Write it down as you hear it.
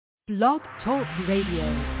Blog Talk Radio.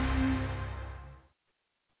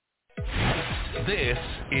 This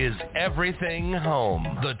is Everything Home,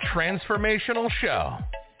 the transformational show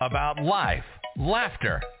about life,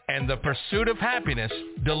 laughter, and the pursuit of happiness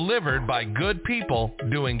delivered by good people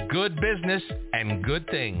doing good business and good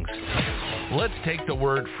things. Let's take the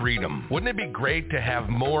word freedom. Wouldn't it be great to have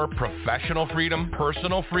more professional freedom,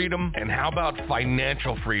 personal freedom, and how about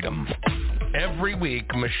financial freedom? Every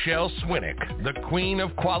week, Michelle Swinick, the queen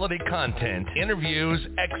of quality content, interviews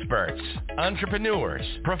experts, entrepreneurs,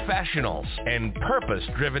 professionals, and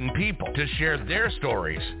purpose-driven people to share their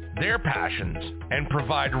stories, their passions, and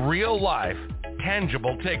provide real-life,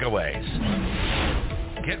 tangible takeaways.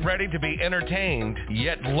 Get ready to be entertained,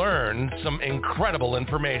 yet learn some incredible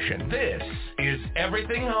information. This is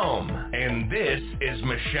Everything Home, and this is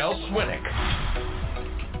Michelle Swinick.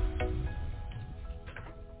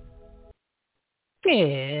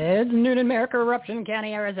 It's noon in America, Eruption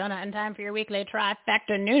County, Arizona, and time for your weekly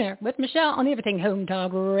Trifecta Nooner with Michelle on the Everything Home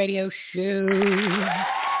Talk Radio Show.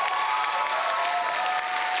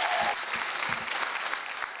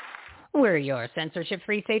 We're your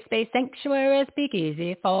censorship-free, safe-space sanctuary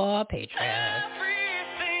speakeasy for patriots.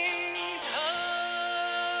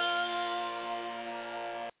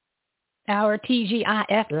 Our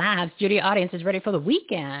TGIF live studio audience is ready for the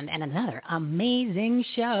weekend and another amazing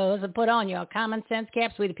show. So put on your common sense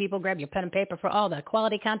caps, we the people. Grab your pen and paper for all the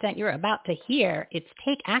quality content you're about to hear. It's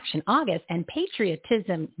Take Action August and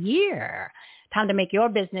Patriotism Year. Time to make your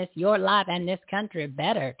business, your life, and this country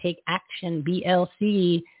better. Take Action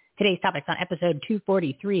BLC. Today's topics on episode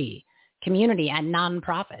 243. Community and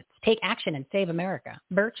nonprofits. Take action and save America.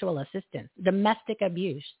 Virtual assistance. Domestic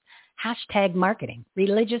abuse. Hashtag marketing.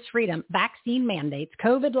 Religious freedom. Vaccine mandates.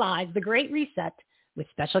 COVID lies. The Great Reset with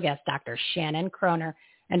special guest Dr. Shannon Kroner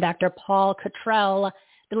and Dr. Paul Cottrell.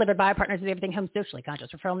 Delivered by our partners of the Everything Home Socially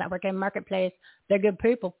Conscious Referral Network and Marketplace. They're good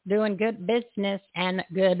people doing good business and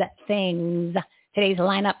good things. Today's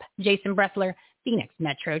lineup, Jason Bressler, Phoenix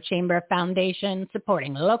Metro Chamber Foundation,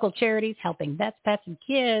 supporting local charities, helping vets, pets, and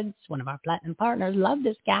kids. One of our platinum partners. Love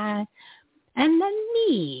this guy. And then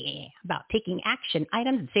me, about taking action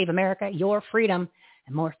items and save America, your freedom,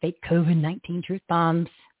 and more fake COVID-19 truth bombs.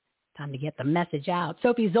 Time to get the message out.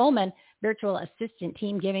 Sophie Zollman, virtual assistant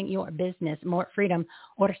team, giving your business more freedom.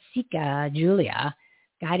 Orsica Julia,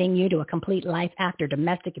 guiding you to a complete life after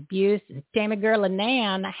domestic abuse. And Tammy Girl and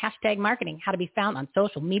Nan, hashtag marketing, how to be found on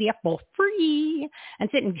social media for free. And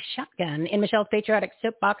sitting shotgun in Michelle's Patriotic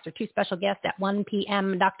Soapbox are two special guests at 1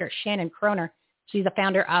 p.m., Dr. Shannon Kroner. She's the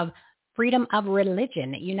founder of Freedom of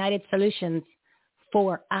Religion, United Solutions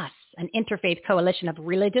for Us, an interfaith coalition of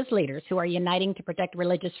religious leaders who are uniting to protect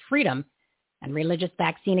religious freedom and religious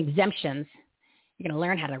vaccine exemptions. You're going to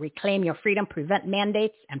learn how to reclaim your freedom, prevent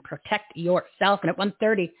mandates, and protect yourself. And at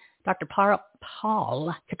 1:30, Dr. Paul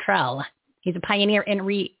Cottrell, he's a pioneer in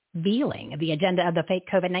revealing the agenda of the fake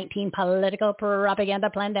COVID-19 political propaganda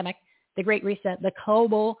pandemic, the Great Reset, the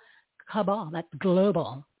global cabal, that's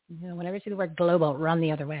global. You know, whenever you see the word global, run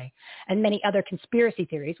the other way. And many other conspiracy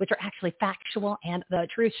theories, which are actually factual and the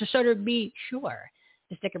truth. So sort of be sure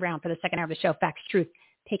to stick around for the second hour of the show. Facts, truth,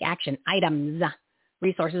 take action, items,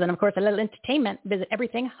 resources, and of course, a little entertainment. Visit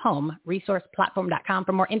everythinghomeresourceplatform.com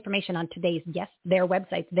for more information on today's guests, their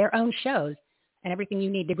websites, their own shows, and everything you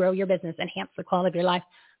need to grow your business, enhance the quality of your life,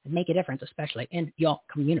 and make a difference, especially in your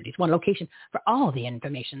communities. One location for all the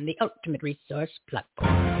information, the ultimate resource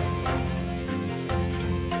platform.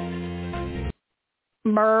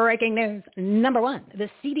 Breaking news. Number one, the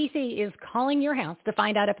CDC is calling your house to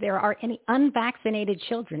find out if there are any unvaccinated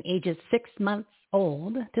children ages 6 months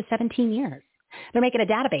old to 17 years. They're making a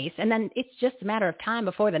database, and then it's just a matter of time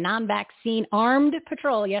before the non-vaccine armed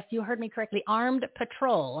patrol, yes, you heard me correctly, armed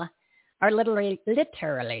patrol, are literally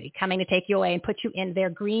coming to take you away and put you in their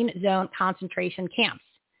green zone concentration camps.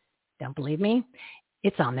 Don't believe me?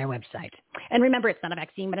 It's on their website. And remember, it's not a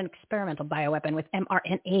vaccine, but an experimental bioweapon with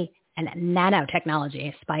mRNA and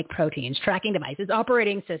nanotechnology, spike proteins, tracking devices,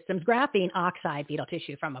 operating systems, graphene oxide, fetal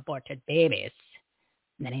tissue from aborted babies.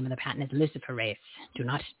 And the name of the patent is luciferase. Do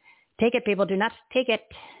not take it, people. Do not take it.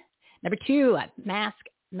 Number two, mask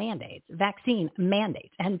mandates, vaccine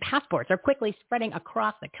mandates, and passports are quickly spreading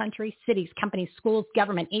across the country. Cities, companies, schools,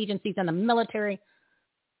 government agencies, and the military,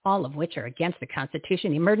 all of which are against the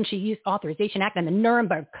Constitution, the Emergency Use Authorization Act, and the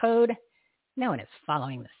Nuremberg Code. No one is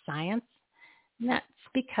following the science. And that's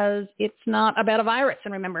because it's not about a virus.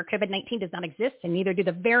 And remember, COVID-19 does not exist, and neither do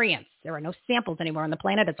the variants. There are no samples anymore on the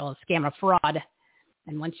planet. It's all a scam of fraud.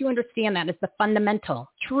 And once you understand that, it's the fundamental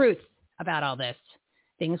truth about all this.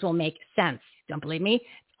 Things will make sense. Don't believe me?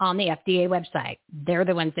 It's on the FDA website. They're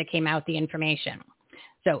the ones that came out with the information.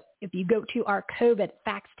 So if you go to our COVID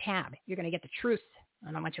facts tab, you're going to get the truth.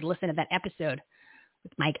 And I want you to listen to that episode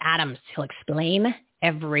with Mike Adams. He'll explain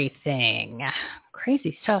everything.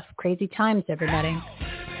 Crazy stuff, crazy times, everybody.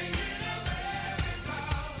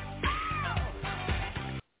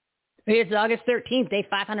 It's August 13th, day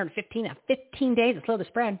 515 of 15 days to slow the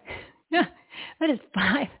spread. Yeah, that is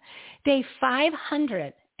day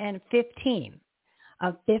 515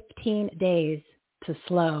 of 15 days to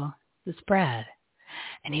slow the spread.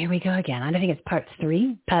 And here we go again. I don't think it's part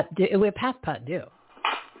 3. We're past part 2. Snap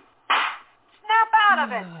out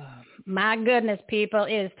of it. My goodness, people,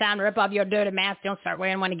 it is time to rip off your dirty masks. Don't start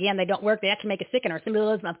wearing one again. They don't work. They actually make us sick, and our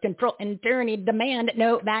symbolism of control and tyranny demand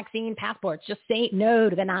no vaccine passports. Just say no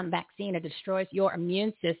to the non-vaccine. It destroys your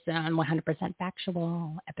immune system. 100%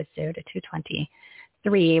 factual. Episode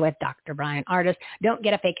 223 with Dr. Brian Ardis. Don't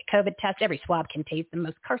get a fake COVID test. Every swab contains the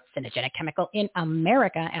most carcinogenic chemical in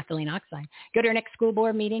America, ethylene oxide. Go to your next school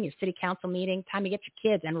board meeting, your city council meeting. Time to get your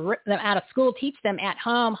kids and rip them out of school. Teach them at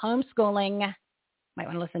home. Homeschooling. Might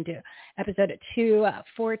want to listen to episode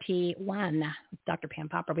 241 with Dr. Pam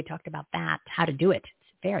Popper. We talked about that, how to do it.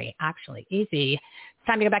 It's very actually easy. It's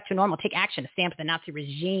time to go back to normal. Take action to stamp the Nazi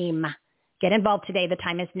regime. Get involved today. The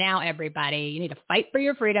time is now, everybody. You need to fight for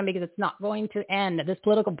your freedom because it's not going to end. This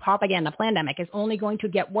political propaganda pandemic is only going to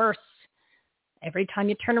get worse. Every time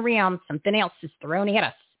you turn around, something else is thrown at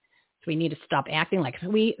us. So we need to stop acting like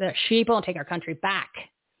we, the sheeple, and take our country back.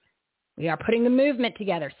 We are putting the movement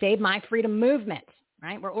together. Save My Freedom movement.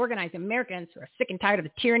 Right? We're organizing Americans who are sick and tired of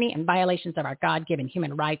the tyranny and violations of our God-given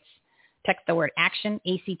human rights. Text the word ACTION,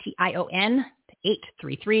 ACTION, to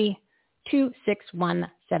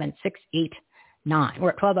 833-261-7689. We're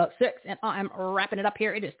at 12:06, and I'm wrapping it up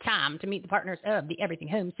here. It is time to meet the partners of the Everything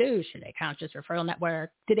Home Socially Conscious Referral Network.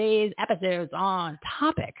 Today's episode's on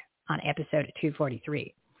topic on episode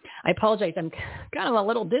 243. I apologize. I'm kind of a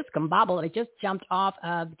little discombobulated. I just jumped off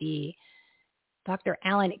of the Dr.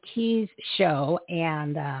 Alan Keyes show,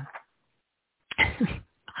 and I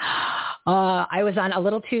was on a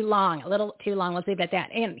little too long. Let's leave it at that.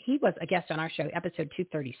 And he was a guest on our show, episode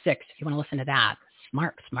 236, if you want to listen to that.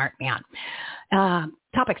 Smart man.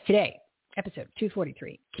 Topics today, episode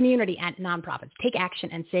 243, community and nonprofits, take action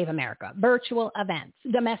and save America, virtual events,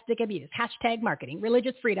 domestic abuse, hashtag marketing,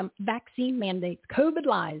 religious freedom, vaccine mandates, COVID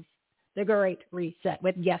lies, the Great Reset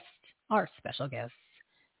with guests, our special guests,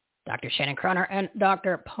 Dr. Shannon Croner and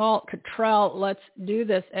Dr. Paul Cottrell. Let's do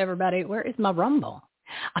this, everybody. Where is my rumble?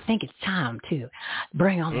 I think it's time to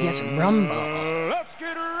bring on this rumble. Let's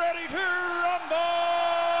get ready to rumble!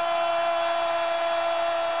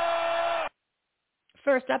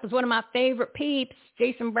 First up is one of my favorite peeps,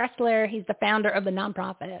 Jason Bressler. He's the founder of the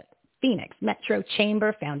nonprofit Phoenix Metro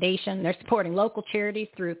Chamber Foundation. They're supporting local charities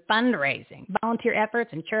through fundraising, volunteer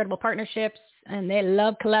efforts, and charitable partnerships. And they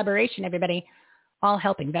love collaboration, everybody. All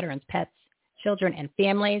helping veterans, pets, children, and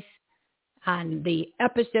families. On the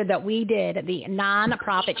episode that we did, the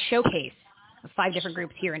nonprofit showcase of 5 different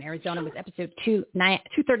groups here in Arizona was episode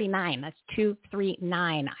 239. That's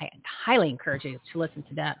 239. I highly encourage you to listen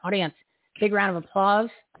to that. Audience, big round of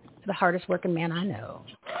applause for the hardest working man I know.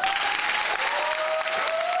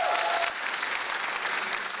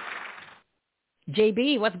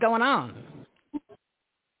 JB, what's going on?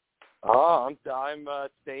 I'm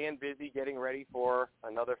staying busy getting ready for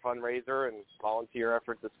another fundraiser and volunteer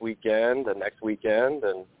effort this weekend and next weekend,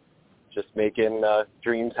 and just making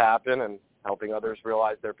dreams happen and helping others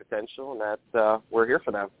realize their potential, and that we're here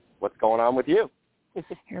for them. What's going on with you?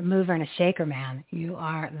 You're a mover and a shaker, man. You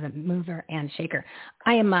are the mover and shaker.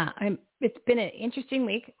 It's been an interesting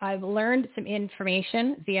week. I've learned some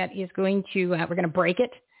information that is going to, we're going to break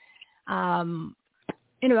it.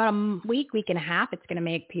 In about a week and a half, it's going to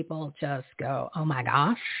make people just go, oh my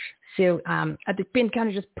gosh. So I've been kind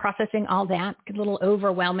of just processing all that. It's a little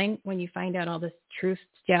overwhelming when you find out all this truth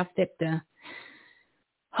stuff that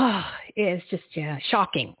is just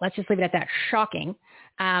shocking. Let's just leave it at that, shocking.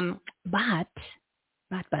 But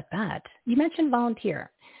you mentioned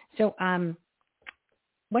volunteer. So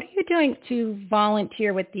what are you doing to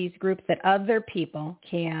volunteer with these groups that other people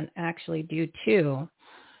can actually do too?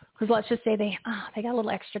 Because let's just say they got a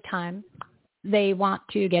little extra time. They want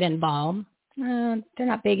to get involved. They're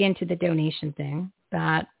not big into the donation thing,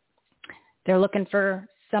 but they're looking for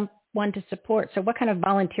someone to support. So what kind of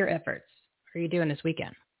volunteer efforts are you doing this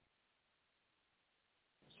weekend?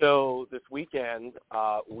 So this weekend,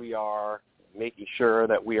 we are making sure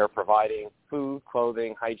that we are providing food,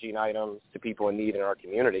 clothing, hygiene items to people in need in our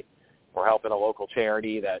community. We're helping a local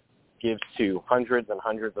charity that gives to hundreds and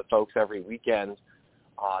hundreds of folks every weekend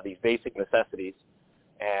these basic necessities,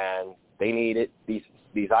 and they need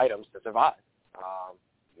these items to survive.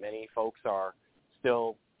 many folks are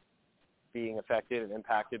still being affected and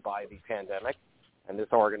impacted by the pandemic. And this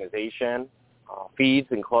organization feeds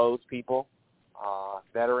and clothes people,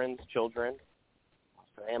 veterans, children,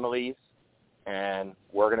 families, and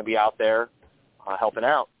we're going to be out there helping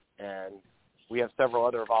out. And we have several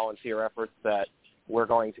other volunteer efforts that we're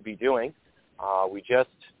going to be doing. We just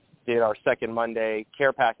did our second Monday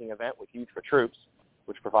care packing event with Youth for Troops,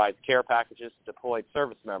 which provides care packages to deployed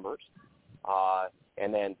service members.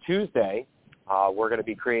 And then Tuesday, we're going to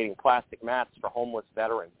be creating plastic mats for homeless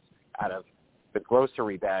veterans out of the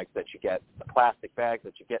grocery bags that you get, the plastic bags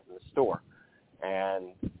that you get in the store.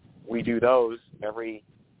 And we do those every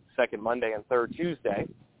second Monday and third Tuesday.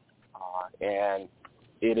 And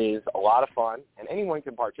it is a lot of fun, and anyone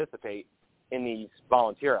can participate in these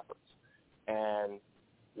volunteer efforts. And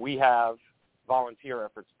we have volunteer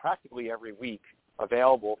efforts practically every week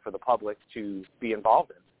available for the public to be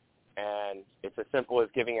involved in. And it's as simple as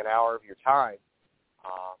giving an hour of your time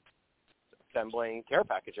assembling care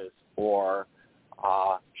packages or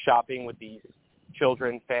shopping with these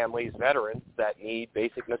children, families, veterans that need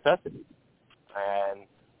basic necessities. And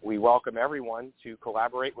we welcome everyone to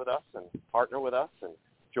collaborate with us and partner with us and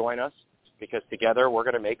join us, because together we're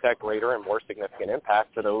going to make that greater and more significant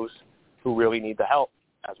impact to those who really need the help,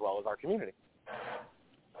 as well as our community.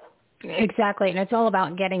 Exactly, and it's all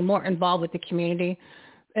about getting more involved with the community.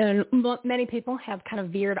 And many people have kind of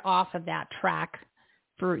veered off of that track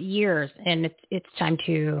for years, and it's time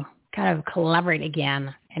to kind of collaborate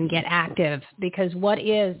again and get active, because what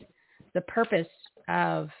is the purpose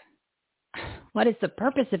of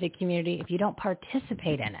a community if you don't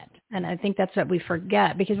participate in it? And I think that's what we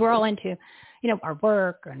forget, because we're all into, our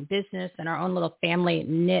work and business and our own little family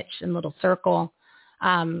niche and little circle.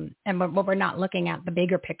 And we're not looking at the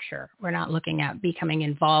bigger picture. We're not looking at becoming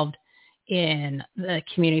involved in the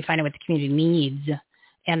community, finding what the community needs,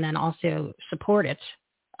 and then also support it.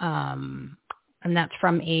 And that's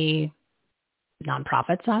from a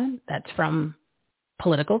nonprofit side. That's from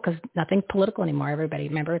political, because nothing's political anymore. Everybody,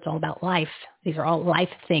 remember, it's all about life. These are all life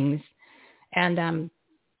things. And,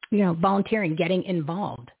 volunteering, getting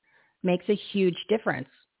involved makes a huge difference,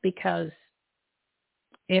 because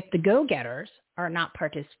if the go-getters are not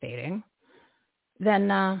participating, then,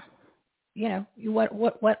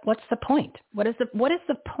 what's the point? What is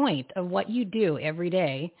the point of what you do every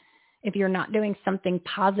day if you're not doing something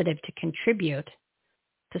positive to contribute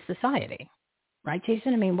to society? Right,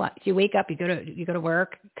 Jason? I mean, what? You wake up, you go to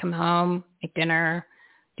work, come home, make dinner,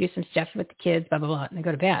 do some stuff with the kids, blah, blah, blah, and then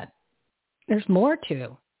go to bed. There's more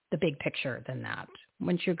to the big picture than that.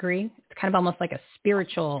 Wouldn't you agree? It's kind of almost like a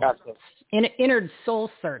spiritual, inner soul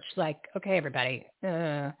search. Like, okay, everybody,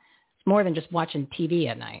 it's more than just watching TV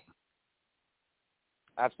at night.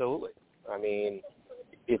 Absolutely. I mean,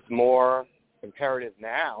 it's more imperative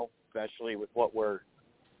now, especially with what we're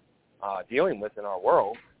dealing with in our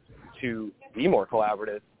world, to be more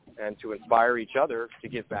collaborative and to inspire each other to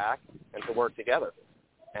give back and to work together.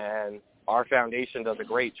 And our foundation does a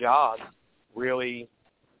great job really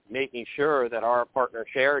making sure that our partner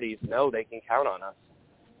charities know they can count on us.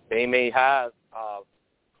 They may have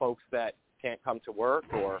folks that can't come to work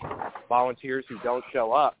or volunteers who don't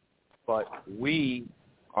show up, but we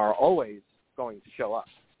are always going to show up,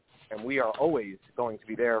 and we are always going to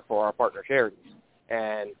be there for our partner charities.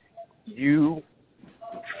 And you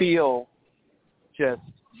feel just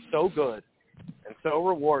so good and so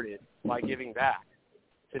rewarded by giving back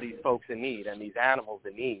to these folks in need and these animals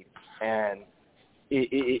in need. And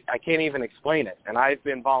I can't even explain it. And I've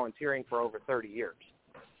been volunteering for over 30 years.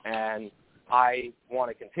 And I want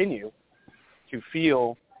to continue to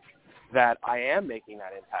feel that I am making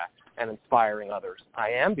that impact and inspiring others. I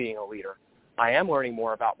am being a leader. I am learning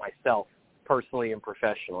more about myself personally and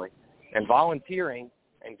professionally. And volunteering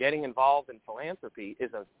and getting involved in philanthropy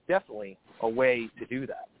is definitely a way to do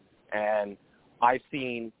that. And I've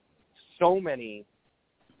seen so many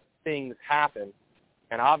things happen,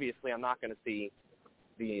 and obviously I'm not going to see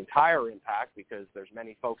the entire impact because there's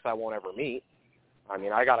many folks I won't ever meet. I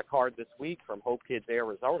mean, I got a card this week from Hope Kids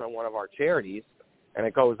Arizona, one of our charities, and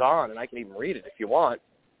it goes on, and I can even read it if you want,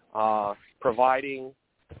 providing...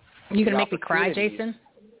 You going to make me cry, Jason?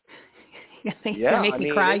 You going to make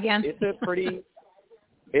me cry again? It's a pretty...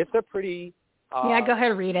 yeah, go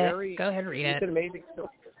ahead and read it. Go ahead and read it. It's an amazing story.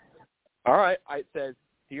 All right. It says,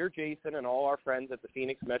 Dear Jason and all our friends at the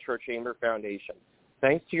Phoenix Metro Chamber Foundation,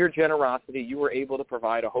 thanks to your generosity, you were able to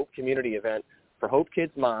provide a Hope community event for Hope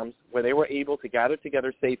Kids moms where they were able to gather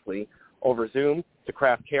together safely over Zoom to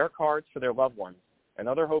craft care cards for their loved ones and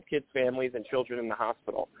other Hope Kids families and children in the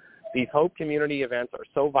hospital. These Hope community events are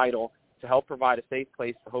so vital to help provide a safe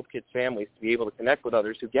place for Hope Kids families to be able to connect with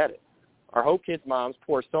others who get it. Our Hope Kids moms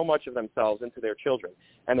pour so much of themselves into their children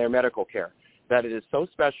and their medical care that it is so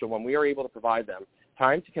special when we are able to provide them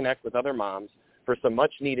time to connect with other moms for some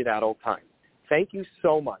much-needed adult time. Thank you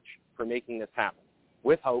so much for making this happen.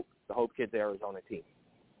 With Hope, the Hope Kids Arizona team.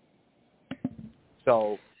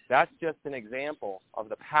 So that's just an example of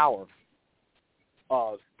the power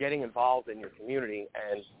of getting involved in your community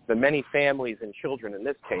and the many families and children in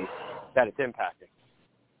this case that it's impacting.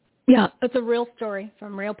 Yeah, it's a real story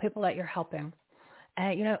from real people that you're helping.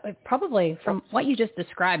 Probably from what you just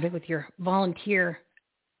described with your volunteer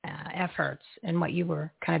efforts and what you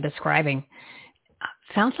were kind of describing,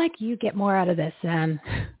 sounds like you get more out of this than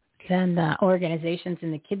the organizations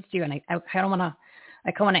and the kids do. And I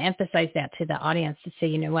want to emphasize that to the audience to say,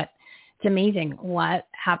 you know what, it's amazing what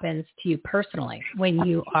happens to you personally when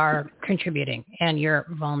you are contributing and you're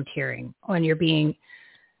volunteering, when you're being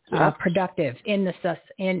productive in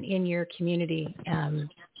your community.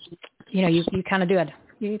 You kind of do it.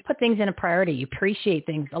 You put things in a priority. You appreciate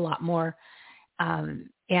things a lot more,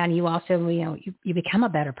 and you also, you become a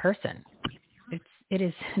better person. It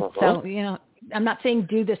is so. I'm not saying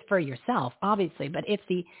do this for yourself, obviously, but it's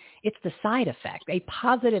the side effect, a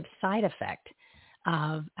positive side effect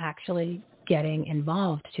of actually getting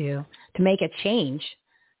involved to make a change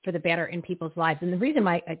for the better in people's lives. And the reason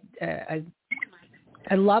why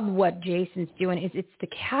I love what Jason's doing is it's the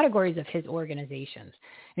categories of his organizations.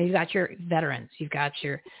 And you've got your veterans, you've got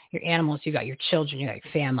your animals, you've got your children, you've got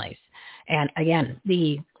your families. And again,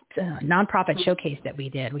 the nonprofit showcase that we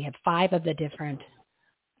did, we had 5 of the different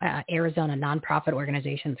Arizona nonprofit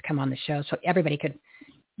organizations come on the show, so everybody could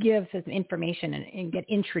give some information and get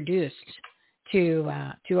introduced to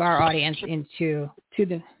our audience into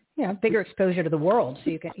the bigger exposure to the world, so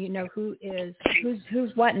you can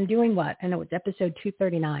who's what and doing what. I know it's episode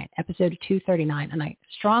 239, and I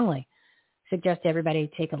strongly suggest everybody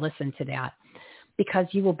take a listen to that, because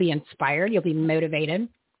you will be inspired, you'll be motivated,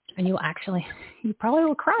 and you probably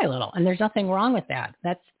will cry a little, and there's nothing wrong with that.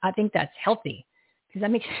 I think that's healthy, because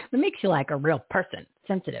that makes you like a real person,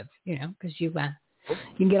 sensitive, because you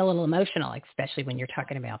can get a little emotional, especially when you're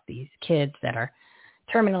talking about these kids that are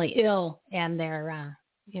terminally ill and they're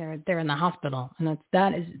in the hospital, and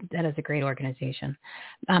that is a great organization.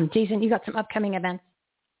 Jason, you got some upcoming events?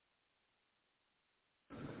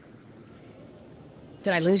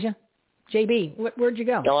 Did I lose you? JB, where'd you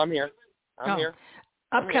go? No, I'm here. I'm here.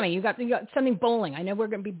 Upcoming, you got something bowling. I know we're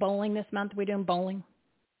going to be bowling this month. Are we doing bowling?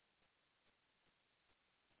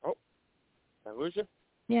 Oh, did I lose you?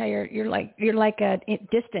 Yeah, you're like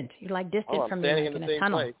distant. You're like distant from me, like in a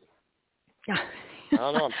tunnel. Place. I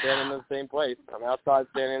don't know. I'm standing in the same place. I'm outside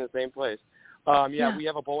standing in the same place. We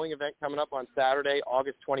have a bowling event coming up on Saturday,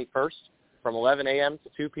 August 21st from 11 a.m. to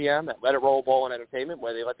 2 p.m. at Let It Roll Bowl and Entertainment,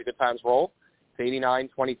 where they let the good times roll. It's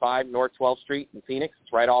 8925 North 12th Street in Phoenix.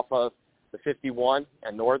 It's right off of the 51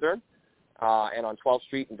 and Northern, and on 12th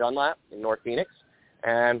Street in Dunlap in North Phoenix.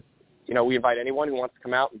 And, we invite anyone who wants to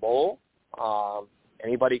come out and bowl.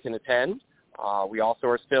 Anybody can attend. We also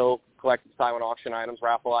are still collecting silent auction items,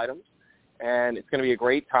 raffle items. And it's going to be a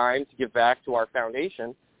great time to give back to our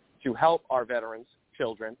foundation to help our veterans,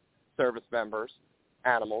 children, service members,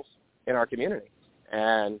 animals in our community.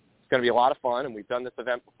 And it's going to be a lot of fun, and we've done this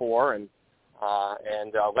event before, and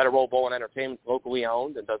Let It Roll Bowl and Entertainment is locally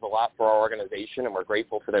owned and does a lot for our organization, and we're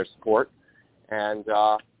grateful for their support. And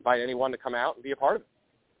invite anyone to come out and be a part of it.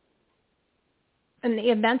 And the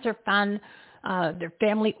events are fun. They're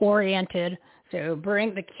family-oriented. So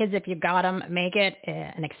bring the kids if you got them. Make it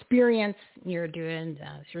an experience. You're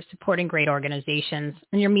supporting great organizations,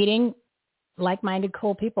 and you're meeting like-minded,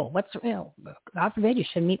 cool people. God forbid you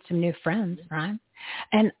should meet some new friends, right?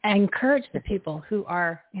 And I encourage the people who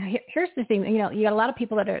are. Here's the thing. You got a lot of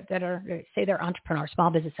people that are say they're entrepreneurs,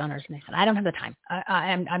 small business owners, and they said, I don't have the time.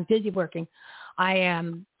 I'm busy working.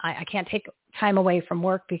 I can't take time away from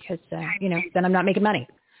work because then I'm not making money.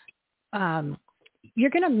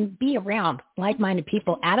 You're going to be around like-minded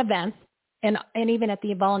people at events and even at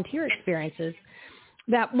the volunteer experiences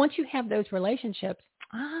that once you have those relationships,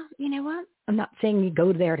 you know what? I'm not saying you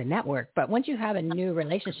go there to network, but once you have a new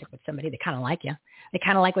relationship with somebody, they kind of like you. They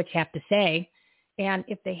kind of like what you have to say. And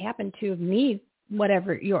if they happen to need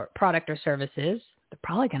whatever your product or service is, they're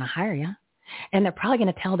probably going to hire you. And they're probably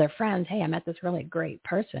going to tell their friends, hey, I met this really great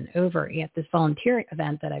person over at this volunteer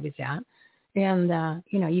event that I was at. And,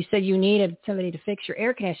 you said you needed somebody to fix your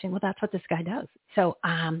air conditioning. Well, that's what this guy does. So,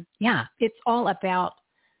 it's all about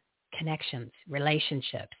connections,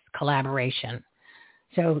 relationships, collaboration.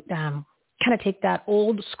 So kind of take that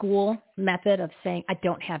old school method of saying, I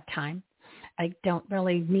don't have time. I don't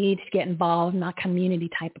really need to get involved. I'm not a community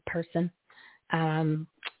type of person.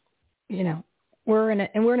 We're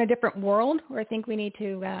in a different world where I think we need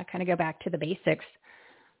to kind of go back to the basics.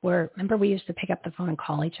 Where remember we used to pick up the phone and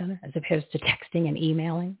call each other as opposed to texting and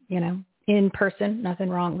emailing. In person. Nothing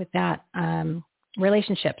wrong with that.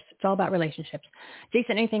 Relationships. It's all about relationships.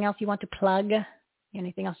 Jason, anything else you want to plug?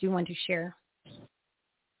 Anything else you want to share?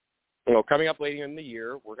 Coming up later in the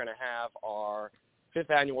year, we're going to have our 5th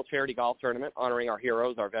annual charity golf tournament honoring our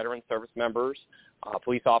heroes, our veteran service members,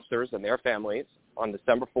 police officers, and their families on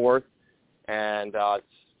December 4th. And it's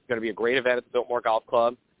going to be a great event at the Biltmore Golf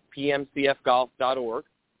Club, pmcfgolf.org,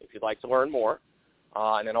 if you'd like to learn more.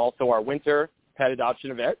 And then also our winter pet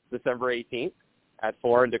adoption event, December 18th at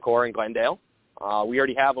Flora and Decor in Glendale. We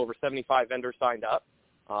already have over 75 vendors signed up.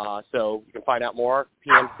 So you can find out more,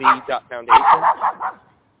 pmc.foundation.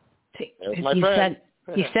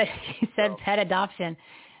 You said pet adoption.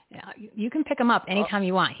 You can pick him up anytime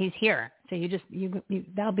you want. He's here. So you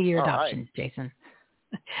that'll be your adoption, right. Jason.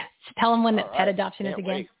 Tell him when the pet adoption is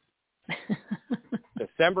again.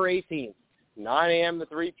 December 18th, 9 a.m. to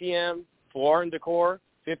 3 p.m., Flora and Decor,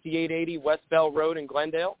 5880 West Bell Road in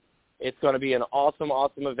Glendale. It's going to be an awesome,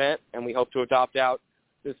 awesome event, and we hope to adopt out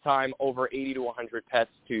this time over 80 to 100 pets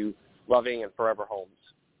to loving and forever homes.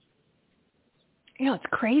 It's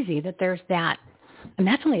crazy that there's that, and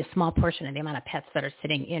that's only a small portion of the amount of pets that are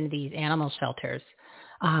sitting in these animal shelters.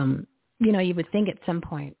 You would think at some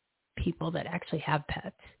point people that actually have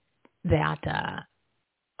pets that,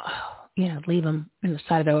 leave them in the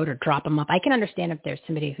side of the road or drop them up. I can understand if there's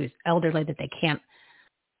somebody who's elderly that they can't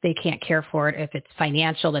care for it, if it's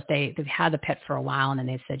financial, that they've had the pet for a while and then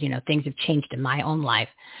they said, things have changed in my own life.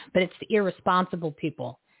 But it's the irresponsible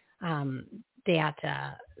people that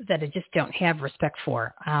I just don't have respect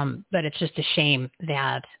for. But it's just a shame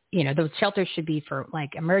that, those shelters should be for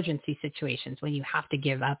like emergency situations when you have to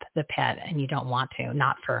give up the pet and you don't want to,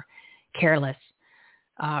 not for careless,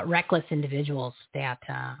 reckless individuals that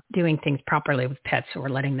doing things properly with pets or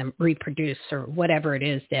letting them reproduce or whatever it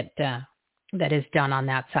is that is done on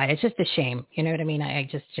that side. It's just a shame. You know what I mean? I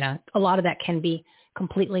just, a lot of that can be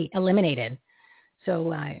completely eliminated.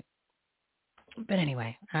 So, but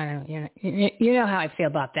anyway, I don't, you know how I feel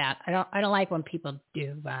about that. I don't like when people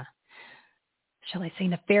do, shall I say,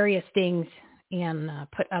 nefarious things and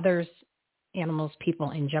put others, animals,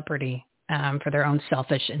 people in jeopardy for their own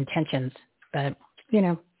selfish intentions. But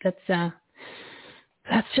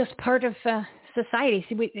that's just part of society.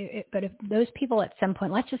 See, but if those people at some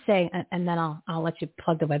point, let's just say, and then I'll let you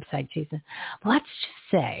plug the website, Jason. Let's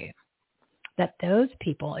just say that those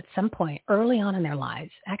people at some point early on in their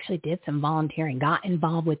lives actually did some volunteering, got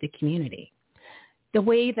involved with the community. The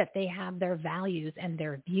way that they have their values and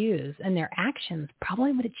their views and their actions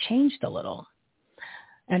probably would have changed a little.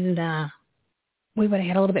 And we would have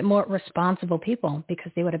had a little bit more responsible people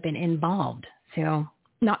because they would have been involved. So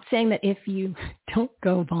not saying that if you don't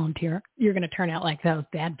go volunteer, you're going to turn out like those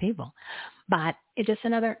bad people. But it's just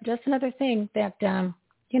another thing that,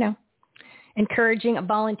 encouraging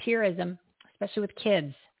volunteerism, especially with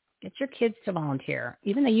kids. Get your kids to volunteer.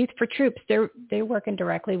 Even the Youth for Troops, they're working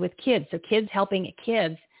directly with kids. So kids helping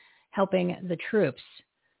the troops.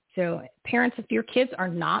 So parents, if your kids are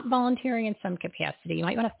not volunteering in some capacity, you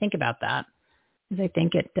might want to think about that, because I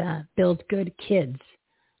think it builds good kids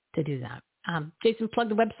to do that. Jason, plug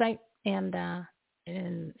the website and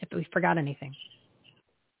if we forgot anything.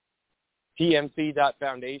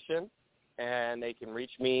 pmc.foundation, and they can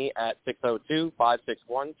reach me at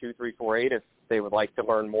 602-561-2348 if they would like to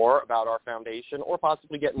learn more about our foundation or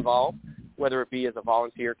possibly get involved, whether it be as a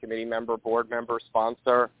volunteer, committee member, board member,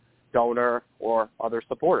 sponsor, donor, or other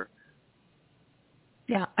supporter.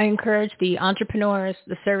 Yeah, I encourage the entrepreneurs,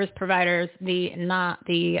 the service providers, the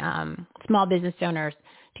small business owners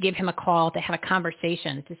to give him a call, to have a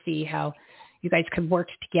conversation, to see how you guys could work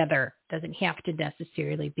together. It doesn't have to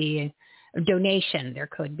necessarily be a donation.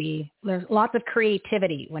 There's lots of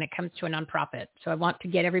creativity when it comes to a nonprofit. So I want to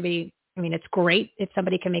get everybody, it's great if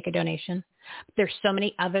somebody can make a donation. But there's so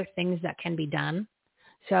many other things that can be done.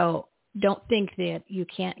 So don't think that you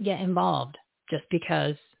can't get involved just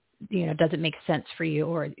because, it doesn't make sense for you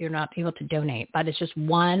or you're not able to donate. But it's just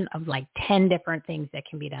one of like 10 different things that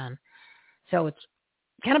can be done. So it's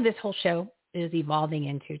kind of, this whole show is evolving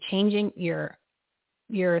into changing your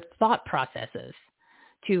thought processes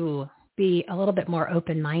to be a little bit more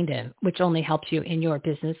open-minded, which only helps you in your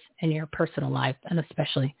business and your personal life, and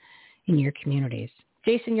especially in your communities.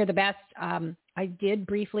 Jason, you're the best. I did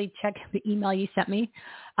briefly check the email you sent me.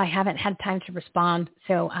 I haven't had time to respond.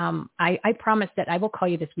 So I promise that I will call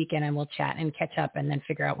you this weekend and we'll chat and catch up and then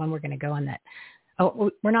figure out when we're going to go on that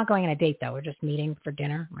Oh, we're not going on a date, though. We're just meeting for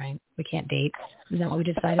dinner, right? We can't date. Is that what we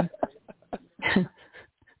decided?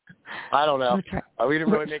 I don't know. We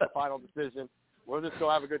didn't really make a final decision. We'll just go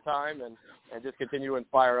have a good time and just continue to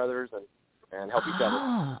inspire others and help each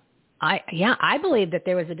other. I believe that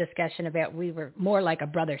there was a discussion about we were more like a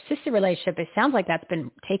brother-sister relationship. It sounds like that's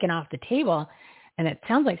been taken off the table, and it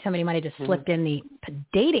sounds like somebody might have just slipped in the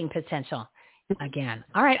dating potential again.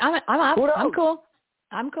 All right, I'm up.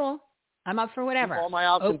 I'm cool. I'm up for whatever. Keep all my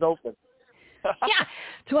options open. Yeah,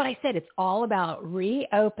 it's what I said. It's all about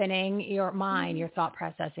reopening your mind, your thought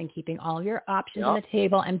process, and keeping all your options on the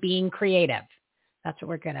table and being creative. That's what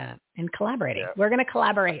we're and collaborating. Yeah. We're going to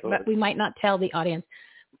collaborate, absolutely. But we might not tell the audience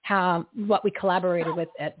what we collaborated with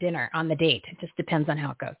at dinner on the date. It just depends on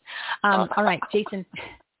how it goes. All right, Jason,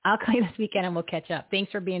 I'll call you this weekend and we'll catch up.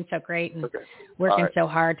 Thanks for being so great and working so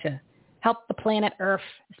hard to help the planet Earth,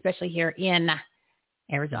 especially here in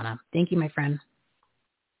Arizona. Thank you, my friend.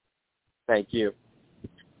 Thank you.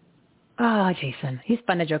 Oh, Jason, he's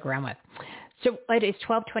fun to joke around with. So it is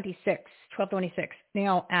 12:26.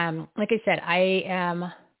 Now, like I said, I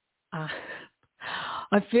am.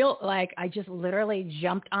 I feel like I just literally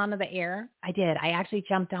jumped onto the air. I did. I actually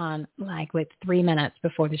jumped on with 3 minutes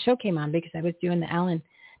before the show came on because I was doing the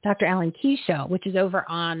Dr. Alan Key show, which is over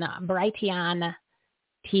on Brighteon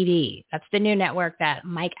TV. That's the new network that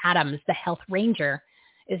Mike Adams, the Health Ranger,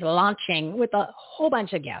 is launching with a whole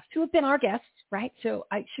bunch of guests who have been our guests, right? So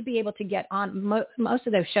I should be able to get on most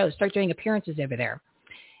of those shows, start doing appearances over there.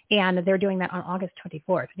 And they're doing that on August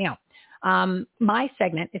 24th. Now, my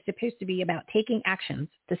segment is supposed to be about taking actions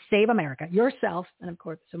to save America, yourself, and of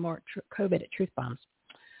course, some more COVID truth bombs.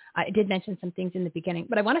 I did mention some things in the beginning,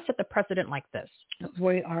 but I want to set the precedent like this.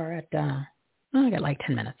 We are at, I got like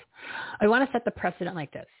 10 minutes. I want to set the precedent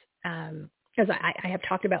like this. Because I have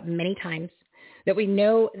talked about many times that we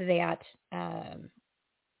know that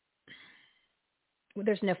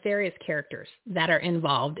there's nefarious characters that are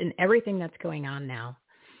involved in everything that's going on now,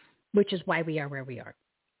 which is why we are where we are.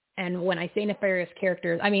 And when I say nefarious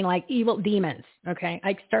characters, I mean like evil demons, okay?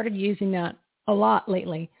 I started using that a lot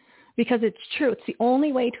lately because it's true. It's the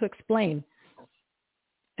only way to explain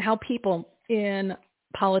how people in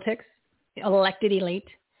politics, elected elite,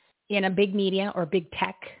 in a big media or big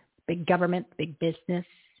tech, big government, big business,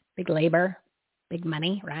 big labor, big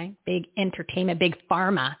money, right? Big entertainment, big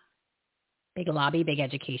pharma, big lobby, big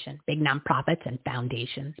education, big nonprofits and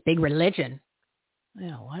foundations, big religion.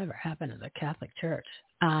 Whatever happened to the Catholic Church?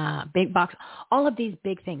 Big box, all of these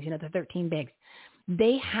big things, the 13 bigs,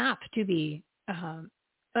 they have to be a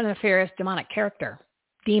nefarious demonic character,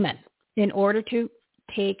 demon, in order to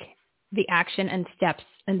take the action and steps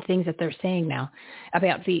and things that they're saying now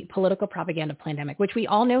about the political propaganda pandemic, which we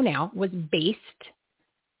all know now was based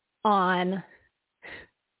on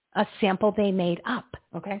a sample they made up,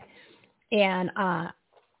 okay? And I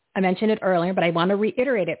mentioned it earlier, but I want to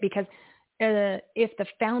reiterate it because if the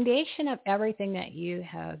foundation of everything that you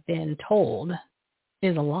have been told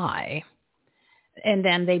is a lie, and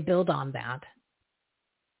then they build on that,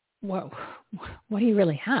 what do you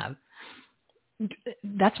really have?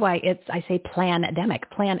 That's why I say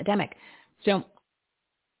plan-demic. So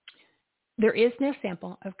there is no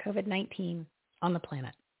sample of COVID-19 on the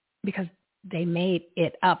planet because they made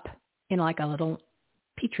it up in like a little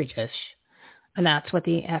petri dish. And that's what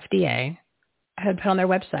the FDA had put on their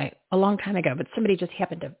website a long time ago, but somebody just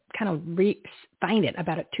happened to kind of find it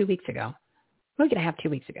about 2 weeks ago. We're going to have 2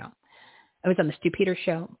 weeks ago. I was on the Stu Peters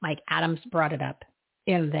show. Mike Adams brought it up.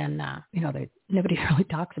 And then, nobody really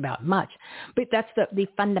talks about much. But that's the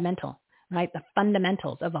fundamental, right? The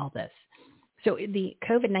fundamentals of all this. So the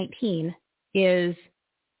COVID-19 is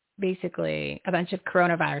basically a bunch of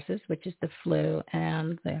coronaviruses, which is the flu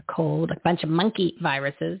and the cold, a bunch of monkey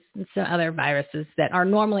viruses and some other viruses that are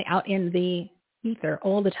normally out in the ether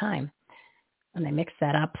all the time. And they mixed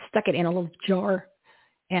that up, stuck it in a little jar,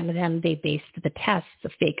 and then they based the tests,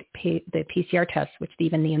 the PCR tests, which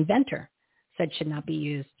even the inventor said should not be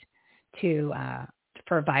used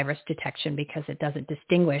for virus detection because it doesn't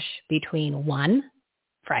distinguish between one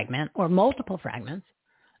fragment or multiple fragments.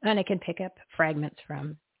 And it can pick up fragments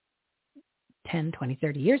from 10, 20,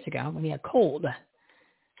 30 years ago when you had cold.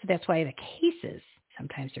 So that's why the cases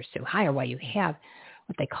sometimes are so high, or why you have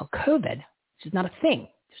what they call COVID, which is not a thing.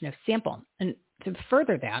 There's no sample. And to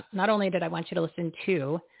further that, not only did I want you to listen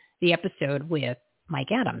to the episode with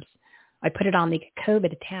Mike Adams, I put it on the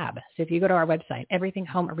COVID tab. So if you go to our website,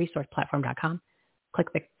 everythinghomeresourceplatform.com,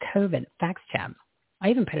 click the COVID facts tab.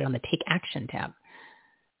 I even put it on the Take Action tab.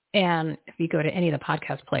 And if you go to any of the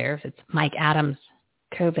podcast players, it's Mike Adams,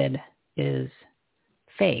 COVID is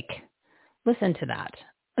fake. Listen to that.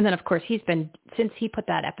 And then, of course, since he put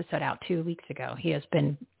that episode out 2 weeks ago, he has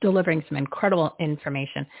been delivering some incredible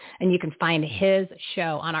information. And you can find his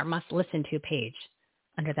show on our Must Listen To page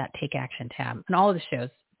under that Take Action tab. And all of the shows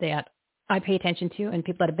that I pay attention to and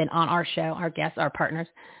people that have been on our show, our guests, our partners,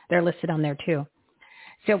 they're listed on there too.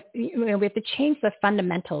 So we have to change the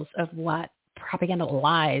fundamentals of what propaganda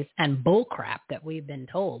lies and bullcrap that we've been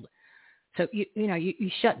told. So, you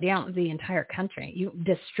shut down the entire country. You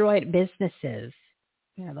destroyed businesses.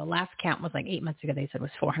 The last count was like 8 months ago. They said it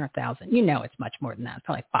was 400,000. It's much more than that. It's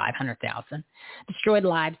probably 500,000. Destroyed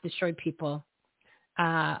lives, destroyed people.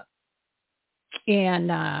 And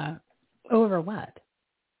over what?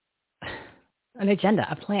 An agenda,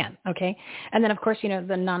 a plan. Okay. And then, of course,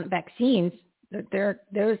 the non-vaccines,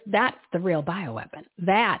 that's the real bioweapon.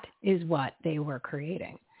 That is what they were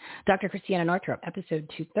creating. Dr. Christiana Northrup, episode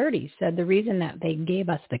 230, said the reason that they gave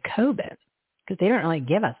us the COVID, because they don't really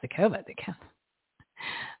give us the COVID,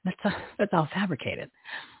 that's all fabricated,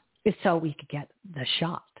 is so we could get the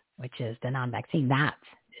shot, which is the non-vaccine. That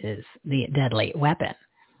is the deadly weapon,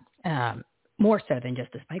 more so than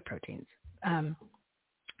just the spike proteins.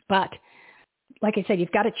 But like I said,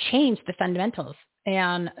 you've got to change the fundamentals.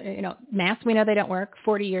 And, masks, we know they don't work.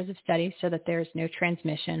 40 years of studies show that there's no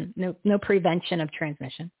transmission, no prevention of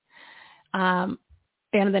transmission. And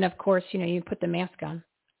then, of course, you put the mask on,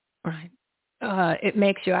 right? It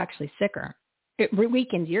makes you actually sicker. It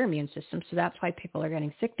weakens your immune system. So that's why people are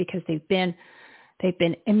getting sick, because they've been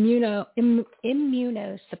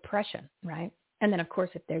immunosuppression, right? And then, of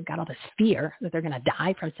course, if they've got all this fear that they're going to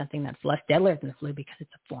die from something that's less deadly than the flu because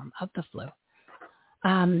it's a form of the flu,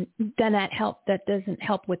 then that doesn't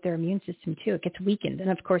help with their immune system too. It gets weakened. And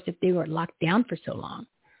of course, if they were locked down for so long,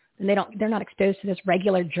 then they're not exposed to those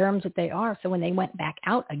regular germs that they are. So when they went back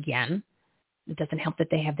out again, it doesn't help that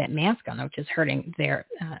they have that mask on, which is hurting their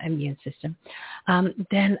immune system.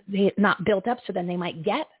 Then they're not built up, so then they might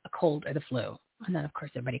get a cold or the flu. And then, of course,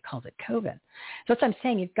 everybody calls it COVID. So that's what I'm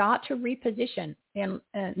saying. You've got to reposition. And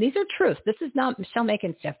these are truths. This is not Michelle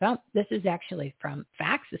making stuff up. This is actually from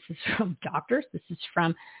facts. This is from doctors. This is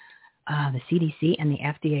from the CDC and the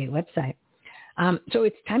FDA website. So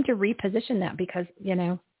it's time to reposition that because,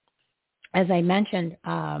 as I mentioned,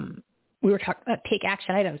 we were talking about take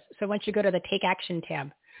action items. So once you go to the take action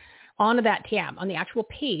tab, onto that tab, on the actual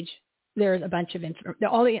page, there's a bunch of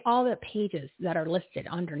all the pages that are listed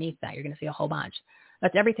underneath that. You're going to see a whole bunch.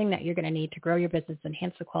 That's everything that you're going to need to grow your business,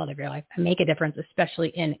 enhance the quality of your life, and make a difference, especially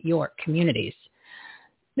in your communities.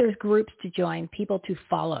 There's groups to join, people to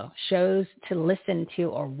follow, shows to listen to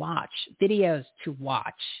or watch, videos to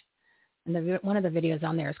watch. And one of the videos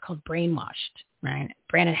on there is called Brainwashed, right?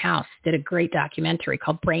 Brandon House did a great documentary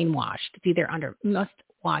called Brainwashed. It's either under must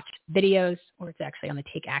watch videos or it's actually on the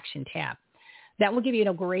Take Action tab. That will give you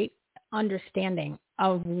a great understanding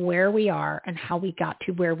of where we are and how we got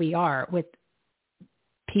to where we are with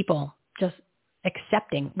people just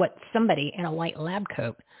accepting what somebody in a white lab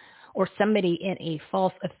coat or somebody in a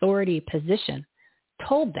false authority position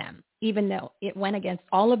told them, even though it went against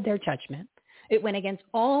all of their judgment. It went against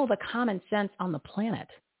all the common sense on the planet.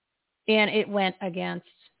 And it went against,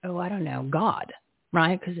 God,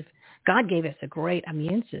 right? Because if God gave us a great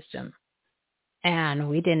immune system, and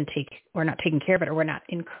we're not taking care of it, or we're not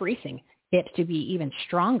increasing it to be even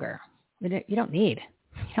stronger. You don't need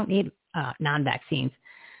non-vaccines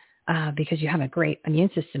because you have a great immune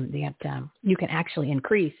system that you can actually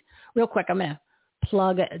increase. Real quick, I'm going to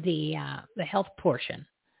plug the health portion.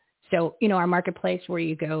 So, our marketplace where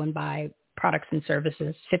you go and buy products and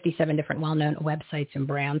services, 57 different well-known websites and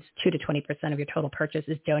brands, 2 to 20% of your total purchase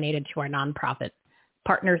is donated to our nonprofit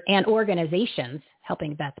partners and organizations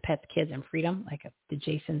helping vets, pets, kids, and freedom, like the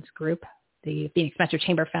Jason's group, the Phoenix Metro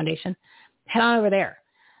Chamber Foundation. Head on over there.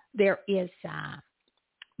 There is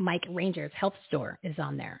Mike Ranger's health store is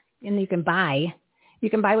on there, and you can buy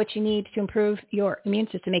what you need to improve your immune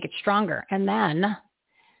system, make it stronger, and then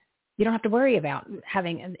you don't have to worry about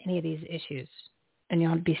having any of these issues, and you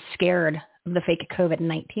don't have to be scared of the fake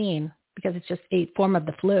COVID-19 because it's just a form of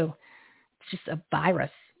the flu. It's just a virus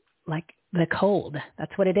like the cold.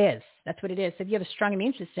 That's what it is. So if you have a strong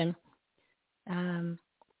immune system,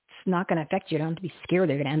 it's not going to affect you. You don't have to be scared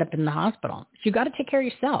they're going to end up in the hospital. So you've got to take care of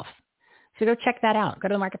yourself. So go check that out. Go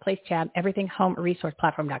to the Marketplace tab,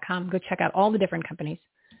 everythinghomeresourceplatform.com. Go check out all the different companies.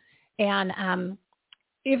 And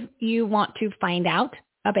if you want to find out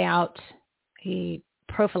about the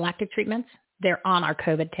prophylactic treatments, they're on our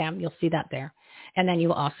COVID tab. You'll see that there. And then you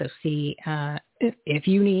will also see if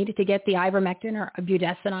you need to get the ivermectin or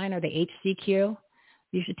budesonide or the HCQ,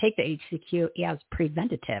 you should take the HCQ as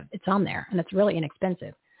preventative. It's on there, and it's really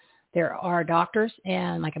inexpensive. There are doctors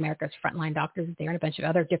and like America's Frontline Doctors there and a bunch of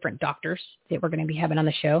other different doctors that we're going to be having on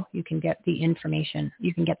the show. You can get the information.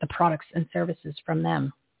 You can get the products and services from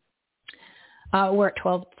them. We're at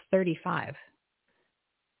 12:35.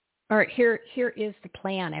 All right, here is the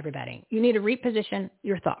plan, everybody. You need to reposition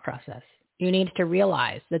your thought process. You need to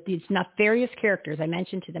realize that these nefarious characters, I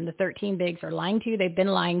mentioned to them, the 13 bigs are lying to you. They've been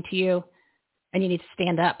lying to you, and you need to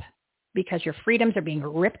stand up because your freedoms are being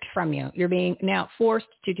ripped from you. You're being now forced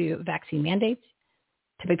to do vaccine mandates,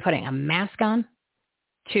 to be putting a mask on,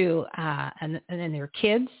 and then your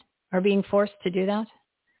kids are being forced to do that.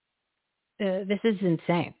 This is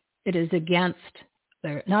insane. It is against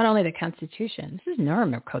not only the Constitution. This is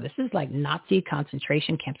Nuremberg Code. This is like Nazi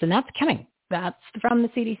concentration camps, and that's coming. That's from the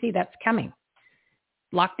CDC. That's coming.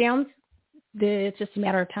 Lockdowns, it's just a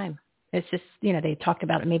matter of time. It's just, they talked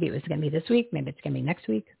about it. Maybe it was going to be this week. Maybe it's going to be next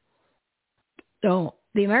week. So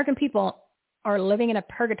the American people are living in a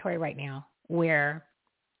purgatory right now where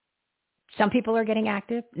some people are getting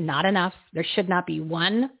active, not enough. There should not be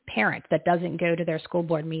one parent that doesn't go to their school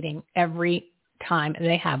board meeting every time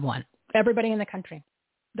they have one. Everybody in the country.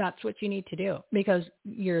 That's what you need to do because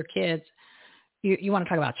your kids, you want to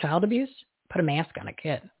talk about child abuse? Put a mask on a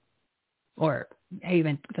kid. Or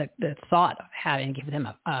even the thought of having to give them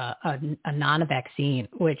a non-vaccine,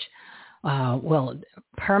 which will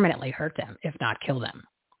permanently hurt them, if not kill them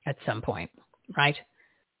at some point, right?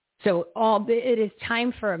 So it is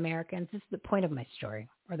time for Americans. This is the point of my story,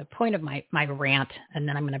 or the point of my rant, and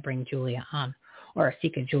then I'm going to bring Julia on, or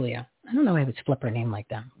Asika Julia. I don't know why I would flip her name like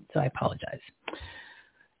that, so I apologize.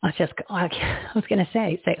 I was going to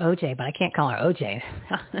say OJ, but I can't call her OJ.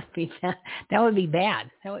 That would be bad.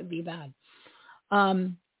 That would be bad.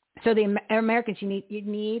 So the Americans, you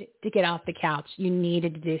need to get off the couch. You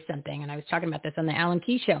needed to do something. And I was talking about this on the Alan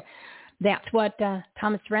Key show. That's what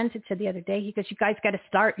Thomas Renz had said the other day. He goes, you guys got to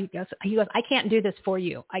start. He goes, I can't do this for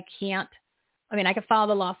you. I can file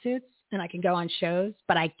the lawsuits and I can go on shows,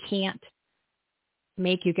 but I can't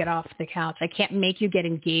make you get off the couch. I can't make you get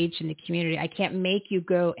engaged in the community. I can't make you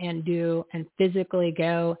go and physically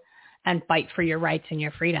go and fight for your rights and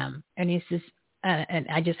your freedom. And he says, and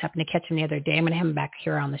I just happened to catch him the other day. I'm going to have him back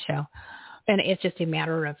here on the show. And it's just a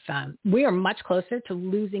matter of, we are much closer to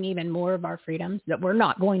losing even more of our freedoms, that we're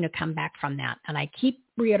not going to come back from that. And I keep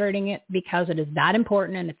reiterating it because it is that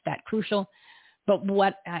important and it's that crucial. But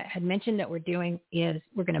what I had mentioned that we're doing is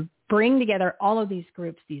we're going to bring together all of these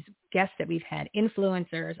groups, these guests that we've had,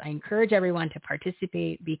 influencers. I encourage everyone to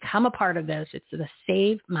participate, become a part of this. It's the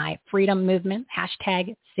Save My Freedom movement,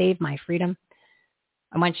 hashtag Save My Freedom.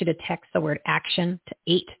 I want you to text the word action to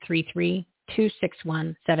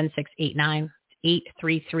 833-261-7689,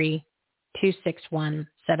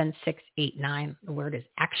 833-261-7689. The word is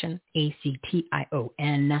action,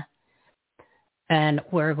 ACTION. And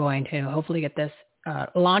we're going to hopefully get this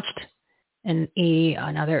launched in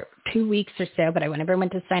another 2 weeks or so. But I want everyone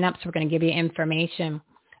to sign up. So we're going to give you information.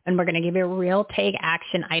 And we're going to give you real take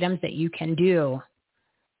action items that you can do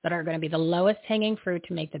that are going to be the lowest hanging fruit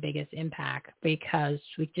to make the biggest impact, because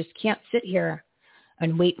we just can't sit here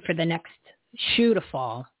and wait for the next shoe to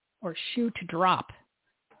fall or shoe to drop,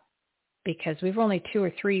 because we've only 2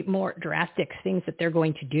 or 3 more drastic things that they're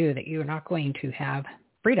going to do that you're not going to have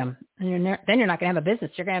freedom. And then you're not going to have a business.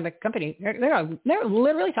 You're going to have a company. They're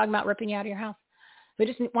literally talking about ripping you out of your house. We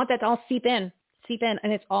just want that to all seep in.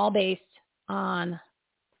 And it's all based on a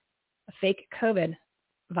fake COVID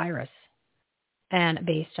virus and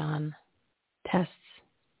based on tests.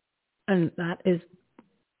 And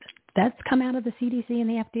that's come out of the CDC and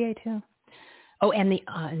the FDA too. Oh, and the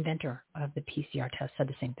inventor of the PCR test said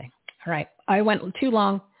the same thing. All right. I went too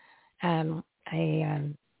long. Let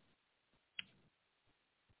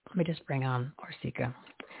me just bring on Orsika.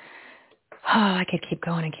 Oh, I could keep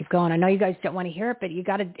going and keep going. I know you guys don't want to hear it, but you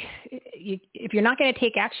got to, if you're not going to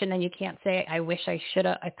take action, then you can't say, I wish I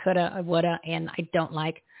shoulda, I coulda, I woulda, and I don't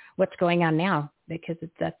like what's going on now, because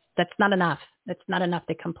that's not enough. That's not enough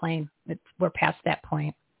to complain. We're past that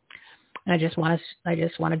point. And I just want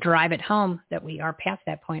to drive it home that we are past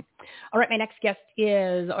that point. All right, my next guest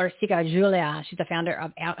is Orsika Julia. She's the founder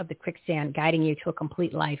of Out of the Quicksand, guiding you to a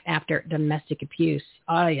complete life after domestic abuse.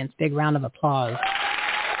 Audience, big round of applause.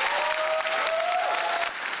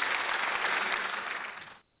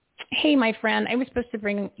 Hey, my friend, I was supposed to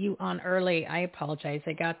bring you on early. I apologize.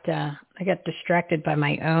 I got distracted by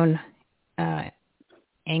my own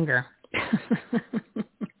anger.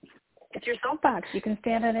 It's your soapbox. You can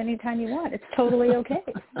stand at any time you want. It's totally okay.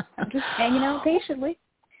 I'm just hanging out patiently,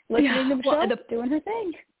 listening to Michelle, doing her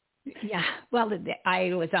thing. Yeah. Well,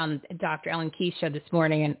 I was on Dr. Ellen Key's show this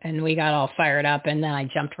morning, and we got all fired up, and then I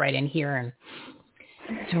jumped right in here,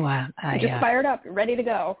 So just fired up, ready to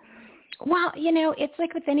go. Well, it's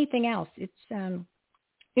like with anything else. It's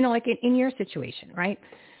like in your situation, right?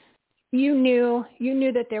 You knew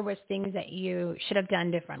that there was things that you should have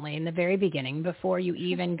done differently in the very beginning before you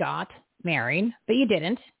even got married, but you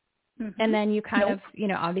didn't. Mm-hmm. And then you kind of,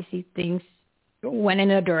 obviously things went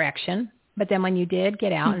in a direction. But then when you did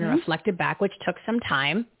get out and reflected back, which took some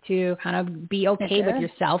time to kind of be okay with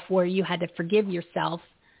yourself, where you had to forgive yourself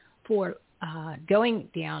for going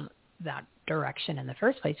down that direction in the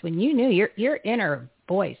first place, when you knew your inner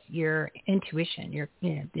voice, your intuition, you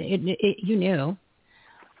knew.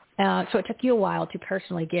 So it took you a while to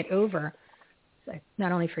personally get over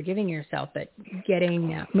not only forgiving yourself, but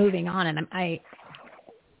getting moving on. And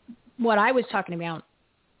what I was talking about,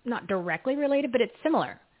 not directly related, but it's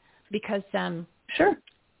similar. Because sure,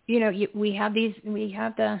 we have your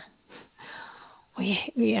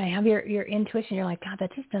intuition. You're like, God,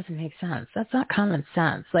 that just doesn't make sense. That's not common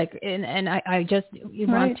sense. Like, and I just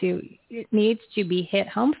want to. It needs to be hit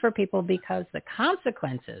home for people because the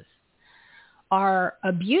consequences are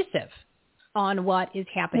abusive on what is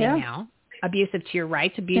happening now. Abusive to your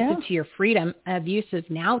rights, abusive to your freedom, abusive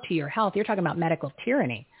now to your health. You're talking about medical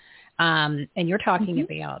tyranny. And you're talking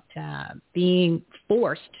about being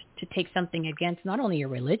forced to take something against not only your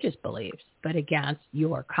religious beliefs, but against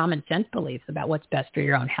your common sense beliefs about what's best for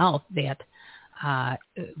your own health that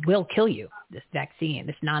will kill you, this vaccine,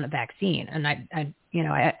 this non-vaccine. And I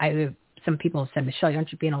some people have said, Michelle,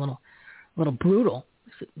 aren't you being a little brutal?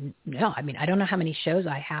 No, I mean, I don't know how many shows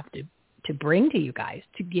I have to bring to you guys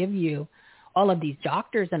to give you all of these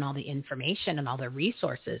doctors and all the information and all the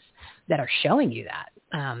resources that are showing you that.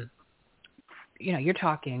 You're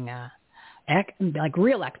talking like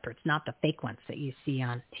real experts, not the fake ones that you see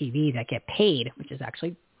on TV that get paid, which is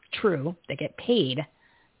actually true. They get paid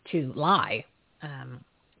to lie.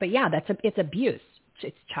 But yeah, it's abuse.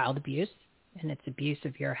 It's child abuse, and it's abuse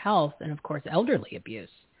of your health, and of course, elderly abuse.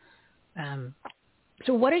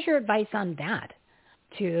 So what is your advice on that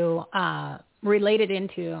to relate it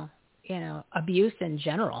into, abuse in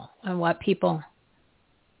general and what people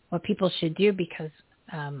should do? Because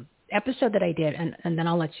episode that I did, and then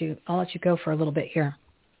I'll let you go for a little bit here.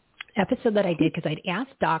 Episode that I did because I'd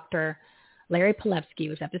asked Dr. Larry Palevsky, it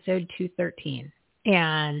was episode 213,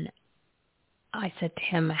 and I said to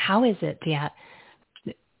him, how is it that,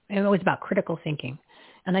 it was about critical thinking,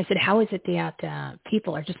 and I said, how is it that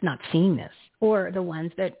people are just not seeing this, or the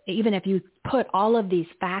ones that even if you put all of these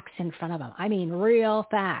facts in front of them, I mean real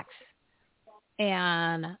facts,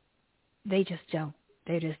 and they just don't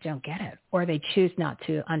get it, or they choose not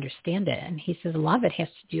to understand it. And he says a lot of it has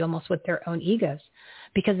to do almost with their own egos,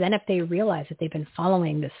 because then if they realize that they've been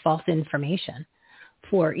following this false information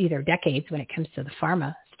for either decades when it comes to the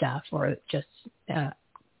pharma stuff, or just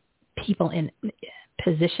people in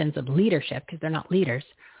positions of leadership, because they're not leaders,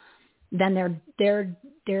 then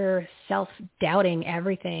they're self-doubting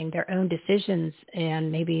everything, their own decisions,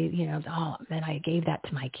 and maybe, oh, man, I gave that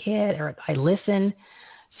to my kid, or I listened.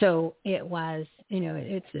 So it was,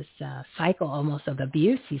 it's this cycle almost of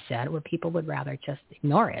abuse, he said, where people would rather just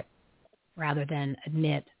ignore it rather than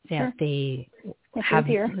admit that they have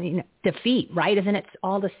defeat, right? Isn't it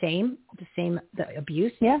all the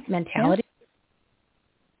abuse mentality?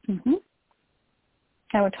 Yeah. Mm-hmm.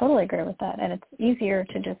 I would totally agree with that. And it's easier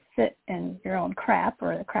to just sit in your own crap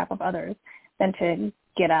or the crap of others than to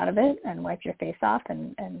get out of it and wipe your face off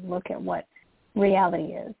and look at what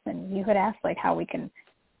reality is. And you had asked like how we can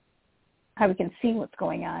see what's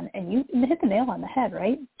going on. And you hit the nail on the head,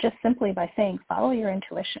 right? Just simply by saying, follow your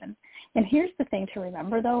intuition. And here's the thing to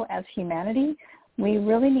remember, though, as humanity, we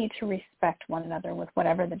really need to respect one another with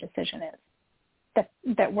whatever the decision is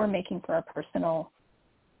that we're making for our personal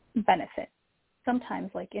benefit. Sometimes,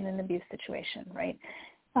 like in an abuse situation, right?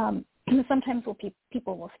 Sometimes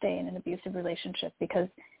people will stay in an abusive relationship because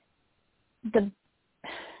I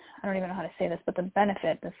don't even know how to say this, but the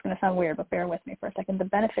benefit, this is going to sound weird, but bear with me for a second, the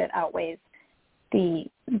benefit outweighs the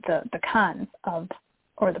cons of,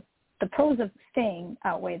 or the pros of staying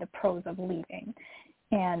outweigh the pros of leaving.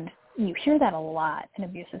 And you hear that a lot in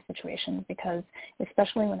abusive situations because,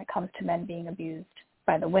 especially when it comes to men being abused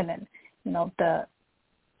by the women,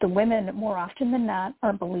 the women more often than not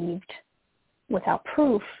are believed without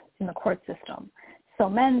proof in the court system. So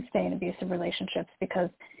men stay in abusive relationships because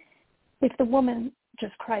if the woman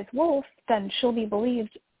just cries wolf, then she'll be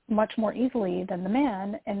believed much more easily than the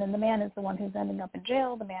man, and then the man is the one who's ending up in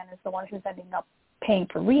jail, the man is the one who's ending up paying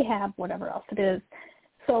for rehab, whatever else it is.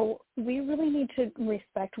 So we really need to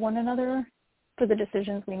respect one another for the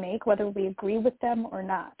decisions we make, whether we agree with them or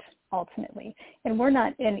not, ultimately. And we're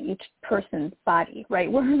not in each person's body,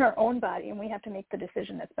 right? We're in our own body, and we have to make the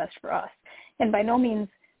decision that's best for us. And by no means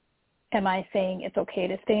am I saying it's okay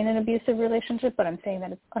to stay in an abusive relationship, but I'm saying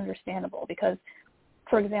that it's understandable because,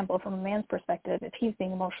 for example, from a man's perspective, if he's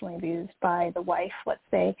being emotionally abused by the wife, let's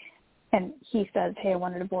say, and he says, hey, I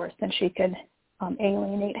want a divorce, then she could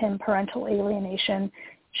alienate him, parental alienation.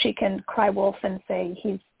 She can cry wolf and say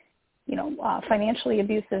he's, financially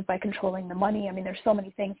abusive by controlling the money. I mean, there's so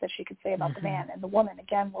many things that she could say about the man, and the woman,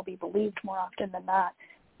 again, will be believed more often than not.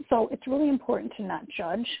 So it's really important to not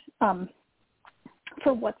judge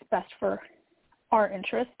for what's best for our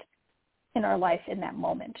interest in our life in that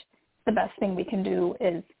moment. The best thing we can do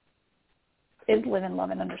is live in love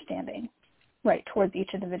and understanding, right, towards each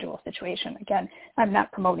individual situation. Again, I'm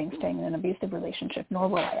not promoting staying in an abusive relationship, nor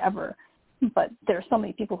will I ever. But there are so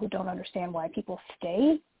many people who don't understand why people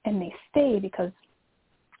stay, and they stay because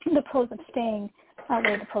the pros of staying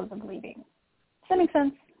outweigh the pros of leaving. Does that make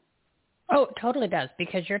sense? Oh, it totally does,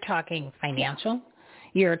 because you're talking financial.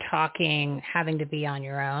 You're talking having to be on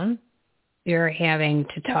your own. You're having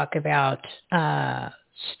to talk about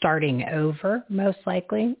starting over, most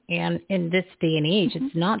likely. And in this day and age,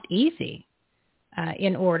 it's not easy.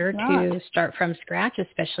 In order to start from scratch,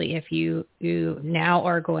 especially if you now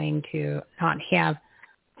are going to not have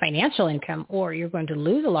financial income, or you're going to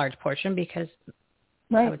lose a large portion because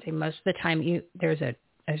I would say most of the time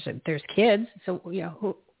there's kids,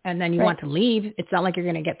 so and then you want to leave. It's not like you're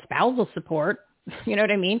going to get spousal support. You know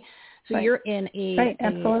what I mean? So you're in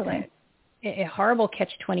a horrible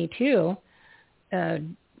catch-22.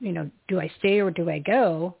 Do I stay or do I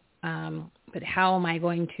go? But how am I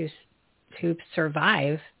going to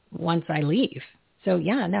survive once I leave? So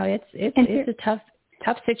it's a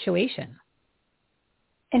tough situation.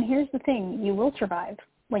 And here's the thing, you will survive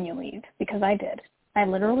when you leave, because I did. I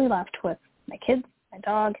literally left with my kids, my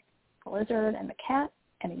dog, the lizard, and the cat,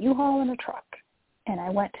 and a U-Haul and a truck. And I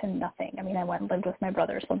went to nothing. I mean, I went and lived with my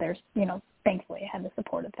brother, so there's, thankfully I had the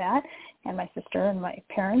support of that, and my sister and my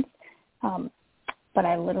parents. But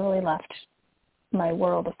I literally left my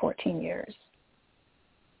world of 14 years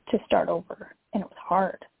to start over, and it was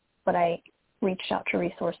hard. But I reached out to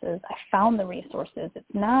resources. I found the resources. It's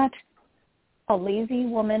not a lazy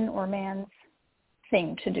woman or man's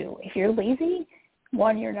thing to do. If you're lazy,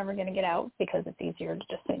 one, you're never going to get out because it's easier to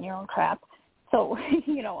just sit in your own crap. So,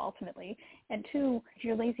 ultimately. And two, if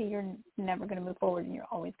you're lazy, you're never going to move forward, and you're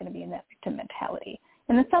always going to be in that victim mentality.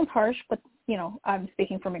 And it sounds harsh, but, I'm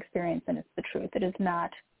speaking from experience, and it's the truth. It is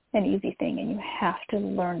not an easy thing, and you have to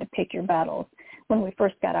learn to pick your battles. When we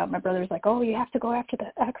first got out, my brother's like, oh, you have to go after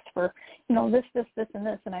the ex for, this, and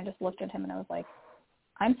this. And I just looked at him, and I was like,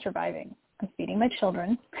 I'm surviving. I'm feeding my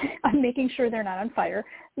children. I'm making sure they're not on fire,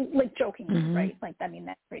 like jokingly, right? Like, I mean,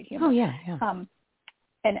 that's great humor. Oh, yeah.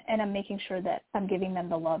 And I'm making sure that I'm giving them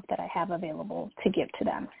the love that I have available to give to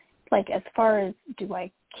them. Like, as far as, do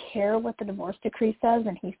I care what the divorce decree says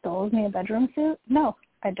and he still owes me a bedroom suit? No,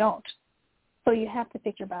 I don't. So you have to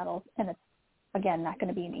pick your battles, and it's, again, not going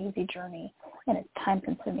to be an easy journey, and it's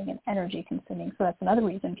time-consuming and energy-consuming. So that's another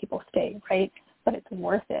reason people stay, right? But it's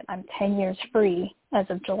worth it. I'm 10 years free as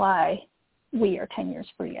of July. We are 10 years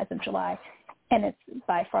free as of July, and it's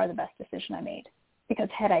by far the best decision I made, because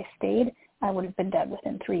had I stayed, I would have been dead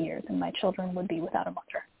within 3 years, and my children would be without a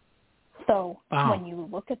mother. So when you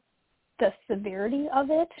look at the severity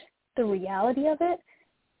of it, the reality of it,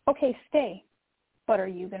 okay, stay, but are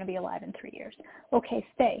you going to be alive in 3 years? Okay,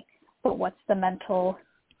 stay, but what's the mental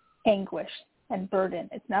anguish and burden?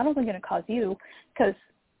 It's not only going to cause you, because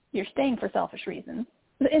you're staying for selfish reasons,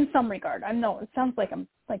 in some regard. I know it sounds like I'm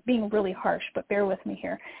being really harsh, but bear with me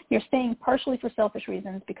here. You're staying partially for selfish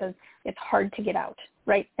reasons because it's hard to get out,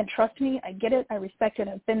 right? And trust me, I get it. I respect it.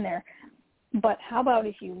 I've been there. But how about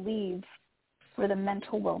if you leave for the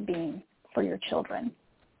mental well-being for your children?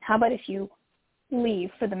 How about if you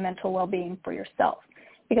leave for the mental well-being for yourself?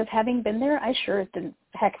 Because having been there, I sure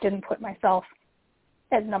didn't put myself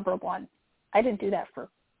as number one. I didn't do that for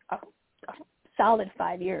a solid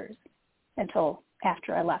 5 years until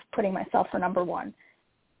after I left, putting myself for number one.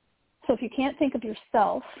 So if you can't think of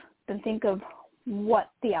yourself, then think of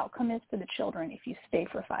what the outcome is for the children if you stay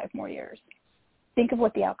for 5 more years. Think of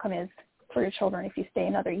what the outcome is for your children if you stay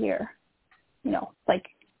another year.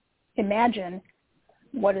 Imagine,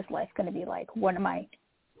 what is life going to be like? What am I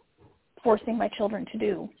forcing my children to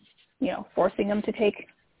do? Forcing them to take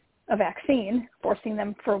a vaccine, forcing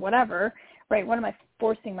them for whatever, right? What am I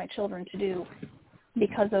forcing my children to do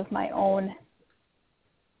because of my own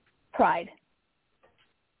pride,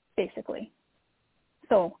 basically?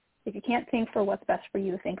 So If you can't think for what's best for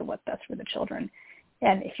you, think of what's best for the children.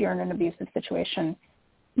 And if you're in an abusive situation,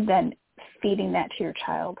 then feeding that to your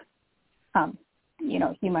child, you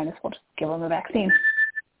might as well just give them a vaccine.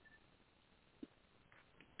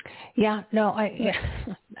 Yeah, no,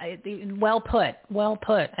 well put.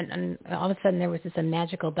 And all of a sudden there was this a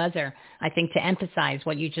magical buzzer, I think, to emphasize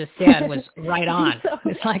what you just said was right on. So,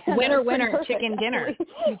 it's like winner, perfect. chicken dinner.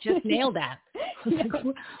 You just nailed that. Like,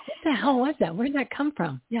 what the hell was that? Where did that come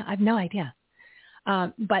from? Yeah, I have no idea.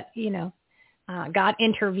 But, God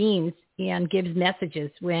intervenes and gives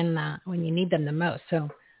messages when you need them the most. So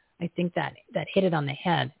I think that hit it on the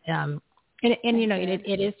head.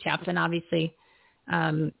 It is tough, and obviously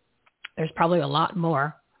there's probably a lot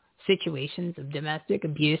more situations of domestic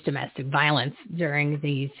abuse, domestic violence during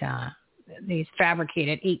these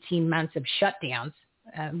fabricated 18 months of shutdowns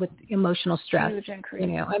with emotional stress. Huge increase.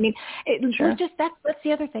 Sure. That's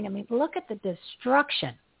the other thing. I mean, look at the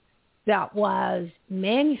destruction that was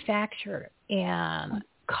manufactured and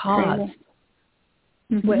caused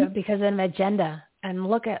because of an agenda, and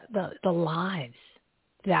look at the lives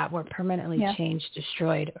that were permanently changed,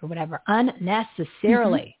 destroyed, or whatever,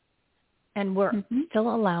 unnecessarily. And we're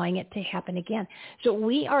still allowing it to happen again. So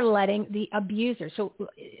we are letting the abuser. So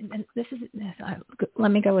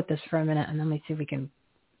let me go with this for a minute, and let me see if we can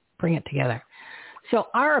bring it together. So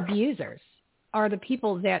our abusers are the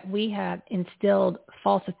people that we have instilled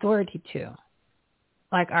false authority to,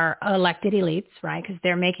 like our elected elites, right? Because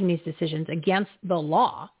they're making these decisions against the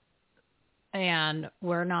law, and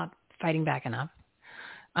we're not fighting back enough.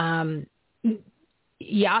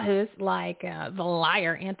 Yahoos like the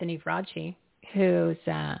liar Anthony Fauci, who's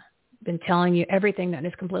been telling you everything that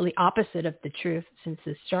is completely opposite of the truth since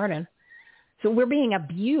this started. So we're being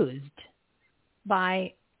abused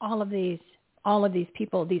by all of these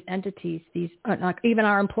people, these entities, these even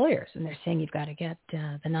our employers, and they're saying you've got to get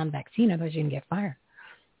the non-vaccine, otherwise you can get fired.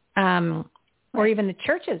 Or even the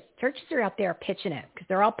churches. Churches are out there pitching it because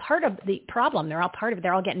they're all part of the problem. They're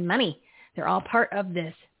all getting money. They're all part of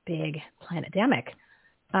this big planetdemic.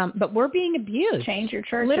 But we're being abused. Change your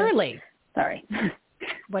church. Literally. Sorry.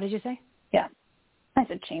 What did you say? Yeah. I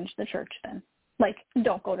said change the church then. Like,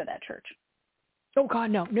 don't go to that church. Oh, God,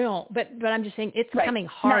 no. But I'm just saying it's coming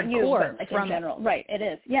hardcore. Not you, but like in general. Right, it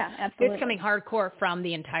is. Yeah, absolutely. It's coming hardcore from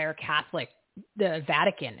the entire the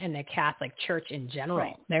Vatican and the Catholic Church in general.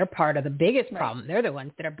 Right. They're part of the biggest problem. They're the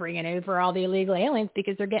ones that are bringing over all the illegal aliens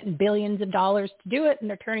because they're getting billions of dollars to do it, and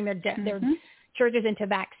they're turning their churches into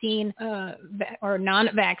vaccine or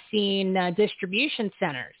non-vaccine distribution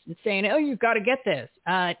centers and saying, oh, you've got to get this.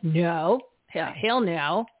 No. Hell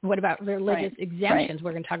no. What about religious exemptions?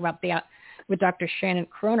 We're going to talk about that with Dr. Shannon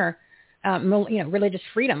Kroner. Religious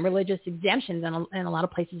freedom, religious exemptions, and a lot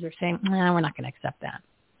of places are saying, we're not going to accept that.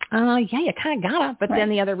 You kind of got to. But then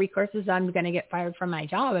the other recourse is I'm going to get fired from my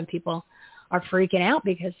job, and people are freaking out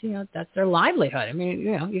because, that's their livelihood. I mean,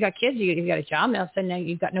 you got kids, you've got a job, now suddenly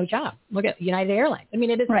you've got no job. Look at United Airlines. I mean,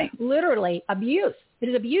 it is literally abuse. It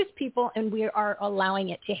is abuse, people, and we are allowing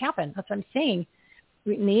it to happen. That's what I'm saying.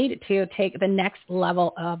 We need to take the next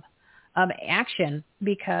level of action,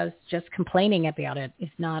 because just complaining about it is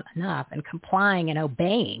not enough, and complying and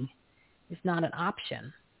obeying is not an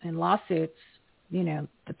option. And lawsuits,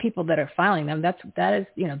 the people that are filing them, that's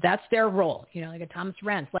their role. Like a Thomas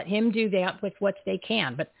Renz, let him do that with what they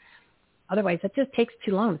can. But otherwise, that just takes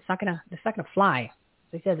too long. It's not gonna fly.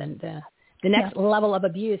 As I said, the next level of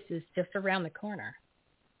abuse is just around the corner.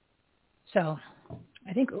 So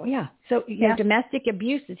I think, So domestic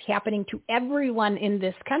abuse is happening to everyone in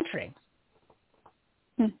this country.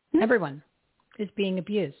 Mm-hmm. Everyone is being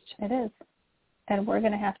abused. It is, and we're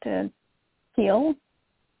going to have to heal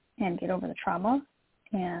and get over the trauma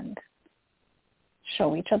and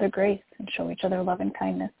show each other grace and show each other love and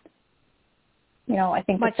kindness. I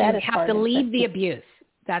think that is you have to leave the abuse.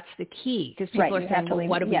 That's the key, because people are saying, well,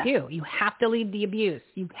 what do we do? You have to leave the abuse.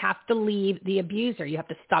 You have to leave the abuser. You have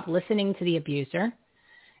to stop listening to the abuser,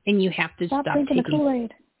 and you have to stop drinking the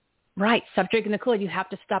Kool-Aid. Right, stop drinking the Kool-Aid. You have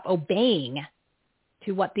to stop obeying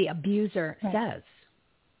to what the abuser says.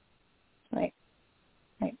 Right.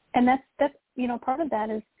 And that's part of that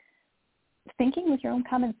is thinking with your own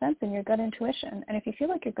common sense and your gut intuition. And if you feel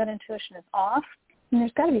like your gut intuition is off, then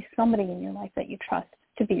there's got to be somebody in your life that you trust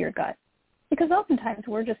to be your gut. Because oftentimes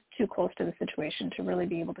we're just too close to the situation to really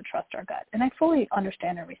be able to trust our gut. And I fully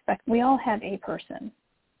understand and respect. We all have a person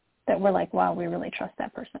that we're like, wow, we really trust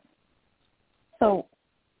that person. So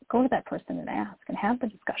go to that person and ask and have the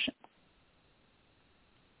discussion.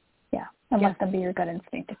 And let them be your gut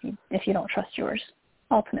instinct if you don't trust yours,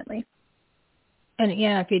 ultimately. And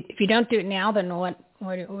yeah, if you don't do it now, then what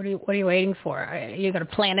are you waiting for? You got to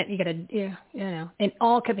plan it. You got to in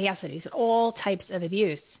all capacities, all types of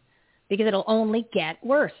abuse, because it'll only get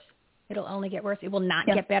worse. It'll only get worse. It will not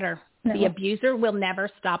get better. No. The abuser will never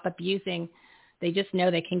stop abusing. They just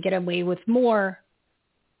know they can get away with more,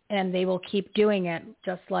 and they will keep doing it,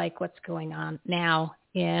 just like what's going on now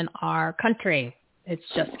in our country. It's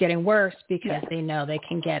just getting worse because they know they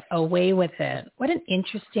can get away with it. What an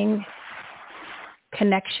interesting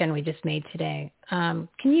connection we just made today. Can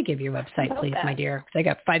you give your website, please, my dear? Because I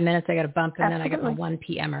got 5 minutes. I got to bump, and then I got my 1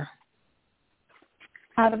 p.m.er.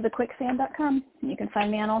 Outofthequicksand.com. You can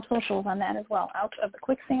find me on all socials on that as well.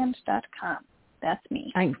 Outofthequicksand.com. That's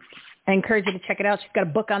me. I encourage you to check it out. She's got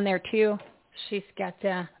a book on there too. She's got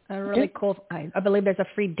a really cool. I believe there's a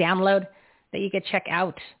free download that you could check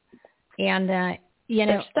out. And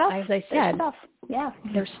there's stuff. as I said,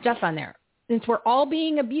 there's stuff on there. Since we're all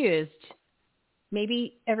being abused,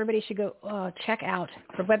 maybe everybody should go check out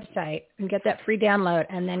her website and get that free download,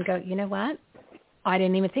 and then go, you know what? I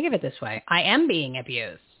didn't even think of it this way. I am being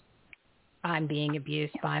abused. I'm being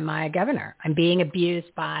abused by my governor. I'm being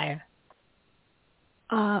abused by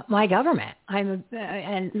my government.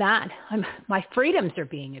 My freedoms are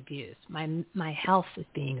being abused. My health is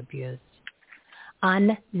being abused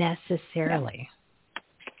unnecessarily.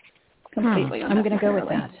 Completely. I'm going to go with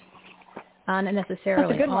that. Unnecessarily.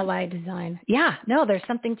 That's a good one. All I design. Yeah. No, there's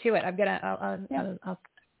something to it. I'll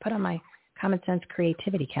put on my Common Sense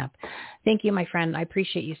Creativity cap. Thank you, my friend. I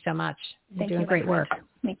appreciate you so much. You're doing great work.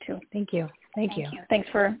 Me too. Thank you. Thank you. Thanks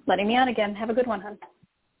for letting me on again. Have a good one, hon.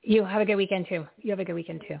 You have a good weekend too.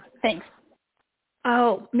 Thanks.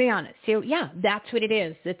 Oh, man. So yeah, that's what it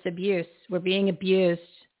is. It's abuse. We're being abused.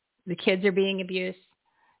 The kids are being abused.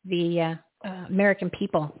 The American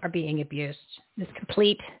people are being abused. This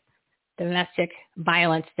complete domestic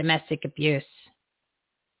violence, domestic abuse,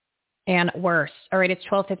 and worse. All right, it's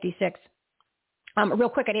 12:56. Real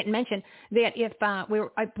quick, I didn't mention that if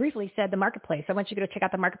I briefly said the marketplace. I want you to go check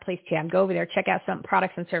out the marketplace tab. Go over there, check out some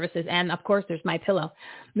products and services, and of course, there's MyPillow.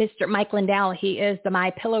 Mr. Mike Lindell, he is the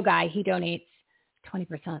MyPillow guy. He donates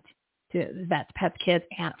 20% to vets, pets, kids,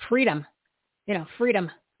 and freedom.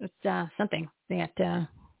 Freedom. It's something that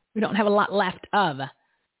we don't have a lot left of.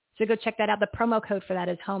 So go check that out. The promo code for that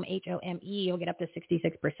is HOME, HOME. You'll get up to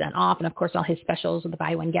 66% off, and of course, all his specials with the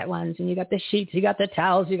buy one get ones. And you got the sheets, you got the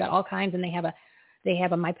towels, you got all kinds, and they have a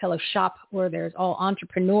MyPillow shop where there's all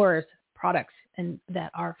entrepreneurs products and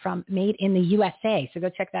that are made in the USA. So go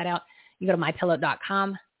check that out. You go to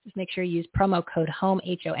mypillow.com. Just make sure you use promo code HOME,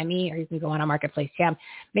 HOME, or you can go on our marketplace tab.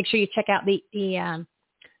 Make sure you check out the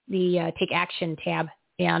Take Action tab,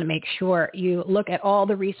 and make sure you look at all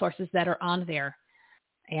the resources that are on there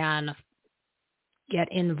and get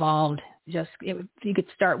involved. You could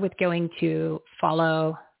start with going to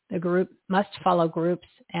follow the group, must follow groups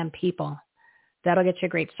and people. That'll get you a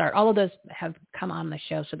great start. All of those have come on the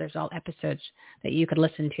show, so there's all episodes that you could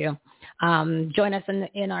listen to. Join us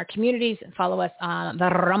in our communities. Follow us on the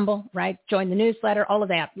Rumble, right? Join the newsletter, all of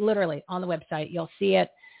that, literally on the website. You'll see it.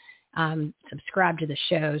 Subscribe to the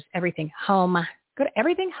shows. Everything Home. Go to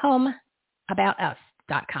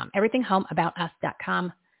everythinghomeaboutus.com.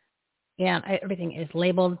 Everythinghomeaboutus.com. And everything is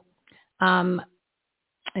labeled. It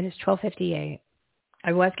is 12:58.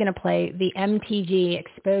 I was going to play the MTG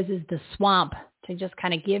Exposes the Swamp to just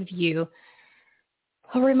kind of give you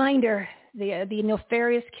a reminder. The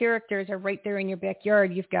nefarious characters are right there in your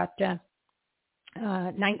backyard. You've got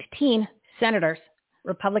 19 senators,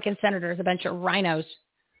 Republican senators, a bunch of rhinos.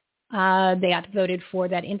 They voted for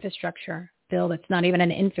that infrastructure bill. That's not even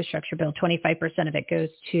an infrastructure bill. 25% of it goes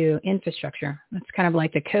to infrastructure. That's kind of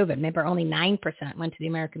like the COVID. Remember, only 9% went to the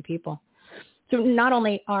American people. So not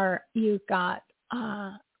only are you got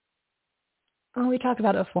we talked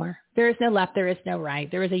about it before. There is no left. There is no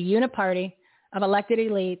right. There is a uniparty of elected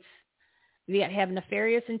elites that have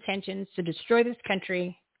nefarious intentions to destroy this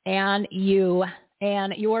country and you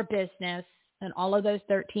and your business and all of those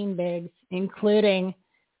 13 bigs, including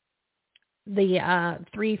the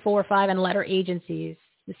 3, 4, 5, and letter agencies,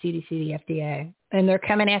 the CDC, the FDA. And they're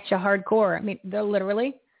coming at you hardcore. I mean,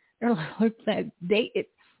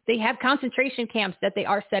 they have concentration camps that they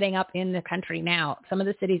are setting up in the country now. Some of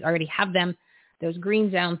the cities already have them. Those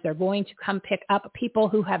green zones, they're going to come pick up people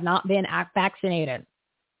who have not been vaccinated.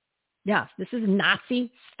 Yes, this is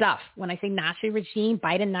Nazi stuff. When I say Nazi regime,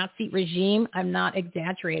 Biden Nazi regime, I'm not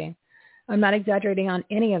exaggerating. I'm not exaggerating on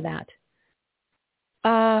any of that.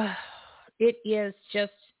 It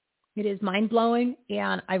is mind-blowing,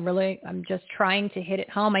 and I'm just trying to hit it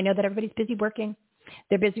home. I know that everybody's busy working.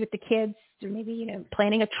 They're busy with the kids. They're maybe,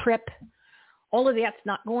 planning a trip. All of that's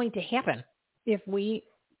not going to happen. if we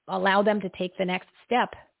allow them to take the next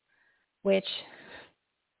step, which,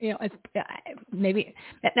 it's, maybe,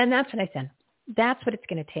 and that's what I said. That's what it's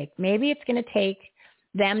going to take. Maybe it's going to take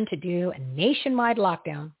them to do a nationwide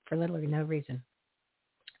lockdown for literally no reason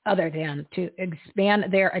other than to expand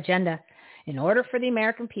their agenda in order for the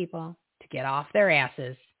American people to get off their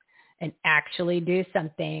asses and actually do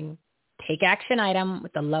something, take action item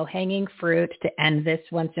with the low-hanging fruit to end this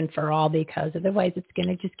once and for all, because otherwise it's going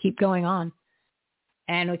to just keep going on.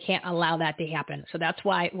 And we can't allow that to happen. So that's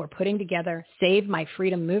why we're putting together Save My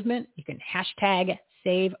Freedom Movement. You can hashtag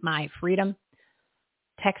Save My Freedom.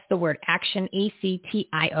 Text the word action,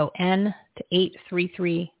 ACTION, to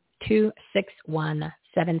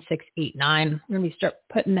 833-261-7689. We're going to start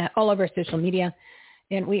putting that all over social media.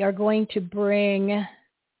 And we are going to bring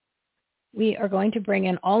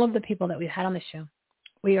in all of the people that we've had on the show.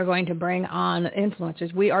 We are going to bring on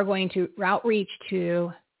influencers. We are going to outreach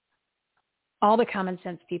to all the common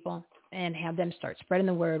sense people and have them start spreading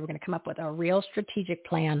the word. We're going to come up with a real strategic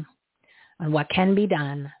plan on what can be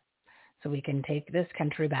done so we can take this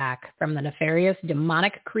country back from the nefarious,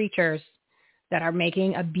 demonic creatures that are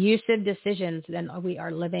making abusive decisions. Then we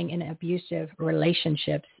are living in abusive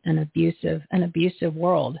relationships, an abusive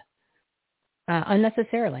world,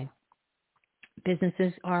 unnecessarily.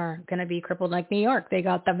 Businesses are going to be crippled like New York. They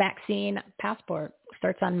got the vaccine passport.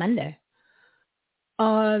 Starts on Monday.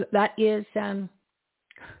 That is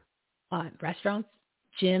restaurants,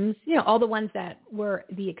 gyms, all the ones that were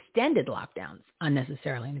the extended lockdowns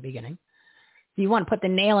unnecessarily in the beginning. If you want to put the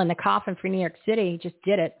nail in the coffin for New York City, just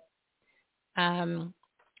did it. And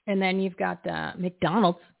then you've got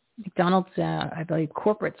McDonald's. I believe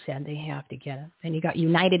corporate said they have to get it. Then you got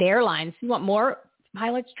United Airlines. You want more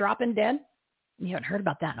pilots dropping dead? You haven't heard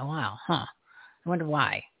about that in a while, huh? I wonder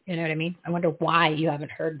why. You know what I mean? I wonder why you haven't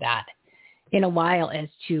heard that in a while as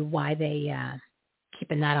to why they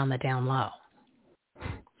keeping that on the down low.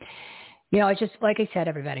 It's just, like I said,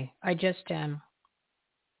 everybody, I just,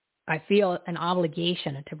 I feel an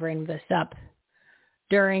obligation to bring this up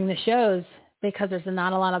during the shows because there's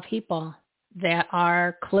not a lot of people that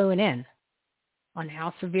are cluing in on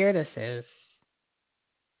how severe this is.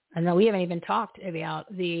 And then we haven't even talked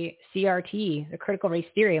about the CRT, the critical race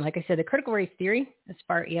theory. Like I said, the critical race theory, as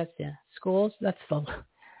far as the schools, that's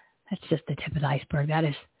just the tip of the iceberg. That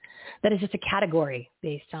is just a category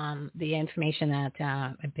based on the information that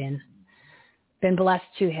I've been blessed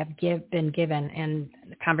to have been given and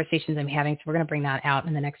the conversations I'm having. So we're going to bring that out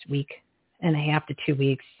in the next week and a half to 2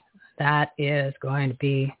 weeks. That is going to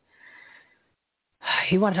be,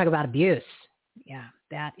 you want to talk about abuse. Yeah,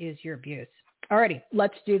 that is your abuse. Alrighty,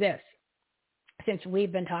 let's do this. Since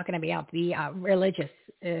we've been talking about the religious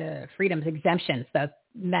freedoms exemptions, the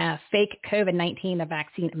fake COVID-19, the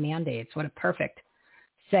vaccine mandates, what a perfect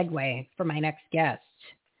segue for my next guest.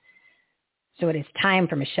 So it is time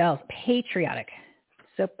for Michelle's patriotic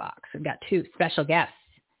soapbox. We've got two special guests.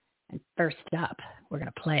 And first up, we're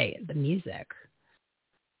going to play the music.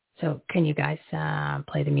 So can you guys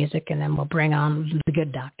play the music, and then we'll bring on the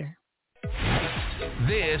good doctor.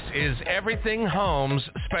 This is Everything Home's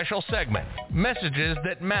special segment. Messages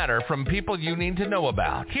that matter from people you need to know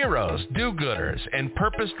about. Heroes, do-gooders, and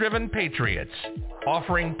purpose-driven patriots.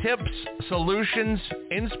 Offering tips, solutions,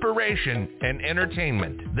 inspiration, and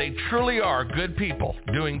entertainment. They truly are good people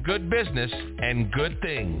doing good business and good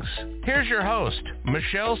things. Here's your host,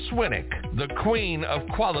 Michelle Swinick, the queen of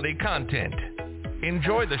quality content.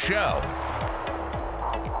 Enjoy the show.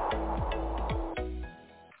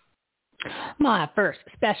 My first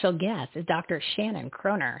special guest is Dr. Shannon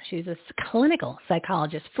Kroner. She's a clinical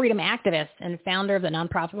psychologist, freedom activist, and founder of the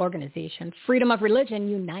nonprofit organization Freedom of Religion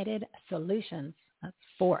United Solutions. That's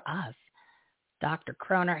for us. Dr.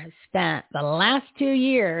 Kroner has spent the last 2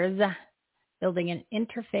 years building an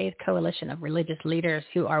interfaith coalition of religious leaders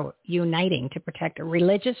who are uniting to protect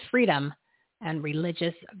religious freedom and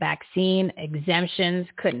religious vaccine exemptions.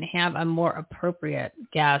 Couldn't have a more appropriate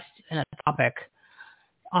guest in a topic.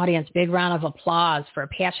 Audience, big round of applause for a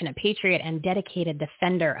passionate patriot and dedicated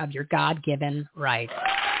defender of your God-given rights.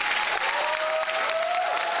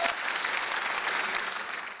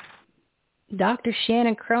 Dr.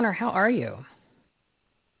 Shannon Kroner, how are you?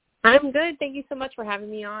 I'm good. Thank you so much for having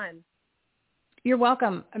me on. You're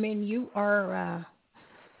welcome. I mean, you are,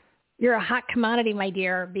 you're a hot commodity, my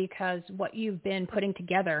dear, because what you've been putting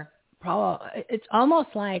together, it's almost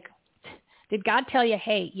like, did God tell you,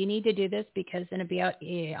 hey, you need to do this because in about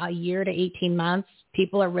a year to 18 months,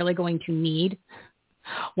 people are really going to need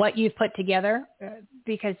what you've put together?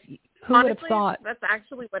 Because who would have thought? That's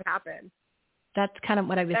actually what happened. That's kind of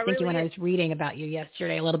what I was thinking when I was reading about you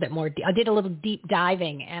yesterday a little bit more. I did a little deep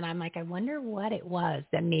diving, and I'm like, I wonder what it was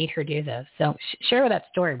that made her do this. So share that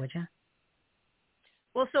story, would you?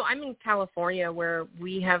 Well, so I'm in California where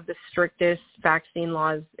we have the strictest vaccine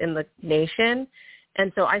laws in the nation.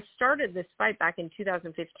 And so I started this fight back in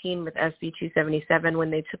 2015 with SB 277 when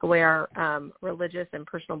they took away our religious and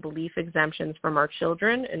personal belief exemptions from our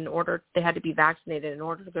children they had to be vaccinated in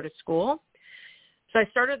order to go to school. So I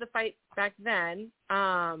started the fight back then,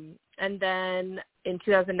 and then in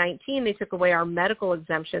 2019, they took away our medical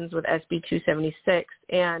exemptions with SB 276.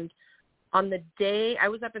 And on the day, I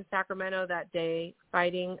was up in Sacramento that day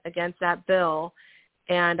fighting against that bill,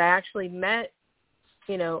 and I actually met,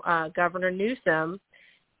 Governor Newsom,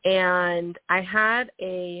 and I had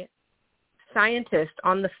a scientist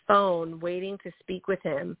on the phone waiting to speak with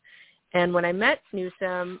him. And when I met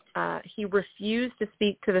Newsom, he refused to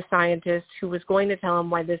speak to the scientist who was going to tell him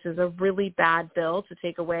why this is a really bad bill to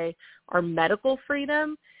take away our medical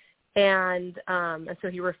freedom. And so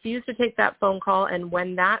he refused to take that phone call. And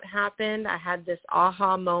when that happened, I had this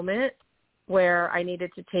aha moment where I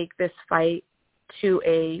needed to take this fight to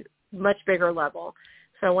a much bigger level.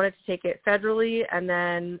 So I wanted to take it federally, and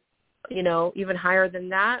then, even higher than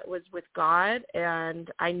that was with God.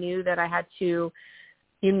 And I knew that I had to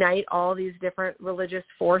unite all these different religious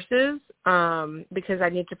forces because I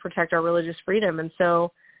need to protect our religious freedom. And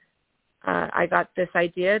so I got this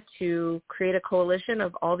idea to create a coalition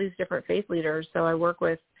of all these different faith leaders. So I work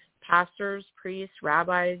with pastors, priests,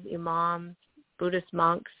 rabbis, imams, Buddhist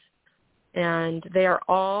monks, and they are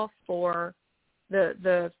all for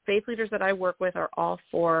the faith leaders that I work with are all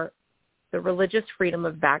for the religious freedom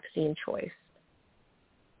of vaccine choice.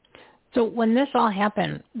 So when this all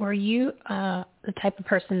happened, were you the type of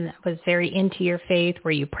person that was very into your faith,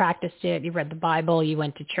 where you practiced it, you read the Bible, you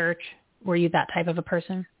went to church? Were you that type of a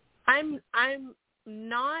person? I'm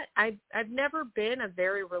not. I've never been a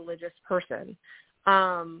very religious person.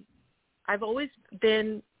 I've always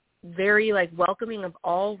been very welcoming of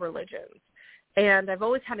all religions. And I've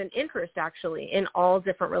always had an interest, actually, in all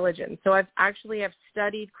different religions. So I've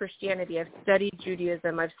studied Christianity, I've studied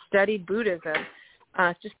Judaism, I've studied Buddhism,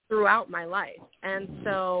 just throughout my life. And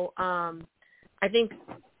so I think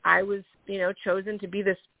I was, chosen to be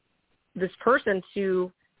this person to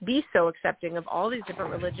be so accepting of all these different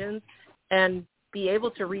religions and be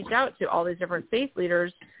able to reach out to all these different faith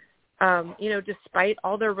leaders. Despite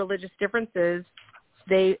all their religious differences,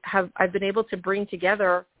 I've been able to bring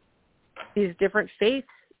together these different faiths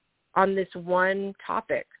on this one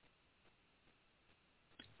topic.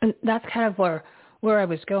 And that's kind of where I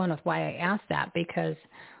was going with why I asked that, because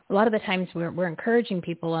a lot of the times we're encouraging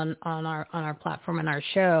people on our platform and our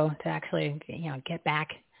show to actually, get back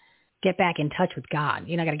in touch with God.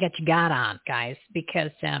 Got to get your God on, guys,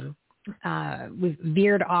 because we've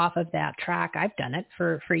veered off of that track. I've done it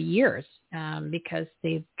for years because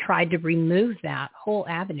they've tried to remove that whole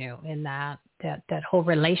avenue in that whole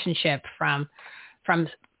relationship from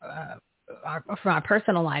our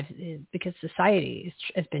personal lives, because society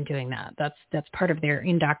has been doing that. That's part of their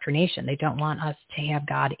indoctrination. They don't want us to have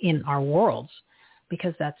God in our worlds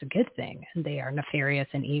because that's a good thing, and they are nefarious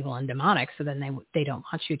and evil and demonic. So then they don't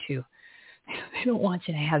want you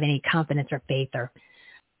to have any confidence or faith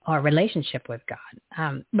or relationship with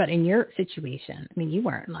God. But in your situation, you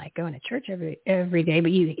weren't going to church every day,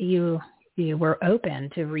 but you were open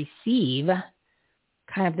to receive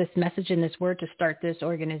kind of this message and this word to start this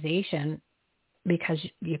organization because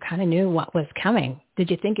you kind of knew what was coming. Did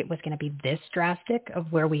you think it was going to be this drastic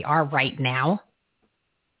of where we are right now?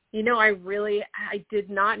 I did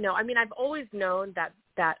not know. I've always known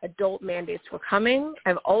that adult mandates were coming.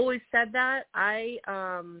 I've always said that.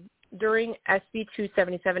 During SB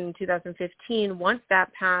 277 in 2015, once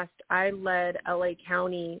that passed, I led LA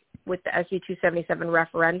County with the SB 277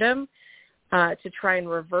 referendum to try and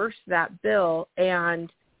reverse that bill.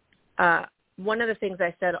 And one of the things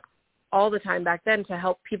I said all the time back then to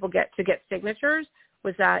help people get signatures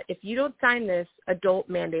was that if you don't sign this, adult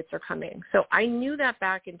mandates are coming. So I knew that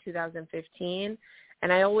back in 2015,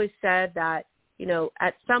 and I always said that,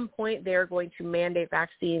 at some point they're going to mandate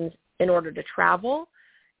vaccines in order to travel.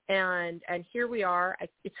 And here we are.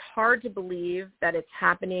 It's hard to believe that it's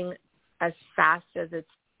happening as fast as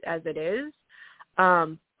it is.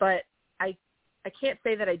 But I can't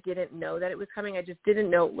say that I didn't know that it was coming. I just didn't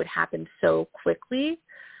know it would happen so quickly.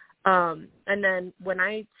 And then when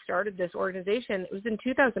I started this organization, it was in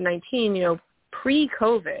 2019,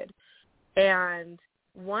 pre-COVID. And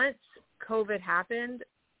once COVID happened,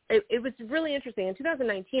 it was really interesting. In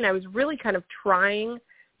 2019, I was really kind of trying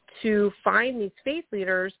to find these faith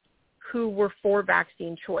leaders who were for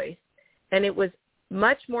vaccine choice. And it was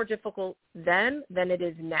much more difficult then than it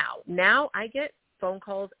is now. Now I get phone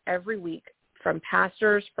calls every week from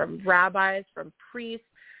pastors, from rabbis, from priests.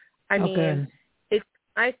 I mean, it's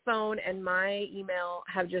my phone and my email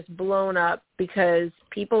have just blown up because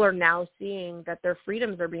people are now seeing that their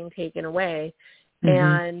freedoms are being taken away.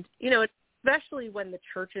 And, especially when the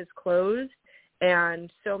church is closed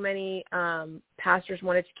and so many pastors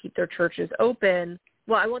wanted to keep their churches open.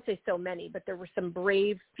 Well, I won't say so many, but there were some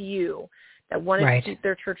brave few that wanted to keep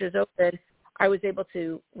their churches open. I was able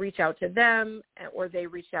to reach out to them, or they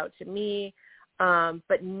reached out to me.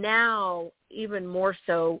 But now, even more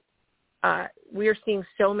so, we are seeing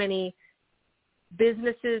so many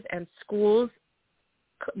businesses and schools,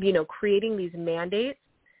 creating these mandates.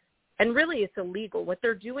 And really, it's illegal. What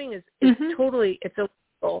they're doing is totally, it's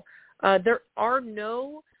illegal. There are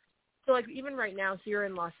no, so like even right now here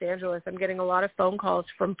in Los Angeles, I'm getting a lot of phone calls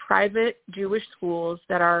from private Jewish schools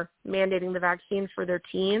that are mandating the vaccine for their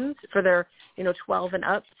teens, for their, 12 and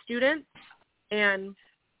up students. And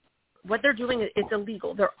what they're doing, it's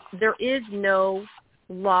illegal. There is no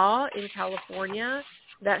law in California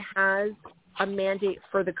that has a mandate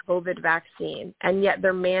for the COVID vaccine, and yet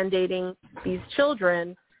they're mandating these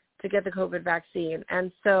children to get the COVID vaccine.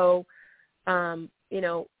 And so,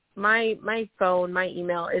 my phone, my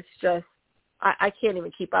email, it's just, I can't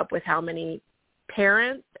even keep up with how many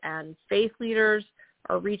parents and faith leaders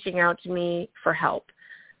are reaching out to me for help.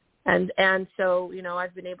 And so,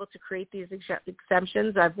 I've been able to create these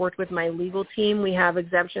exemptions. I've worked with my legal team. We have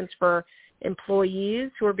exemptions for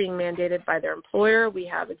employees who are being mandated by their employer. We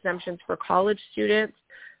have exemptions for college students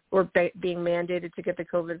who are being mandated to get the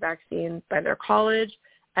COVID vaccine by their college.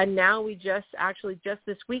 And now we just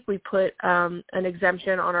this week, we put an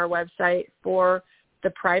exemption on our website for the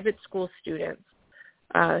private school students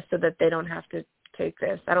so that they don't have to take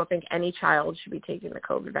this. I don't think any child should be taking the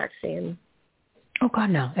COVID vaccine. Oh,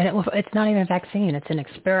 God, no. And it's not even a vaccine. It's an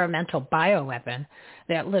experimental bioweapon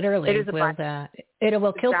that literally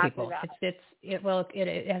will kill people.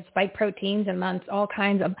 It has spike proteins amongst all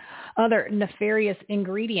kinds of other nefarious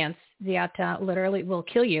ingredients that literally will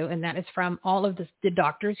kill you. And that is from all of the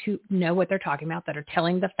doctors who know what they're talking about, that are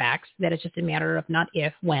telling the facts, that it's just a matter of not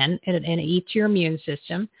if, when, and it eats your immune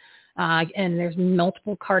system. And there's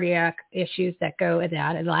multiple cardiac issues that go with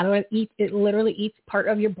that. And a lot of it literally eats part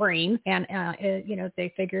of your brain. And,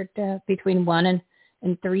 they figured between 1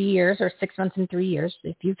 and 3 years, or 6 months and 3 years,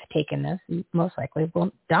 if you've taken this, you most likely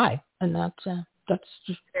won't die. And that's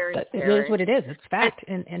just, it is what it is. It's fact.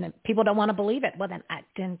 And people don't want to believe it. Well,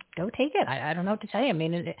 then go take it. I don't know what to tell you. I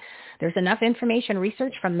mean, there's enough information,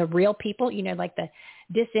 research from the real people, like the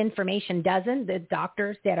disinformation dozen, the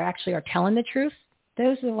doctors that actually are telling the truth.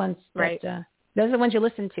 Those are the ones that, those are the ones you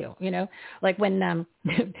listen to, like when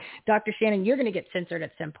Dr. Shannon, you're going to get censored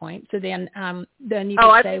at some point. So then you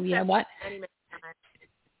can say, you know what?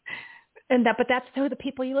 But that's the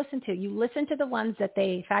people you listen to. You listen to the ones that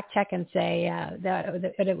they fact check and say that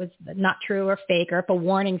it was not true or fake, or if a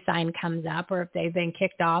warning sign comes up, or if they've been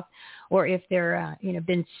kicked off, or if they're,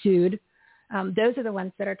 been sued. Those are the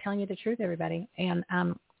ones that are telling you the truth, everybody. And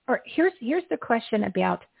here's the question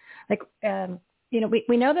about,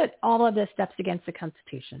 we know that all of this stuff's against the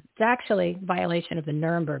Constitution. It's actually a violation of the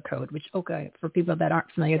Nuremberg Code, which, for people that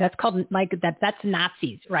aren't familiar, that's called that's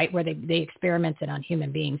Nazis, right? Where they experimented on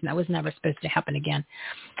human beings, and that was never supposed to happen again.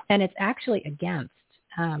 And it's actually against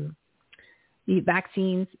the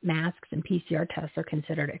vaccines, masks, and PCR tests are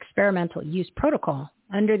considered experimental use protocol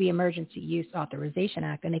under the Emergency Use Authorization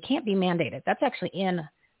Act, and they can't be mandated. That's actually in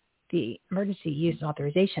the Emergency Use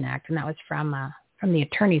Authorization Act, and that was from the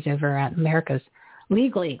attorneys over at America's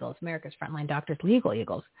Legal Eagles, America's Frontline Doctors Legal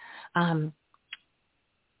Eagles.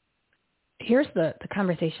 Here's the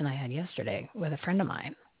conversation I had yesterday with a friend of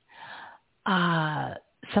mine.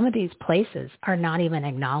 Some of these places are not even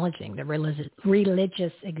acknowledging the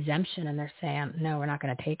religious exemption, and they're saying, no, we're not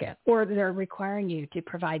going to take it. Or they're requiring you to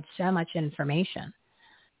provide so much information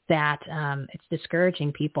that it's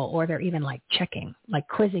discouraging people, or they're even checking,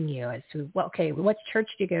 quizzing you as to, what church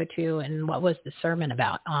do you go to and what was the sermon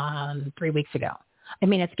about 3 weeks ago? I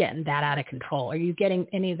mean, it's getting that out of control. Are you getting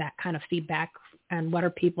any of that kind of feedback? And what are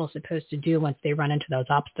people supposed to do once they run into those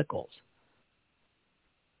obstacles?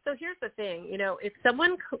 So here's the thing, if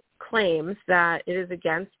someone claims that it is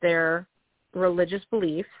against their religious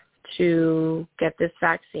belief to get this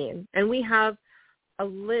vaccine, and we have a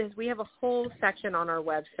list, we have a whole section on our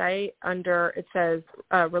website under, it says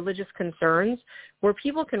religious concerns, where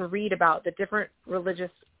people can read about the different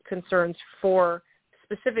religious concerns for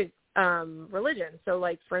specific religions. So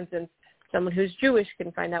for instance, someone who's Jewish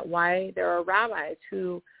can find out why there are rabbis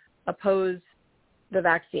who oppose the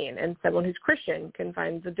vaccine, and someone who's Christian can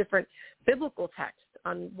find the different biblical texts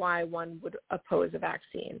on why one would oppose a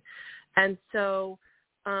vaccine. And so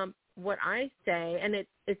what I say, and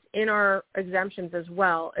it's in our exemptions as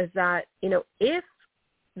well, is that, if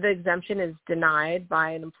the exemption is denied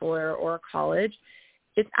by an employer or a college,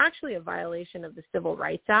 it's actually a violation of the Civil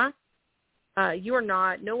Rights Act.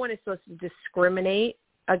 No one is supposed to discriminate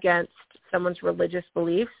against someone's religious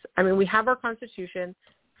beliefs. I mean, we have our Constitution.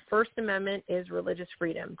 First Amendment is religious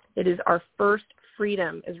freedom. It is our first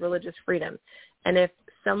freedom is religious freedom. And if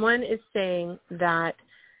someone is saying that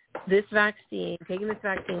taking this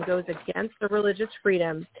vaccine goes against the religious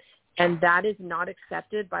freedom, and that is not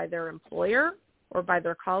accepted by their employer or by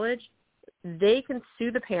their college, they can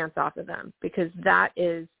sue the pants off of them, because that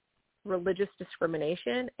is religious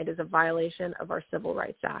discrimination. It is a violation of our Civil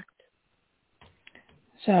Rights Act.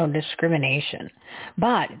 So discrimination.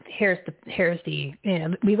 But here's the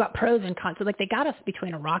we've got pros and cons. So they got us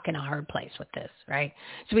between a rock and a hard place with this, right?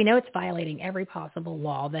 So we know it's violating every possible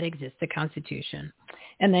law that exists, the Constitution.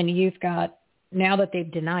 And then you've got, now that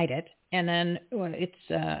they've denied it, and then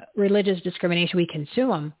it's religious discrimination, we can sue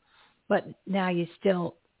them, but now you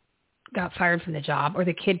still got fired from the job, or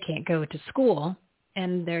the kid can't go to school,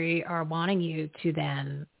 and they are wanting you to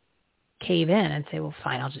then cave in and say, well,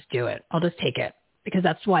 fine, I'll just do it. I'll just take it. Because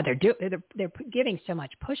that's why they're giving so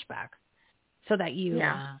much pushback, so that you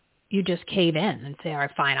just cave in and say, all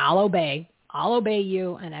right, fine, I'll obey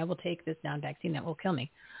you, and I will take this vaccine that will kill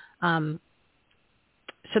me.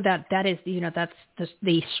 So that is, that's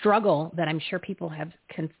the struggle that I'm sure people have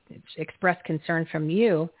expressed concern from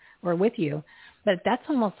you or with you. But that's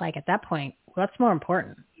almost like, at that point, what's more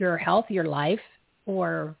important, your health, your life,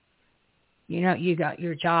 or you got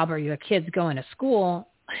your job, or your kids going to school,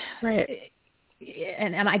 right?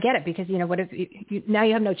 And I get it, because, what if now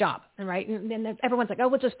you have no job, right? And everyone's like, oh,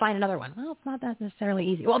 we'll just find another one. Well, it's not that necessarily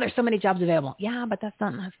easy. Well, there's so many jobs available. Yeah, but that's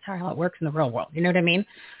not necessarily how it works in the real world. You know what I mean?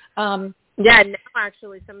 Yeah, now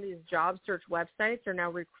actually some of these job search websites are now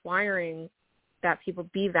requiring that people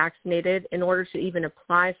be vaccinated in order to even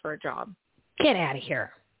apply for a job. Get out of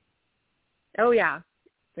here. Oh, yeah.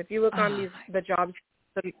 If you look on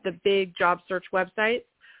the big job search websites,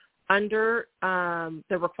 under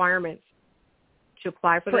the requirements to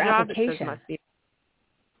apply for the job, it says must be.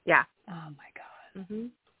 Yeah. Oh my God. Mm-hmm.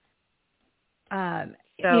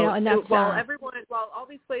 And that's while all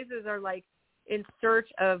these places are like in search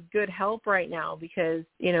of good help right now, because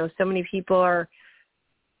so many people are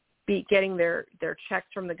getting their checks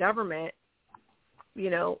from the government,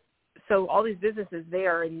 so all these businesses, they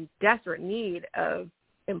are in desperate need of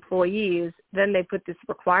employees. Then they put this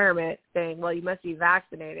requirement saying, well, you must be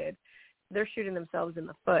vaccinated. They're shooting themselves in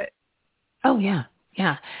the foot. Oh, yeah.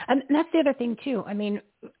 Yeah. And that's the other thing, too. I mean,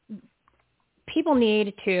 people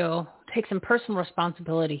need to take some personal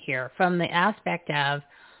responsibility here, from the aspect of,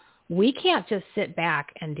 we can't just sit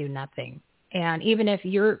back and do nothing. And even if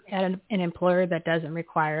you're at an employer that doesn't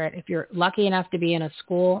require it, if you're lucky enough to be in a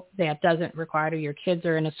school that doesn't require it, or your kids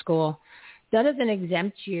are in a school, that doesn't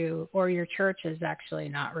exempt you, or your church is actually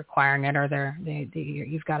not requiring it, or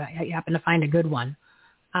you happen to find a good one.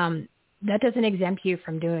 That doesn't exempt you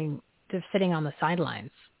from sitting on the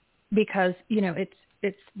sidelines, because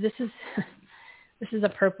this is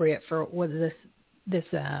appropriate for this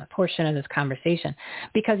portion of this conversation,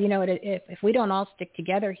 because if we don't all stick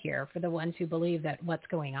together here, for the ones who believe that what's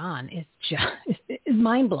going on is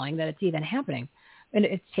mind blowing, that it's even happening, and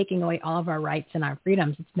it's taking away all of our rights and our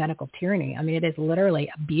freedoms. It's medical tyranny. I mean, it is literally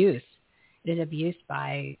abuse. It is abuse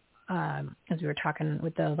by as we were talking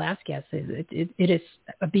with the last guest, it is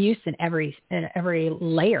abuse in every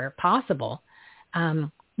layer possible.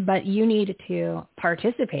 But you need to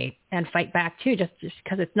participate and fight back too. Just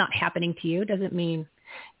because it's not happening to you doesn't mean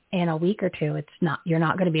in a week or two you're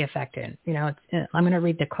not going to be affected. I'm going to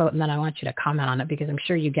read the quote, and then I want you to comment on it, because I'm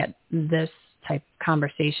sure you get this type of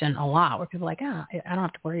conversation a lot, where people are like, I don't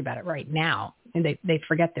have to worry about it right now, and they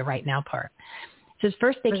forget the right now part. It says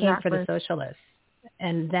first they came for the socialists.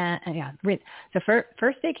 And then, so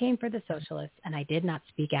first they came for the socialists, and I did not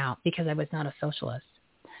speak out because I was not a socialist.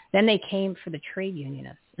 Then they came for the trade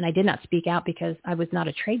unionists, and I did not speak out because I was not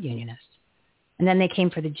a trade unionist. And then they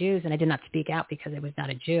came for the Jews, and I did not speak out because I was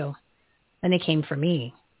not a Jew. Then they came for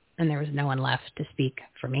me, and there was no one left to speak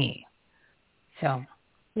for me. So.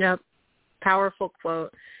 Yep. Powerful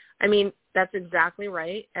quote. I mean, that's exactly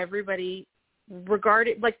right. Everybody,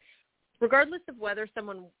 regardless of whether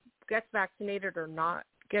someone gets vaccinated or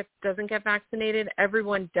doesn't get vaccinated,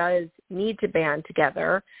 everyone does need to band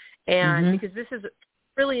together. And because this is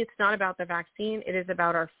really, it's not about the vaccine. It is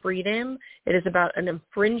about our freedom. It is about an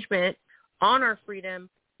infringement on our freedom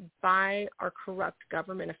by our corrupt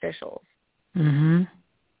government officials. Mm-hmm.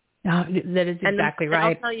 Oh, that is exactly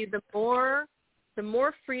right. I'll tell you, the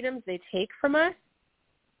more freedoms they take from us,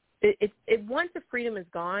 it once the freedom is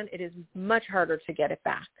gone, it is much harder to get it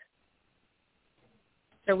back.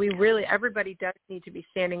 So everybody does need to be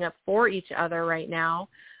standing up for each other right now,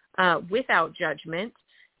 without judgment.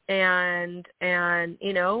 And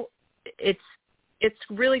it's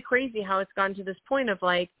really crazy how it's gotten to this point of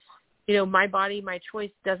like, my body, my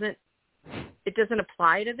choice doesn't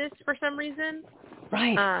apply to this for some reason.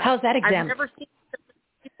 Right. How's that exempt? I've never seen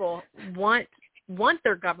people want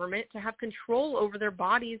their government to have control over their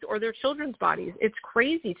bodies or their children's bodies. It's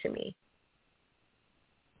crazy to me.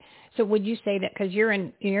 So would you say that because you're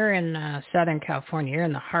in Southern California, you're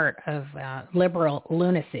in the heart of liberal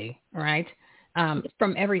lunacy, right?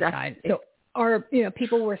 From every side. So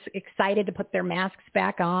people were excited to put their masks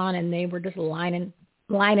back on, and they were just lining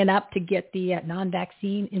up to get the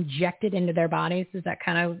non-vaccine injected into their bodies. Is that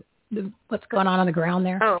kind of what's going on the ground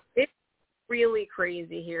there? Oh, it's really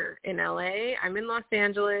crazy here in LA. I'm in Los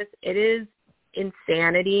Angeles. It is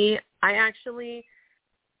insanity.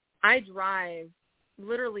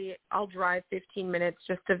 I'll drive 15 minutes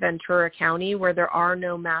just to Ventura County where there are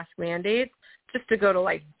no mask mandates, just to go to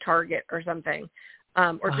like Target or something,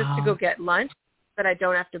 or just to go get lunch, but I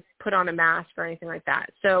don't have to put on a mask or anything like that.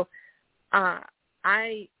 So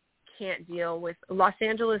I can't deal with Los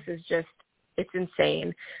Angeles. It's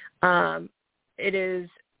insane. It is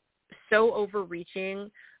so overreaching.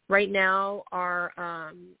 Right now, our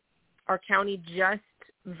county just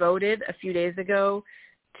voted a few days ago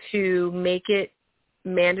to make it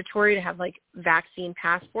mandatory to have like vaccine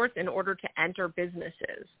passports in order to enter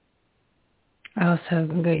businesses. Oh, so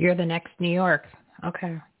you're the next New York.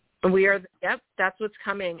 Okay. We are. Yep, that's what's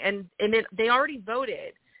coming. And they already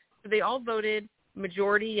voted. So they all voted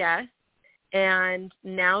majority yes. And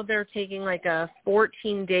now they're taking like a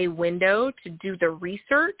 14-day window to do the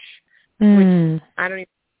research, which I don't even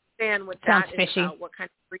understand what Sounds that fishy. is about. What kind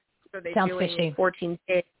of research are they Sounds doing fishy. in 14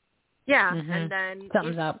 days? Yeah, Mm-hmm. and then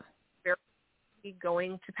something's up.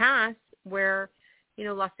 Going to pass where,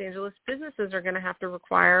 Los Angeles businesses are going to have to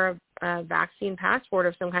require a vaccine passport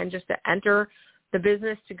of some kind just to enter the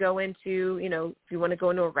business, to go into, if you want to go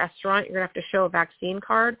into a restaurant, you're going to have to show a vaccine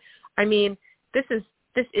card. I mean, this is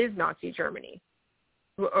Nazi Germany.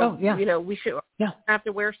 Oh, yeah. We should have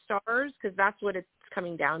to wear stars because that's what it's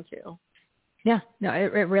coming down to. Yeah, no,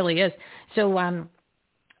 it really is. So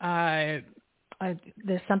there's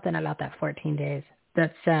something about that 14 days.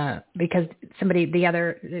 That's because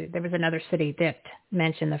there was another city that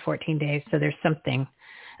mentioned the 14 days. So there's something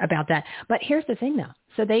about that. But here's the thing, though.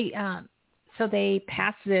 So they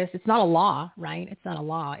passed this. It's not a law, right? It's not a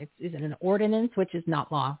law. Is it an ordinance, which is not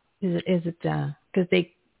law? Is it because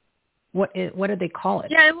what did they call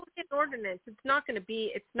it? Yeah, it will be an ordinance. It's not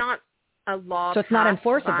a law. So it's not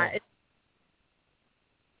enforceable. Right?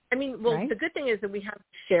 The good thing is that we have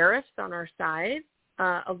sheriffs on our side.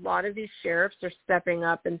 A lot of these sheriffs are stepping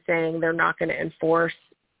up and saying they're not going to enforce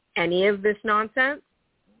any of this nonsense.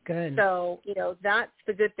 Good. So, that's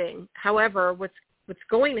the good thing. However, what's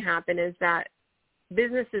going to happen is that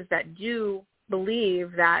businesses that do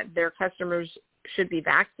believe that their customers should be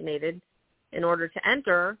vaccinated in order to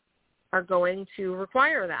enter are going to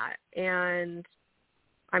require that. And,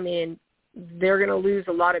 they're going to lose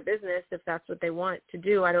a lot of business if that's what they want to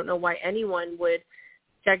do. I don't know why anyone would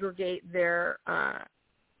segregate their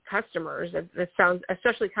customers. That sounds,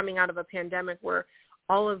 especially coming out of a pandemic where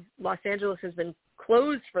all of Los Angeles has been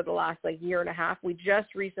closed for the last year and a half. We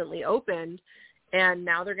just recently opened, and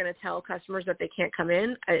now they're going to tell customers that they can't come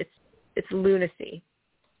in. It's lunacy.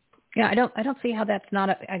 Yeah, I don't see how that's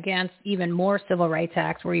not against even more civil rights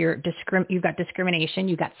acts where you've got discrimination,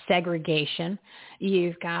 you've got segregation,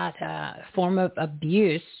 you've got a form of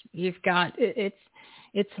abuse, you've got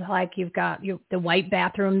it's like you've got the white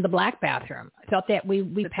bathroom, the black bathroom. I thought that we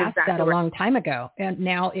passed exactly that a long time ago, and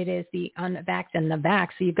now it is the unvaxxed and the vax.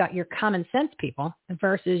 So you've got your common sense people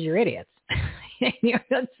versus your idiots.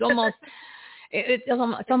 It's almost it's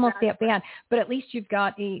almost that bad. But at least you've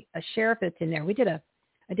got a sheriff that's in there.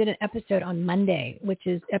 I did an episode on Monday, which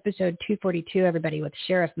is episode 242, everybody, with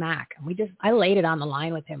Sheriff Mack. And I laid it on the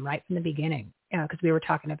line with him right from the beginning because we were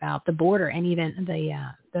talking about the border and even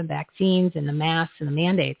the vaccines and the masks and the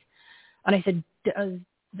mandates. And I said,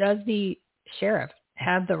 does the sheriff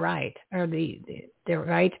have the right or the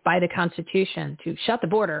right by the Constitution to shut the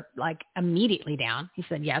border immediately down? He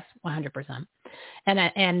said, yes, 100%.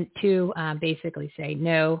 And to basically say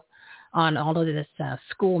no on all of this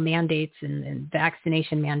school mandates and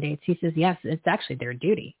vaccination mandates. He says, yes, it's actually their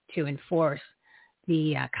duty to enforce,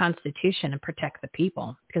 the Constitution and protect the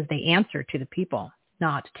people, because they answer to the people,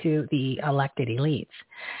 not to the elected elites.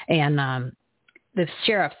 And the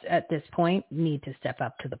sheriffs at this point need to step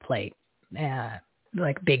up to the plate,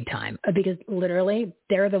 like big time, because literally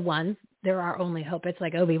they're the ones, they're our only hope. It's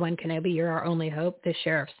like Obi-Wan Kenobi, you're our only hope. The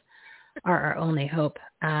sheriffs are our only hope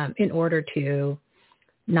in order to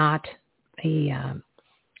not be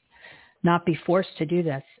forced to do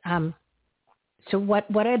this. So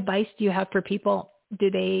what advice do you have for people? Do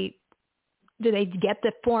they get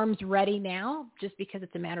the forms ready now just because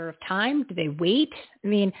it's a matter of time? Do they wait? I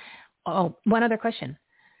mean, one other question.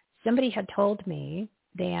 Somebody had told me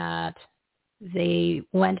that they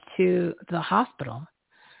went to the hospital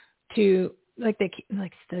to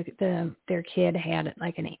their kid had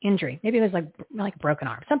like an injury. Maybe it was like broken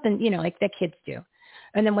arm, something, like that kids do.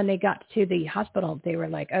 And then when they got to the hospital, they were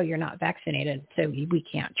like, "Oh, you're not vaccinated, so we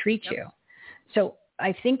can't treat you." So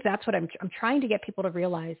I think that's what I'm trying to get people to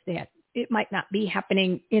realize, that it might not be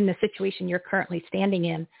happening in the situation you're currently standing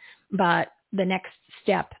in, but the next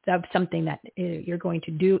step of something that you're going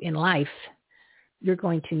to do in life, you're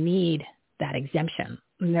going to need that exemption.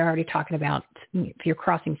 And they're already talking about, if you're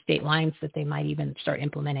crossing state lines, that they might even start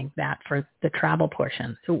implementing that for the travel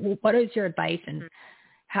portion. So what is your advice, and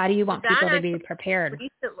how do you want people to be prepared?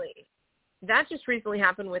 That just recently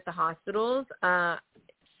happened with the hospitals.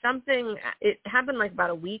 It happened like about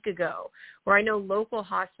a week ago, where I know local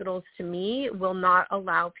hospitals, to me, will not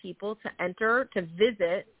allow people to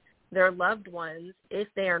visit their loved ones if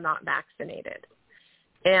they are not vaccinated.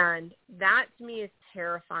 And that to me is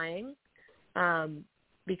terrifying,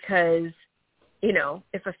 because,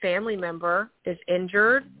 if a family member is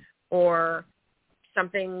injured or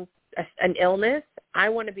something, an illness, I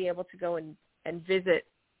want to be able to go and visit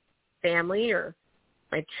family or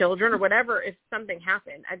my children or whatever if something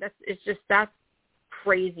happened. That's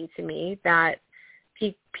crazy to me that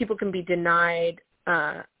people can be denied.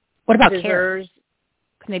 What about care?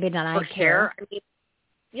 Can they be denied care?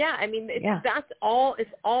 That's all.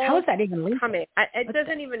 It's all. How is that even legal? It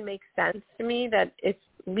doesn't even make sense to me that it's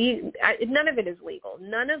legal. None of it is legal.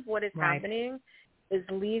 None of what is happening is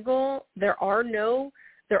legal. There are no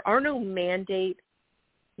mandate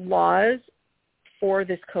laws for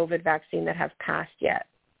this COVID vaccine that have passed yet,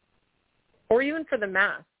 or even for the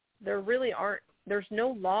mask. There really aren't. There's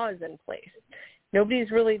no laws in place.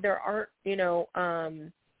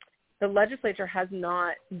 The legislature has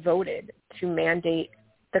not voted to mandate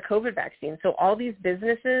the COVID vaccine. So all these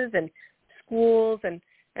businesses and schools and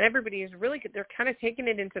everybody is really, they're kind of taking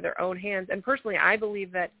it into their own hands. And personally, I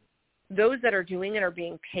believe that those that are doing it are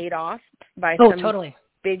being paid off by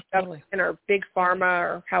big government or big pharma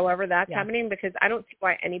or however that's happening, because I don't see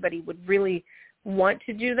why anybody would really want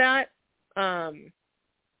to do that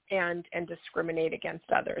and discriminate against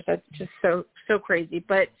others. That's just so crazy.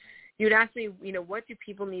 But you'd ask me, what do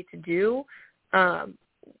people need to do?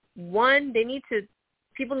 One,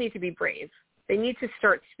 people need to be brave. They need to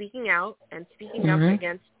start speaking out and speaking up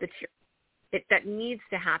against the tyranny. That needs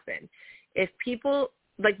to happen. If people,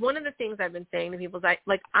 one of the things I've been saying to people is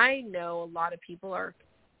I know a lot of people are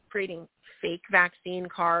creating fake vaccine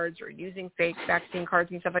cards or using fake vaccine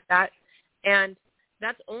cards and stuff like that. And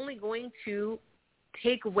that's only going to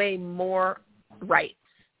take away more rights.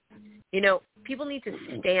 People need to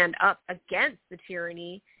stand up against the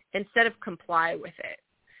tyranny instead of comply with it.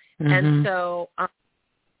 Mm-hmm. And so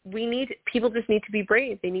people just need to be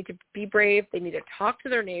brave. They need to be brave. They need to talk to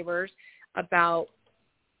their neighbors about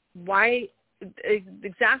why,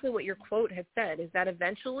 exactly what your quote has said, is that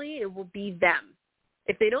eventually it will be them.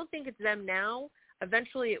 If they don't think it's them now,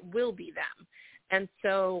 eventually it will be them. And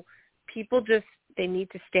so people they need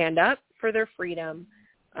to stand up for their freedom.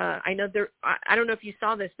 I know I don't know if you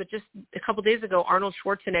saw this, but just a couple days ago, Arnold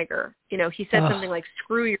Schwarzenegger, he said something like,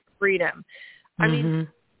 "Screw your freedom." I mean,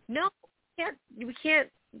 no, we can't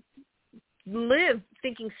live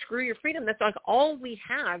thinking screw your freedom. That's all we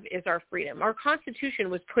have is our freedom. Our Constitution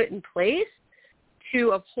was put in place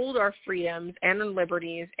to uphold our freedoms and our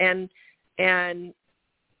liberties and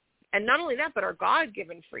not only that, but our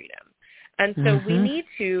God-given freedom. And so we need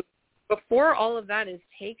to, before all of that is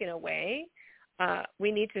taken away,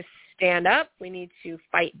 we need to stand up. We need to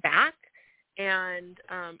fight back. And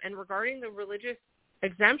regarding the religious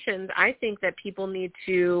exemptions, I think that people need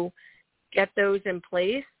to get those in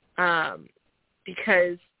place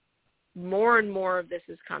because more and more of this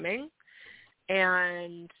is coming.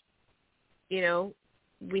 And,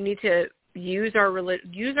 we need to use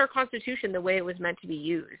our Constitution the way it was meant to be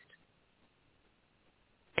used.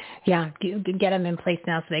 Yeah, get them in place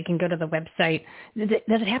now so they can go to the website. Does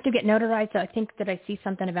it have to get notarized? I think that I see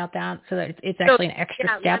something about that, so that it's actually an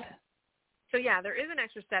extra step. yeah, there is an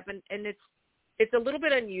extra step, and it's a little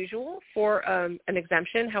bit unusual for an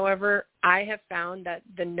exemption. However, I have found that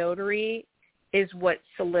the notary is what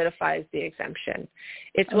solidifies the exemption.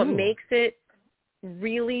 It's what makes it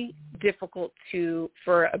really difficult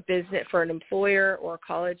for a business, for an employer or a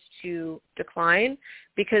college to decline,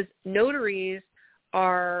 because notaries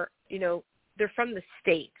are, they're from the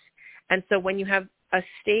state. And so when you have a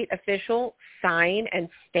state official sign and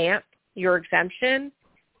stamp your exemption,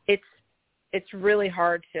 it's really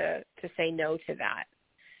hard to say no to that.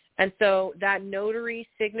 And so that notary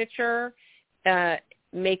signature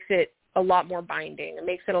makes it a lot more binding. It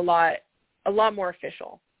makes it a lot more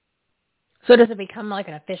official. So does it become like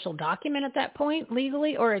an official document at that point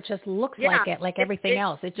legally, or it just looks like it, like everything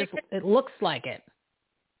else? It looks like it.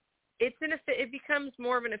 It becomes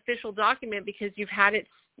more of an official document because you've had it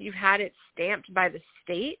stamped by the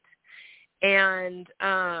state, and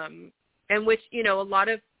which a lot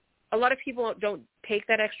of people don't take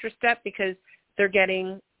that extra step because they're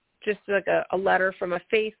getting just like a letter from a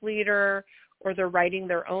faith leader, or they're writing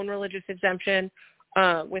their own religious exemption.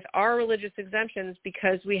 With our religious exemptions,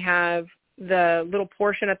 because we have the little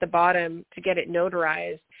portion at the bottom to get it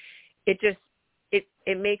notarized, it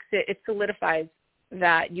solidifies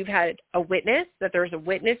that you've had a witness, that there's a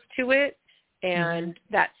witness to it, and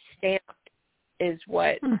that stamp is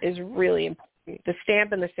what is really important. The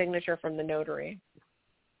stamp and the signature from the notary.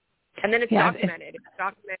 And then it's documented. It's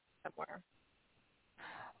documented somewhere.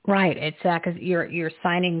 Right. It's because you're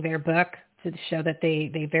signing their book to show that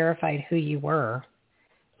they verified who you were.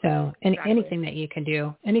 So anything you can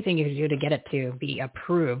do to get it to be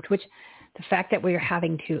approved, which the fact that we're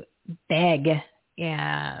having to beg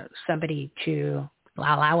somebody to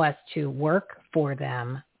allow us to work for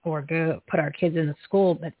them or go put our kids in the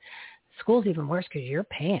school, but school's even worse because you're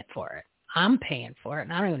paying for it. I'm paying for it,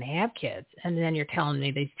 and I don't even have kids. And then you're telling me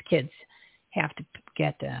these kids have to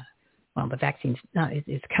get the vaccine's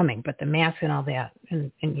is coming, but the mask and all that,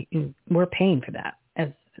 and we're paying for that as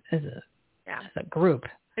a group.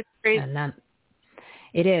 It's crazy. And then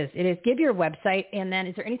it is. Give your website, and then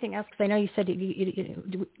is there anything else? Because I know you said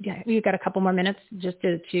you got a couple more minutes just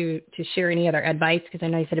to share any other advice, because I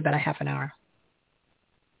know you said about a half an hour.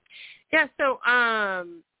 Yeah. So,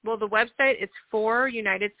 the website, it's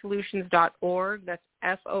forunitedsolutions.org. That's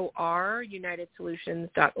FOR,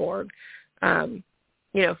 unitedsolutions.org.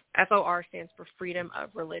 FOR stands for Freedom of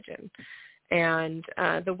Religion. And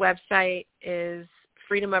the website is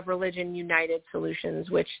Freedom of Religion United Solutions,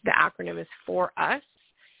 which the acronym is For Us.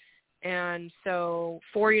 And so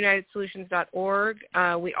forunitedsolutions.org,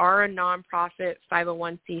 we are a nonprofit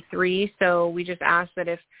 501c3, so we just ask that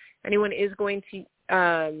if anyone is going to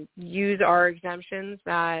use our exemptions,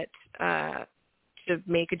 that to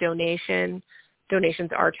make a donation.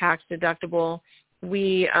 Donations are tax deductible.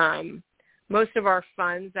 We most of our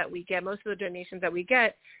funds that we get, most of the donations that we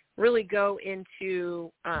get, really go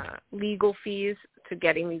into legal fees to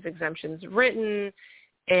getting these exemptions written,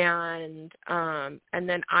 and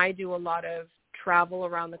then I do a lot of travel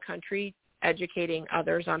around the country, educating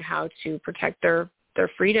others on how to protect their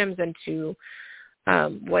freedoms and to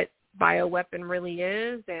what bioweapon really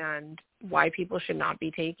is and why people should not be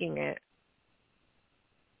taking it.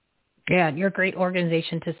 Yeah, you're a great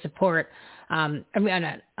organization to support. I'm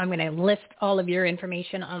gonna list all of your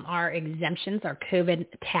information on our exemptions, our COVID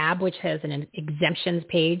tab, which has an exemptions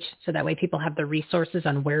page, so that way people have the resources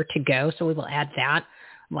on where to go. So we will add that.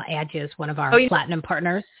 We'll add you as one of our platinum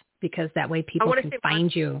partners, because that way people can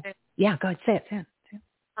find you. Yeah, go ahead, say it.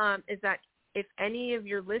 Is that if any of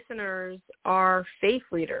your listeners are faith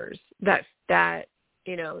leaders that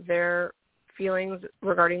their feelings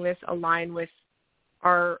regarding this align with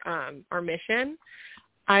our mission,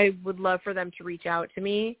 I would love for them to reach out to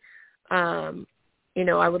me. I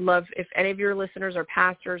would love if any of your listeners are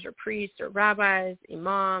pastors or priests or rabbis,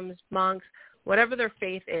 imams, monks, whatever their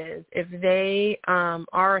faith is, if they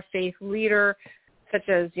are a faith leader, such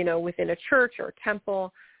as, within a church or a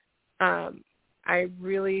temple, I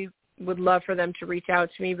really would love for them to reach out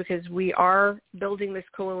to me, because we are building this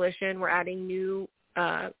coalition. We're adding new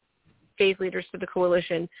faith leaders to the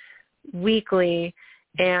coalition weekly,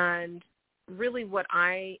 and really what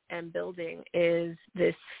I am building is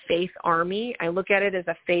this faith army. I look at it as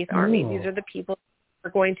a faith army. These are the people who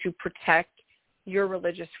are going to protect your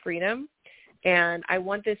religious freedom, and I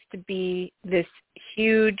want this to be this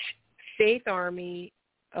huge faith army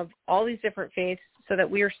of all these different faiths, so that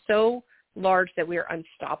we are so large that we are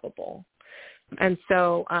unstoppable. And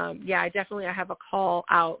so, I have a call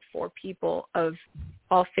out for people of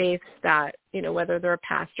all faiths that, whether they're a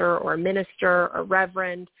pastor or a minister, a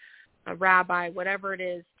reverend, a rabbi, whatever it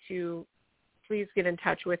is, to please get in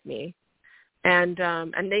touch with me. and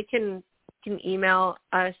they can email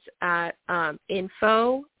us at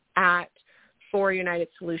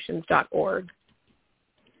info@forunitedsolutions.org.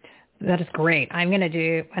 That is great. I'm going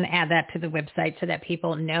to add that to the website so that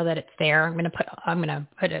people know that it's there. I'm going to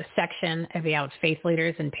put a section about faith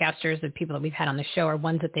leaders and pastors, the people that we've had on the show, are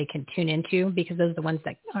ones that they can tune into, because those are the ones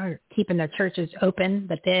that are keeping their churches open,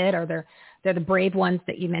 that did, or they're the brave ones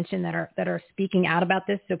that you mentioned that are speaking out about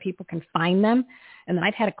this, so people can find them. And then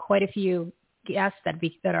I've had quite a few guests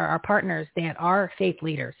that are our partners that are faith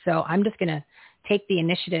leaders. So I'm just going to take the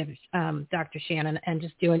initiative, Dr. Shannon, and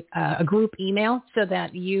just do a group email so that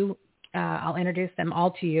I'll introduce them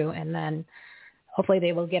all to you, and then hopefully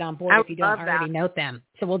they will get on board if you don't already note them.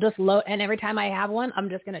 So we'll just load, and every time I have one, I'm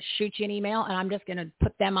just going to shoot you an email, and I'm just going to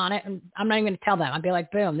put them on it, and I'm not even going to tell them. I'll be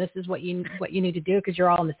like, boom, this is what you need to do, because you're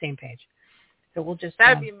all on the same page. So we'll just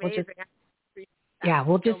that'd be amazing.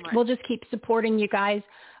 We'll just keep supporting you guys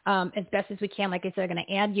as best as we can. Like I said, I'm going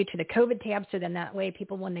to add you to the COVID tab, so then that way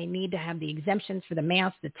people, when they need to have the exemptions for the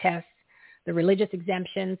masks, the tests, the religious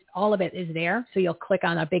exemptions, all of it is there. So you'll click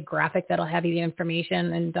on a big graphic that'll have you the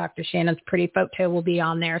information, and Dr. Shannon's pretty photo will be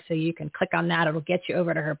on there. So you can click on that. It'll get you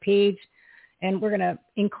over to her page. And we're going to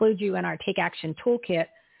include you in our Take Action Toolkit,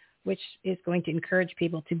 which is going to encourage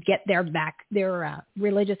people to get their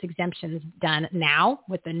religious exemptions done now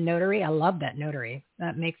with the notary. I love that notary.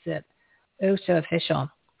 That makes it so official.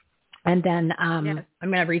 And then I'm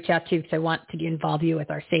going to reach out to you because I want to involve you with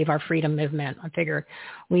our Save Our Freedom movement. I figure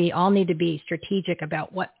we all need to be strategic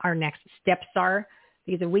about what our next steps are,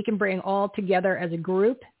 because if we can bring all together as a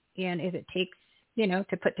group, and if it takes,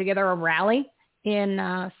 to put together a rally in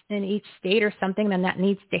each state or something, then that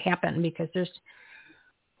needs to happen, because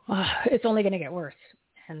it's only going to get worse.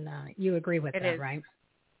 And you agree with that, right?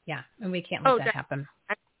 Yeah, and we can't let that happen.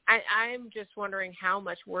 I'm just wondering how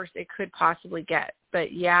much worse it could possibly get. But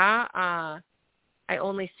I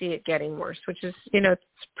only see it getting worse, which is, it's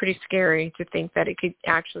pretty scary to think that it could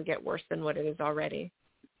actually get worse than what it is already.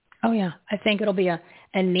 Oh, yeah. I think it'll be a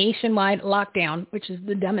nationwide lockdown, which is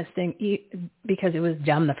the dumbest thing, because it was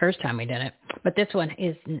dumb the first time we did it. But this one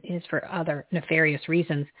is for other nefarious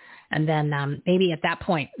reasons. And then maybe at that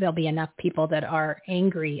point, there'll be enough people that are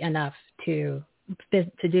angry enough to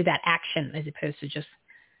do that action, as opposed to just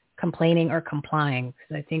complaining or complying.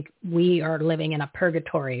 Because I think we are living in a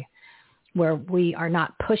purgatory where we are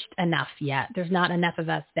not pushed enough yet. There's not enough of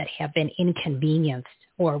us that have been inconvenienced,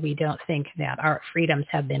 or we don't think that our freedoms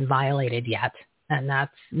have been violated yet. And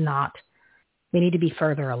that's not, we need to be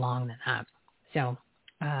further along than that. So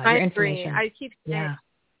I agree. I keep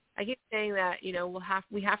saying that,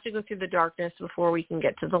 we have to go through the darkness before we can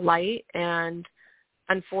get to the light. And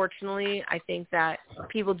unfortunately, I think that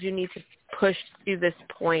people do need to push to this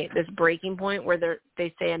point, this breaking point where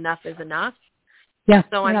they say enough is enough. Yeah,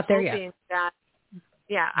 so I'm hoping that,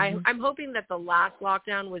 I'm hoping that the last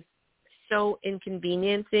lockdown was so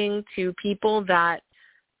inconveniencing to people that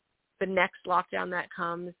the next lockdown that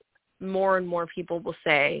comes, more and more people will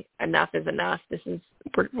say enough is enough.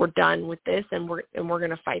 We're done with this, and we're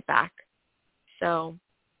going to fight back. So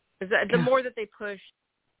the more that they push,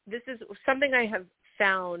 this is something I have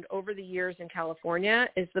found over the years in California,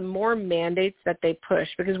 is the more mandates that they push,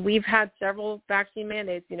 because we've had several vaccine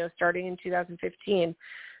mandates, starting in 2015.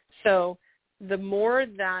 So the more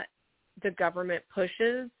that the government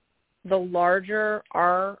pushes, the larger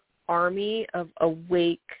our army of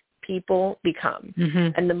awake people become.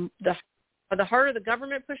 Mm-hmm. And the harder the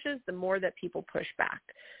government pushes, the more that people push back.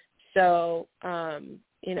 So, I'm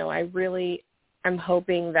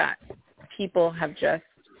hoping that people have just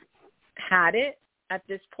had it at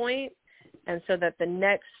this point, and so that the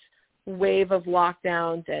next wave of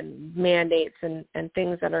lockdowns and mandates and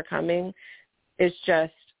things that are coming is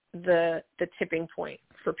just the tipping point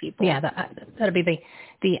for people. Yeah, that'll be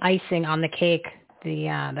the icing on the cake,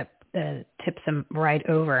 the tips them right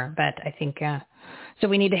over. But I think so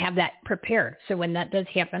we need to have that prepared. So when that does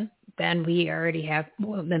happen, then we already have.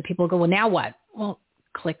 Well, then people go, well, now what? Well,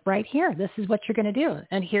 click right here. This is what you're going to do,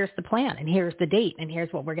 and here's the plan, and here's the date, and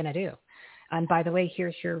here's what we're going to do. And by the way,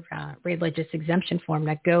 here's your religious exemption form.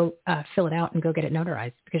 Now go fill it out and go get it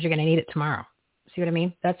notarized, because you're going to need it tomorrow. See what I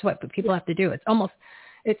mean? That's what people have to do.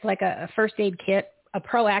 It's like a first aid kit, a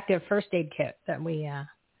proactive first aid kit that we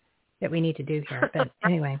need to do here. But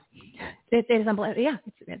anyway, it is unbelievable. Yeah,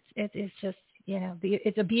 it's just,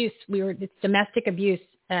 it's abuse. It's domestic abuse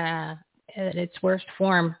at its worst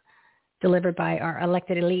form, delivered by our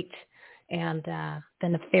elected elite and the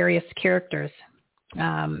nefarious characters.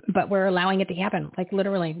 But we're allowing it to happen. Like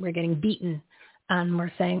literally, we're getting beaten, and we're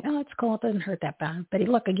saying, "Oh, it's cool. It doesn't hurt that bad." But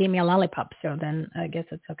look, it gave me a lollipop, so then I guess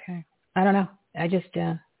it's okay. I don't know. I just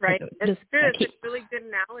Right. It's true. It's a really good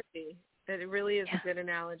analogy. It really is a good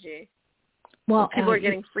analogy. Well, people are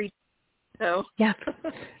getting free. So yeah,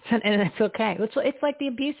 and it's okay. It's like the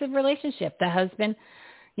abusive relationship. The husband,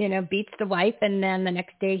 beats the wife, and then the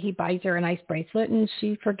next day he buys her a nice bracelet, and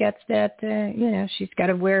she forgets that she's got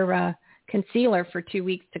to wear concealer for 2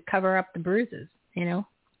 weeks to cover up the bruises. Yeah.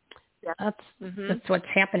 That's what's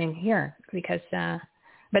happening here because,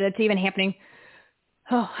 but it's even happening.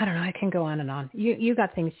 Oh, I don't know. I can go on and on. You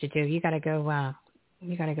got things to do. You got to go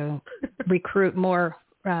recruit more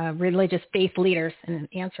religious faith leaders and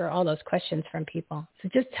answer all those questions from people. So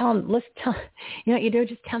just tell them, you know what you do?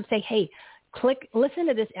 Just tell them, say, hey, listen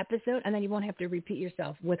to this episode, and then you won't have to repeat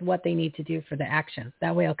yourself with what they need to do for the action.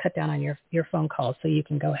 That way I'll cut down on your phone calls so you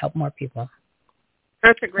can go help more people.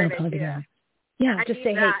 That's a great idea. Yeah, just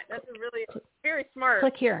say, that. Hey, that's really very smart.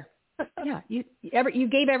 Click here. Yeah, you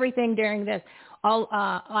gave everything during this. I'll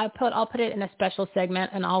put it in a special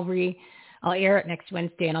segment, and I'll air it next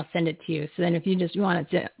Wednesday, and I'll send it to you. So then if you just want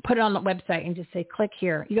to put it on the website and just say, click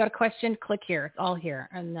here. You got a question? Click here. It's all here.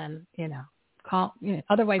 And then, call.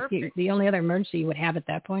 Otherwise, the only other emergency you would have at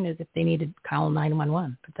that point is if they needed to call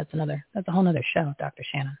 911. But that's a whole other show, Dr.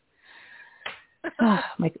 Shannon. Oh,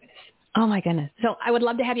 my goodness. Oh, my goodness. So I would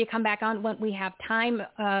love to have you come back on when we have time.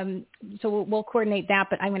 So we'll coordinate that.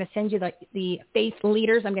 But I'm going to send you the faith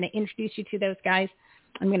leaders. I'm going to introduce you to those guys.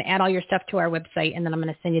 I'm going to add all your stuff to our website, and then I'm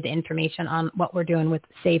going to send you the information on what we're doing with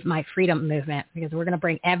Save My Freedom movement, because we're going to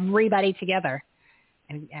bring everybody together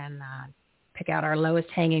and pick out our lowest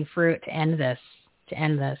hanging fruit to end this.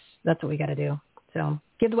 That's what we got to do. So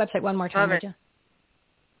give the website one more time, would you?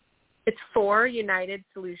 It's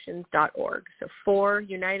forunitedsolutions.org. So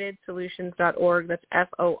forunitedsolutions.org. That's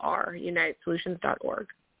FOR, unitedsolutions.org.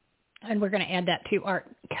 And we're going to add that to our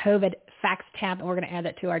COVID facts tab, and we're going to add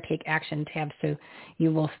that to our Take Action tab. So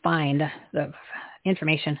you will find the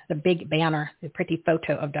information, the big banner, the pretty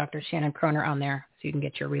photo of Dr. Shannon Kroner on there, so you can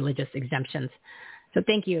get your religious exemptions. So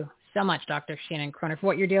thank you so much, Dr. Shannon Kroner, for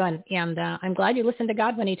what you're doing. And I'm glad you listened to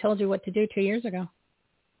God when he told you what to do 2 years ago.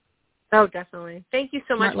 Oh, definitely. Thank you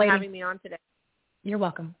so much for having me on today. You're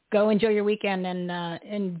welcome. Go enjoy your weekend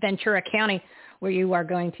in Ventura County, where you are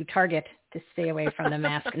going to Target to stay away from the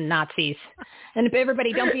masked Nazis. And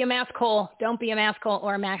everybody, don't be a mask hole. Don't be a mask hole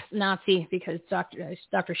or a masked Nazi, because Dr.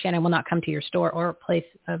 Shannon will not come to your store or place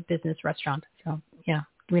of business restaurant. So, yeah,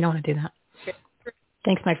 we don't want to do that.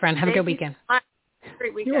 Thanks, my friend. Have a good weekend.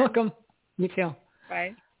 Great weekend. You're welcome. You too.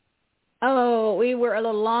 Bye. Oh, we were a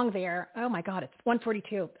little long there. Oh, my God. It's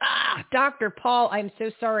 1:42. Dr. Paul, I'm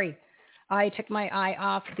so sorry. I took my eye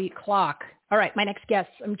off the clock. All right, my next guest.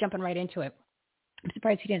 I'm jumping right into it. I'm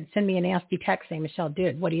surprised he didn't send me a nasty text saying, Michelle,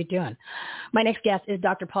 dude, what are you doing? My next guest is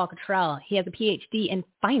Dr. Paul Cottrell. He has a PhD in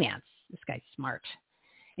finance. This guy's smart.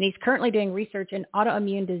 And he's currently doing research in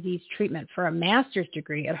autoimmune disease treatment for a master's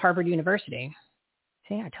degree at Harvard University.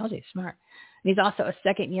 See, I told you he's smart. And he's also a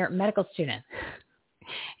second-year medical student.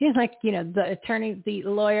 He's like, the attorney, the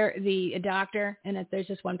lawyer, the doctor, and if there's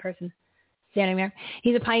just one person standing there.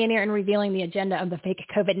 He's a pioneer in revealing the agenda of the fake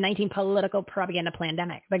COVID-19 political propaganda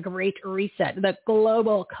pandemic, the Great Reset, the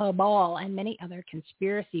global cabal, and many other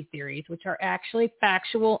conspiracy theories, which are actually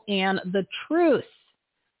factual and the truth.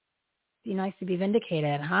 Be nice to be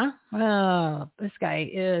vindicated, huh? Oh, this guy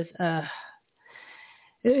is...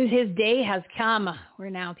 his day has come, where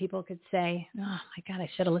now people could say, oh, my God, I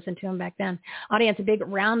should have listened to him back then. Audience, a big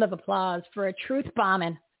round of applause for a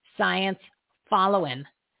truth-bombing, science-following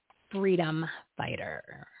freedom fighter.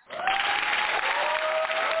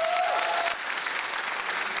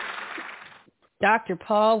 Dr.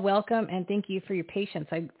 Paul, welcome, and thank you for your patience.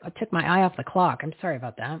 I took my eye off the clock. I'm sorry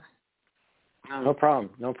about that. No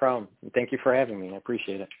problem. No problem. Thank you for having me. I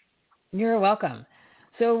appreciate it. You're welcome.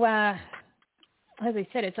 So, as I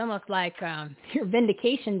said, it's almost like your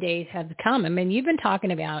vindication days have come. I mean, you've been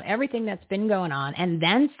talking about everything that's been going on and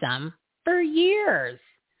then some for years.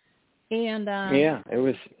 And it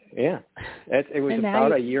was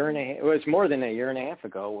about a year and a half. It was more than a year and a half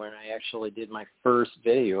ago when I actually did my first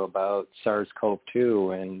video about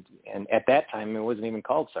SARS-CoV-2, and at that time it wasn't even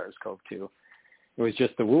called SARS-CoV-2. It was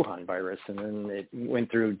just the Wuhan virus, and then it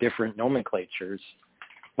went through different nomenclatures.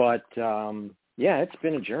 But it's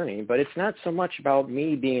been a journey, but it's not so much about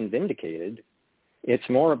me being vindicated. It's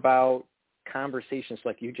more about conversations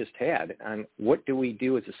like you just had on what do we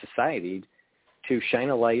do as a society to shine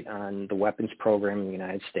a light on the weapons program in the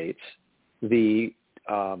United States, the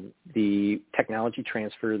technology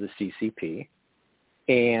transfer of the CCP,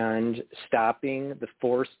 and stopping the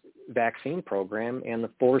forced vaccine program and the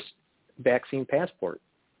forced vaccine passport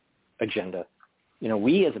agenda.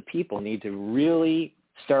 We as a people need to really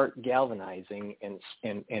start galvanizing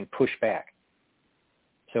and push back.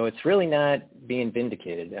 So it's really not being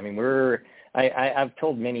vindicated. I mean, I've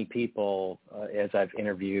told many people as I've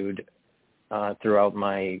interviewed throughout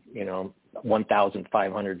my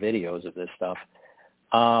 1,500 videos of this stuff.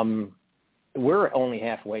 We're only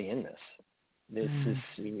halfway in this.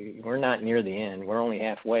 We're not near the end. We're only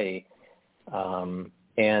halfway, and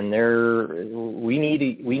we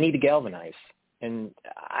need to galvanize. And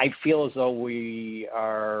I feel as though we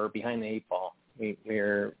are behind the eight ball.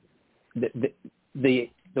 We're the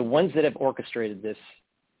ones that have orchestrated this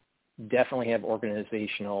definitely have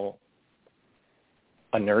organizational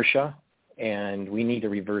inertia, and we need to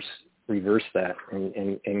reverse that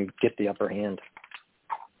and get the upper hand.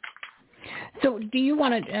 So do you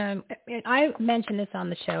want to, I mentioned this on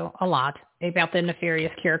the show a lot about the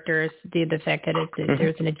nefarious characters, the fact that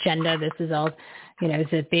there's an agenda. This is all, is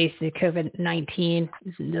it basically COVID-19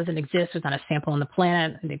 doesn't exist. There's not a sample on the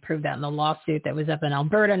planet. They proved that in the lawsuit that was up in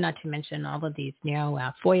Alberta, not to mention all of these,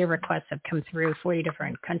 FOIA requests have come through 40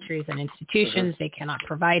 different countries and institutions. They cannot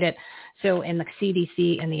provide it. So, and the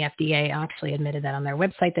CDC and the FDA actually admitted that on their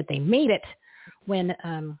website that they made it when,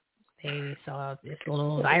 they saw this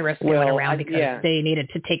little virus going around because they needed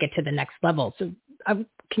to take it to the next level. So can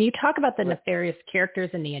you talk about the nefarious characters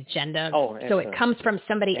and the agenda? So it comes from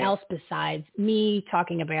somebody else besides me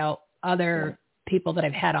talking about other people that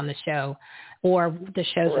I've had on the show or the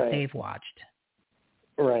shows that they've watched.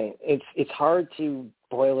 Right. It's hard to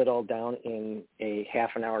boil it all down in a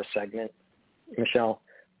half an hour segment, Michelle.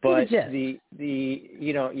 But the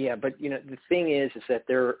thing is that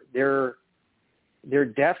there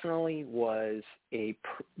definitely was a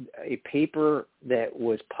paper that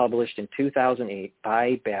was published in 2008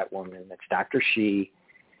 by Batwoman, that's Dr. Shi,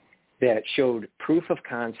 that showed proof of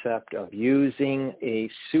concept of using a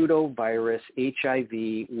pseudovirus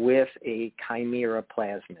HIV with a chimera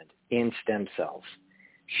plasmid in stem cells.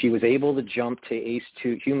 She was able to jump to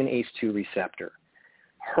human ACE2 receptor.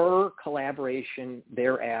 Her collaboration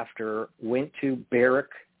thereafter went to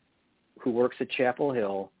Barrick, who works at Chapel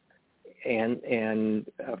Hill, and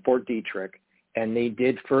Fort Detrick, and they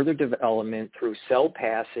did further development through cell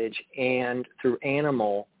passage and through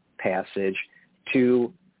animal passage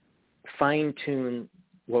to fine-tune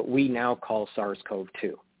what we now call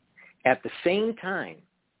SARS-CoV-2. At the same time,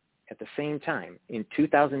 in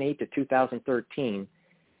 2008 to 2013,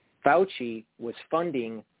 Fauci was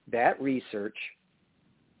funding that research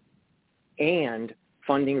and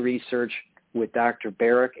funding research with Dr.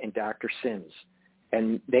 Barrick and Dr. Sims.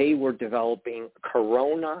 And they were developing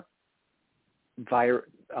coronavirus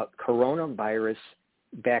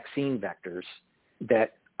vaccine vectors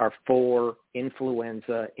that are for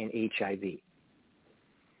influenza and HIV.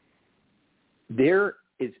 There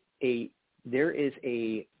is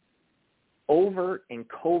a overt and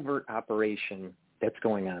covert operation that's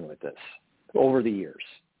going on with this over the years.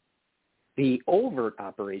 The overt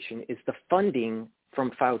operation is the funding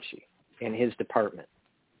from Fauci and his department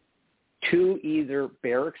to either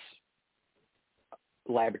Barrick's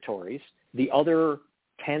laboratories, the other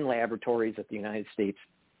 10 laboratories that the United States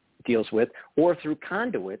deals with, or through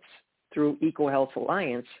conduits through EcoHealth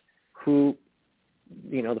Alliance, who,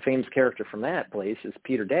 the famous character from that place is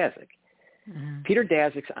Peter Daszak. Mm-hmm. Peter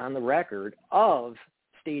Daszak's on the record of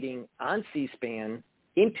stating on C-SPAN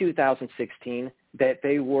in 2016 that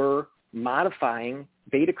they were modifying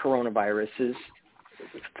beta coronaviruses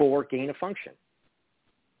for gain of function.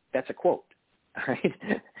 That's a quote, right?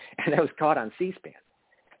 And that was caught on C-SPAN.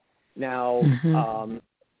 Now,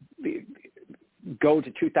 go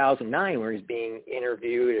to 2009, where he's being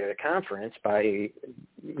interviewed at a conference by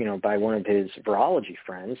one of his virology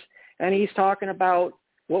friends, and he's talking about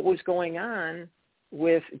what was going on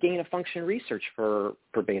with gain of function research for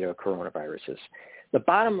beta coronaviruses. The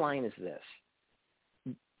bottom line is this: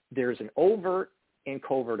 there's an overt and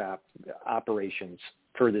covert operations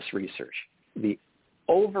for this research. The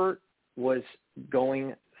overt was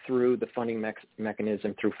going through the funding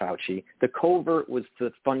mechanism through Fauci. The covert was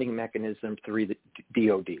the funding mechanism through the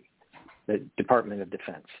DOD, the Department of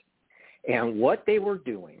Defense. And what they were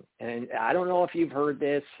doing, and I don't know if you've heard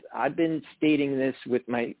this, I've been stating this with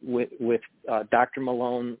Dr.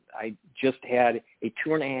 Malone. I just had a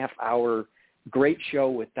 2.5-hour great show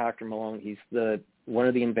with Dr. Malone. He's one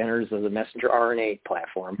of the inventors of the messenger RNA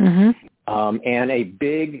platform, and a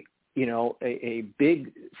big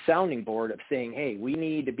sounding board of saying, hey, we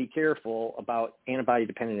need to be careful about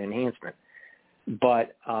antibody-dependent enhancement.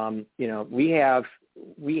 But, we have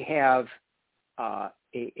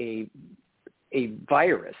a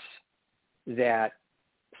virus that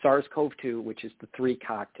SARS-CoV-2, which is the 3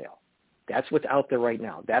 cocktail. That's what's out there right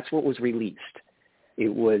now. That's what was released.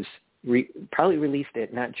 it was probably released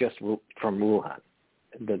at not just from Wuhan,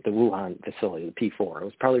 the Wuhan facility, the P4. It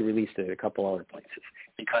was probably released at a couple other places,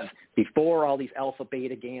 because before all these alpha,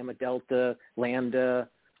 beta, gamma, delta, lambda,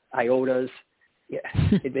 iotas,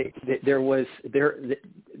 there was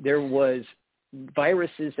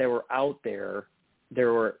viruses that were out there. They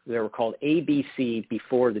were called ABC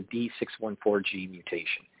before the D614G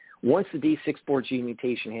mutation. Once the D614G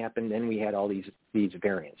mutation happened, then we had all these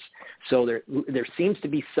variants. So there seems to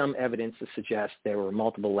be some evidence to suggest there were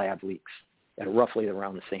multiple lab leaks at roughly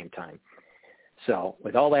around the same time. So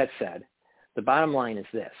with all that said, the bottom line is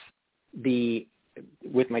this.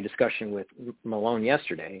 With my discussion with Malone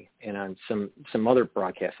yesterday and on some other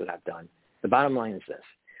broadcasts that I've done, the bottom line is this.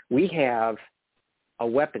 We have a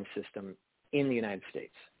weapon system in the United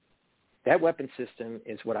States. That weapon system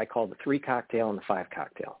is what I call the 3 cocktail and the 5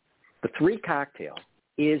 cocktail. The 3 cocktail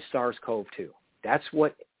is SARS-CoV-2. That's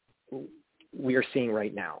what we are seeing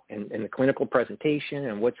right now in the clinical presentation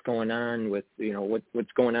and what's going on with,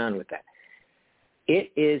 what's going on with that.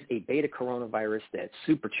 It is a beta coronavirus that's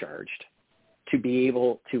supercharged to be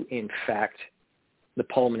able to infect the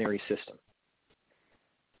pulmonary system.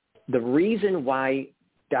 The reason why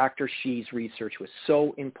Dr. Shi's research was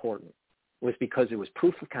so important was because it was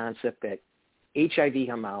proof of concept that HIV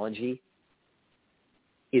homology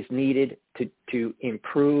is needed to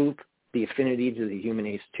improve the affinity to the human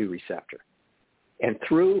ACE2 receptor. And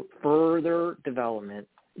through further development,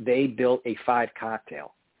 they built a 5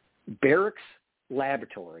 cocktail. Barrick's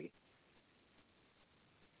laboratory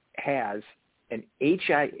has an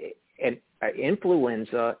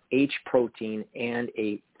influenza H protein and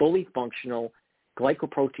a fully functional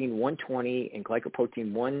glycoprotein 120 and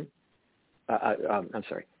glycoprotein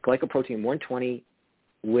 120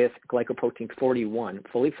 with glycoprotein 41,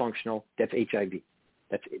 fully functional. That's HIV.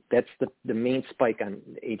 That's the main spike on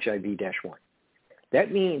HIV-1.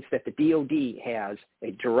 That means that the DoD has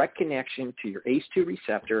a direct connection to your ACE2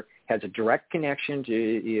 receptor, has a direct connection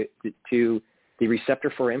to the receptor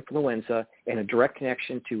for influenza, and a direct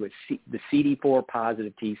connection to the CD4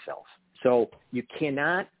 positive T cells. So you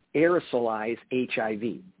cannot aerosolize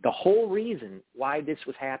HIV. The whole reason why this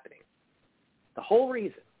was happening, the whole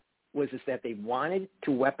reason was that they wanted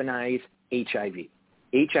to weaponize HIV,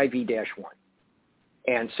 HIV-1.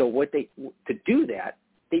 And so to do that,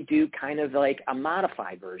 they do kind of like a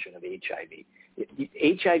modified version of HIV.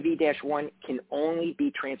 HIV-1 can only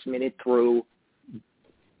be transmitted through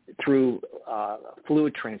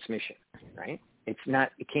fluid transmission, right? It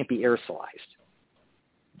can't be aerosolized.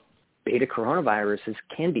 Beta coronaviruses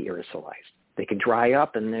can be aerosolized. They can dry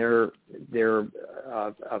up, and they're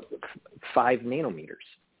 5 nanometers,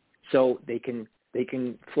 so they can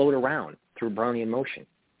float around through Brownian motion.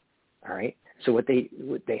 All right. So what they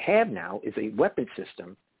have now is a weapon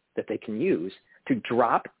system that they can use to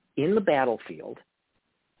drop in the battlefield,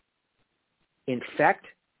 infect.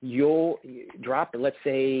 You'll drop, let's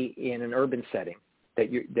say, in an urban setting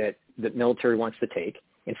that the military wants to take.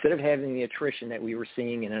 Instead of having the attrition that we were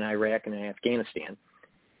seeing in Iraq and in Afghanistan,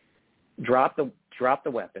 drop the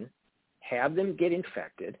weapon, have them get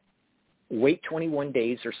infected, wait 21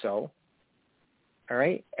 days or so, all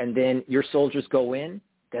right, and then your soldiers go in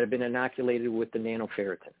that have been inoculated with the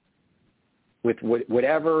nanoferritin, with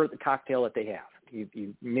whatever the cocktail that they have.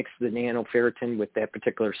 You mix the nanoferritin with that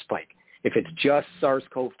particular spike. If it's just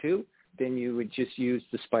SARS-CoV-2, then you would just use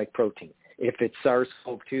the spike protein. If it's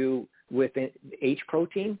SARS-CoV-2 with H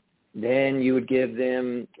protein, then you would give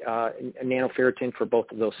them a nanoferritin for both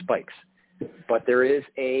of those spikes. But there is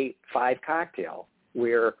a 5 cocktail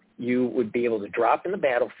where you would be able to drop in the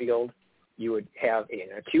battlefield, you would have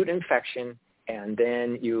an acute infection, and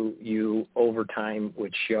then you over time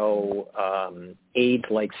would show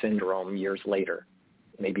AIDS-like syndrome years later,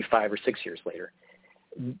 maybe 5 or 6 years later.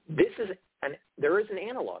 There is an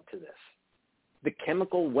analog to this. The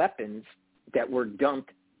chemical weapons that were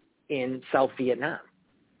dumped in South Vietnam.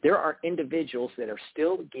 There are individuals that are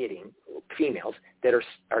still getting, females, that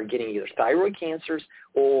are getting either thyroid cancers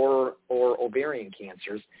or ovarian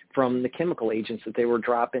cancers from the chemical agents that they were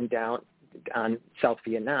dropping down on South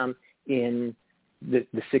Vietnam in the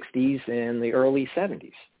 60s and the early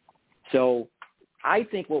 70s. So I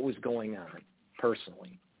think what was going on,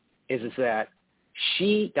 personally, is that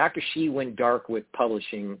Dr. Shi went dark with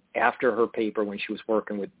publishing after her paper when she was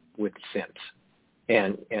working with Sims,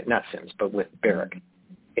 and not Sims, but with Barrick.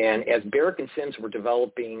 And as Barrick and Sims were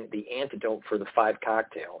developing the antidote for the 5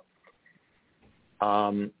 cocktail,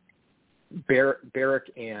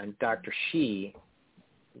 Barrick and Dr. Shi,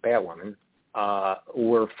 Batwoman,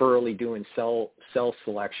 were thoroughly doing cell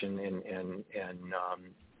selection and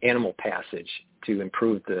animal passage to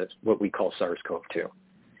improve what we call SARS-CoV-2.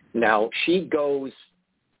 Now,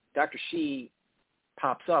 Dr. Shi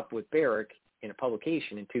pops up with Barrick in a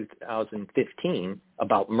publication in 2015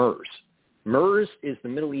 about MERS. MERS is the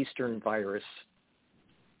Middle Eastern virus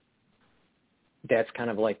that's kind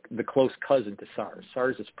of like the close cousin to SARS.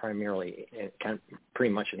 SARS is primarily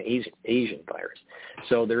pretty much an Asian virus.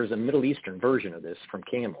 So there's a Middle Eastern version of this from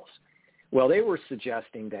camels. Well, they were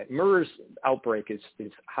suggesting that MERS outbreak is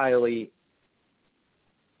highly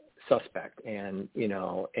suspect, and they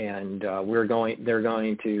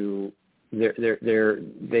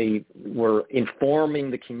were informing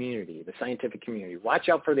the community, the scientific community, watch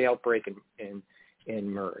out for the outbreak in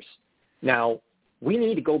MERS. Now, we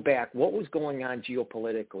need to go back. What was going on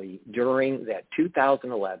geopolitically during that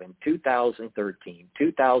 2011, 2013,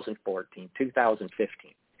 2014,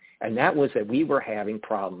 2015? And that was that we were having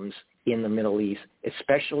problems in the Middle East,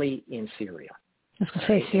 especially in Syria. I was going to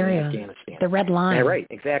say Syria, Afghanistan. The red line. Yeah, right,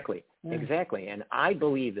 exactly. Yeah. Exactly. And I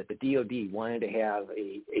believe that the DOD wanted to have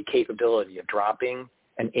a capability of dropping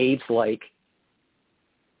an AIDS-like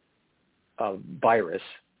virus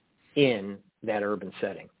in that urban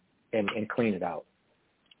setting and clean it out.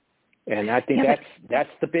 And I think that's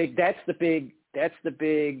the big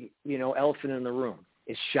elephant in the room,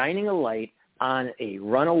 is shining a light on a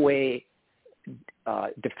runaway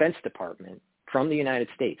Defense Department from the United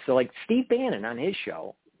States. So like Steve Bannon on his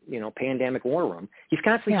show, Pandemic War Room, he's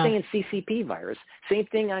constantly saying CCP virus. Same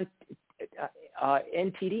thing on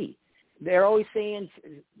NTD. They're always saying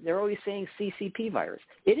CCP virus.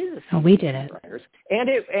 It is a CCP we did it. virus, and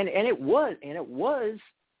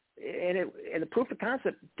the proof of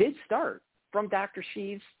concept did start from Dr.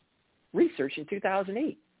 Shi's research in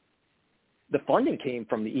 2008. The funding came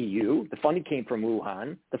from the EU. The funding came from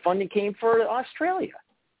Wuhan. The funding came for Australia.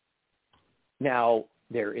 Now,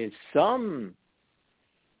 there is some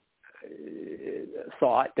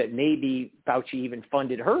thought that maybe Fauci even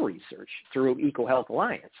funded her research through EcoHealth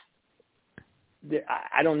Alliance.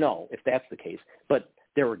 I don't know if that's the case, but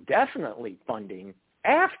there were definitely funding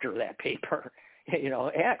after that paper,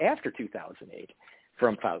 after 2008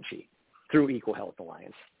 from Fauci through EcoHealth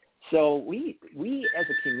Alliance. So we as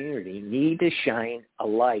a community need to shine a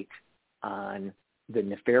light on the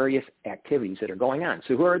nefarious activities that are going on.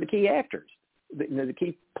 So who are the key actors? The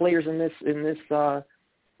key players in this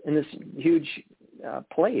huge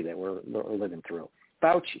play that we're living through.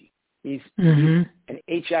 Fauci, he's an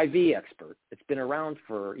HIV expert. It's been around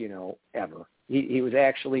for ever. He was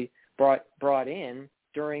actually brought in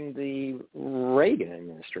during the Reagan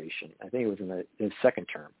administration. I think it was in his second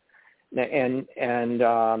term. And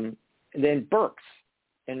then Birx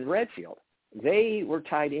and Redfield, they were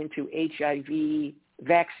tied into HIV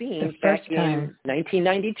vaccines back in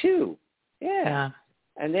 1992. Yeah.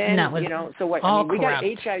 And then, so what? We got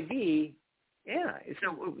HIV. Yeah.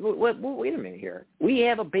 So wait a minute here. We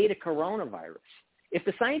have a beta coronavirus. If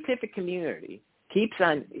the scientific community keeps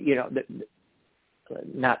on,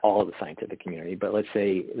 not all of the scientific community, but let's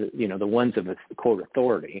say, the ones of the quote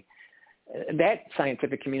authority, that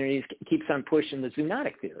scientific community keeps on pushing the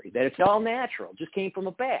zoonotic theory, that it's all natural, just came from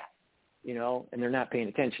a bat, and they're not paying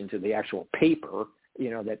attention to the actual paper,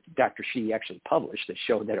 that Dr. Shi actually published that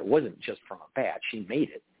showed that it wasn't just from a bat. She made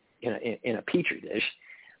it in a petri dish.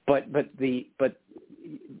 But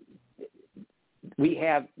we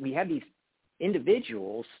have these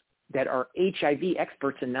individuals that are HIV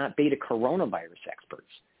experts and not beta coronavirus experts.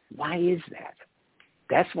 Why is that?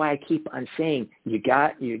 That's why I keep on saying you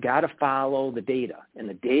got to follow the data, and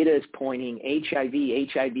the data is pointing HIV.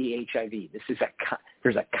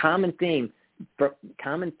 There's a common theme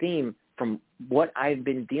from what I've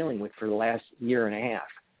been dealing with for the last year and a half,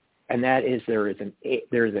 and that is there's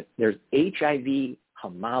HIV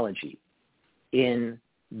homology in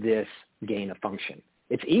this gain of function.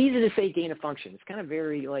 It's easy to say gain of function. It's kind of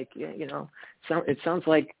very it sounds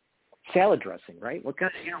like salad dressing, right? What do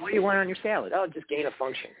you want on your salad? Oh, just gain of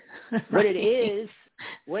function. What it is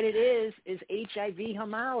HIV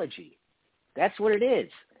homology. That's what it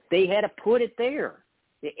is. They had to put it there.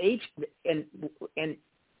 The and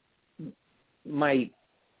my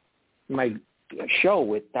show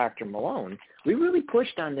with Dr. Malone, we really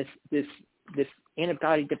pushed on this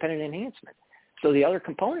antibody dependent enhancement. So the other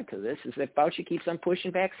component to this is that Fauci keeps on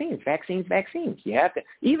pushing vaccines. You have to,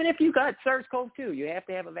 even if you got SARS-CoV-2, you have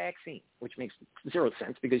to have a vaccine, which makes zero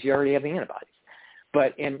sense because you already have the antibodies.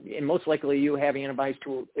 But and most likely you have antibodies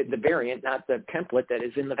to the variant, not the template that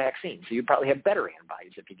is in the vaccine. So you probably have better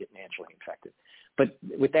antibodies if you get naturally infected. But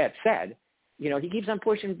with that said, he keeps on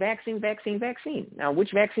pushing vaccine. Now,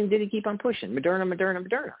 which vaccine did he keep on pushing?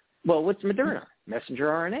 Moderna. Well, what's Moderna? Messenger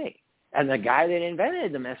RNA. And the guy that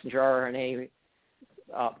invented the messenger RNA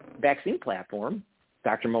vaccine platform,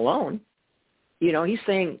 Dr. Malone, he's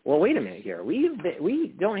saying, well, wait a minute here.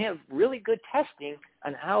 We don't have really good testing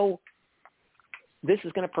on how this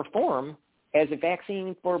is going to perform as a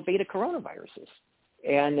vaccine for beta coronaviruses.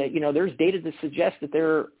 And, there's data to suggest that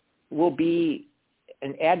there will be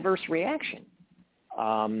an adverse reaction.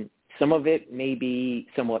 Some of it may be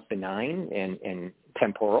somewhat benign and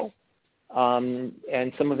temporal,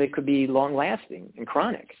 and some of it could be long-lasting and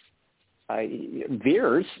chronic.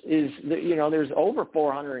 VIRS is, there's over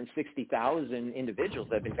 460,000 individuals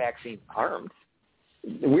that have been vaccine harmed.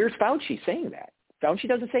 Where's Fauci saying that? Fauci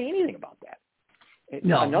doesn't say anything about that.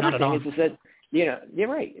 No, another not thing is that, you're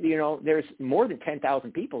right. There's more than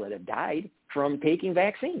 10,000 people that have died from taking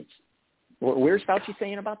vaccines. Where's Fauci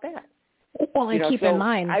saying about that? Well, and keep in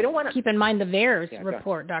mind the VAERS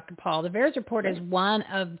report, Dr. Paul. The VAERS report is one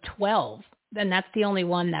of 12, and that's the only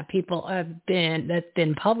one that that's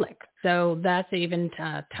been public. So that's even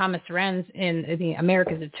Thomas Renz in the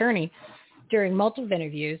America's Attorney during multiple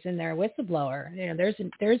interviews in their whistleblower.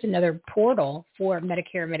 There's another portal for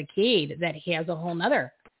Medicare and Medicaid that he has a whole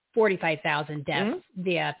nother 45,000 deaths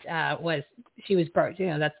that she was brought.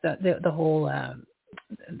 That's the whole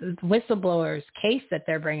the whistleblowers case that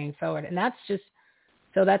they're bringing forward, and that's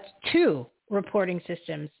 2 reporting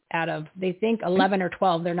systems out of, they think 11 or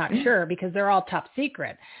 12, they're not sure because they're all top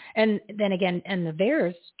secret. And then again, and the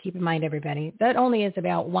VAERS, keep in mind everybody, that only is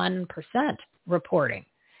about 1% reporting.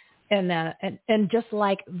 And just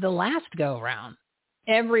like the last go round,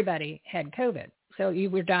 everybody had COVID. So you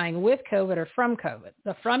were dying with COVID or from COVID.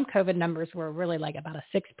 The from COVID numbers were really like about a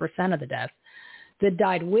 6% of the deaths. The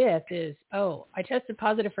died with is, I tested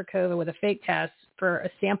positive for COVID with a fake test for a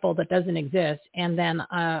sample that doesn't exist, and then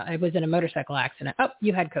I was in a motorcycle accident. Oh,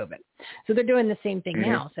 you had COVID. So they're doing the same thing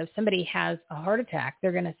now. So if somebody has a heart attack,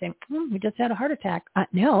 they're going to say, we just had a heart attack.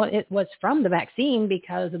 No, it was from the vaccine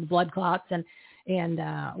because of the blood clots and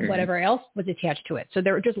whatever else was attached to it. So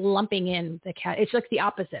they're just lumping in it's like the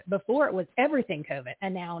opposite. Before it was everything COVID,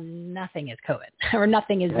 and now nothing is COVID or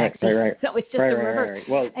nothing is vaccine. Right. So it's just a reverse. Right.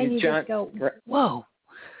 Well, and you just go, whoa,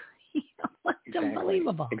 it's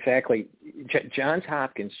unbelievable. Exactly. Johns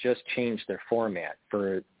Hopkins just changed their format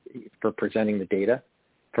for presenting the data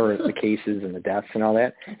for the cases and the deaths and all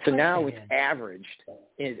that. So now it's averaged.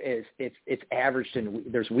 It's averaged, and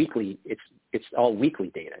there's weekly. It's all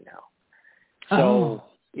weekly data now. So,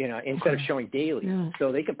 instead of showing daily. Yeah.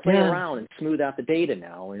 So they can play around and smooth out the data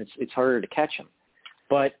now, and it's harder to catch them.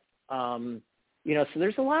 But, so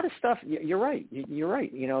there's a lot of stuff. You're right. You're right.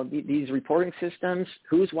 These reporting systems,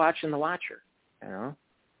 who's watching the watcher?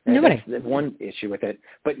 Nobody. That's one issue with it.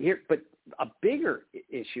 But a bigger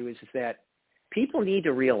issue is that people need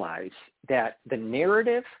to realize that the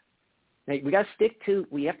narrative, we have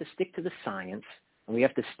to stick to the science, and we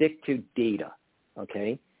have to stick to data,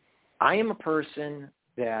 okay? I am a person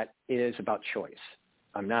that is about choice.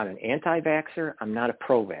 I'm not an anti-vaxxer. I'm not a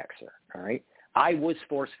pro-vaxxer, all right? I was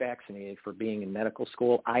forced vaccinated for being in medical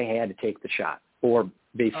school. I had to take the shot, or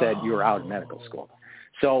they said you were out of medical school.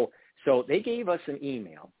 So they gave us an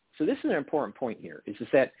email. So this is an important point here, is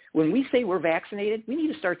that when we say we're vaccinated, we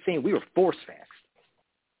need to start saying we were force-vaxxed,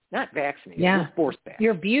 not vaccinated. Yeah. We were force-vaxxed.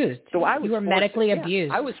 You're abused. So you were medically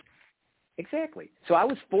abused. Exactly. So I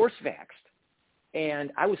was force-vaxxed.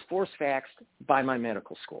 And I was force-vaxxed by my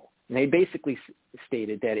medical school. And they basically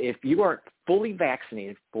stated that if you aren't fully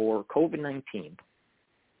vaccinated for COVID-19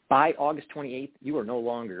 by August 28th, you are no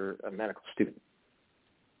longer a medical student,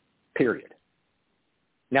 period.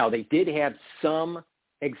 Now, they did have some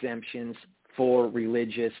exemptions for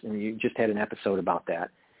religious, and you just had an episode about that.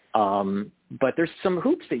 But there's some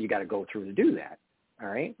hoops that you got to go through to do that. All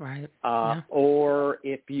right. Right. Or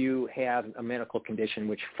if you have a medical condition,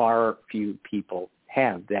 which far few people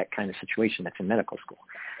have that kind of situation that's in medical school.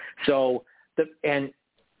 So, to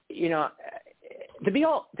be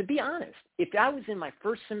honest, if I was in my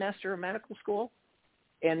first semester of medical school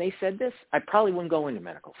and they said this, I probably wouldn't go into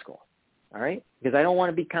medical school. All right. Because I don't want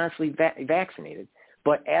to be constantly vaccinated.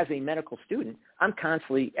 But as a medical student, I'm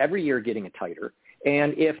constantly every year getting a titer.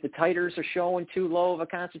 And if the titers are showing too low of a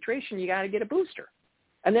concentration, you got to get a booster.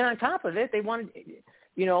 And then on top of it, they want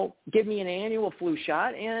to, give me an annual flu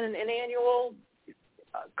shot and an annual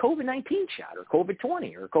COVID-19 shot or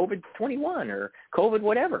COVID-20 or COVID-21 or COVID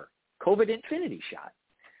whatever, COVID infinity shot.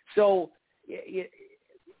 So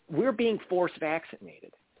we're being force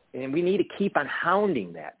vaccinated, and we need to keep on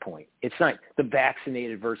hounding that point. It's not the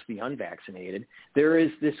vaccinated versus the unvaccinated. There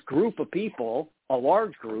is this group of people, a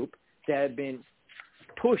large group, that have been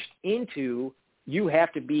pushed into you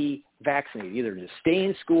have to be vaccinated, either to stay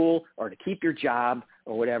in school or to keep your job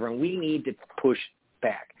or whatever. And we need to push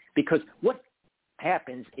back, because what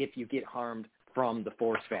happens if you get harmed from the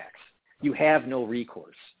forced vax? You have no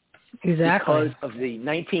recourse. Exactly. Because of the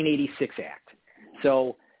 1986 Act.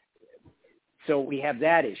 So we have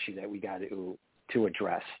that issue that we got to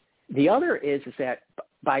address. The other is that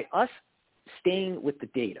by us staying with the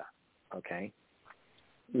data, okay,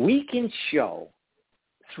 we can show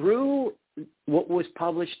through what was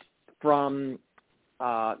published from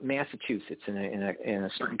Massachusetts in a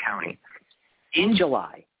certain county in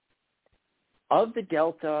July of the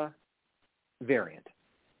Delta variant.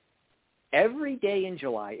 Every day in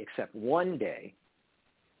July except one day,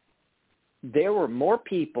 there were more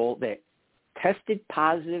people that tested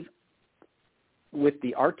positive with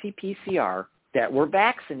the RT-PCR that were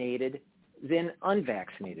vaccinated than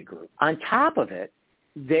unvaccinated group. On top of it,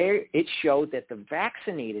 it showed that the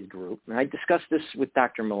vaccinated group, and I discussed this with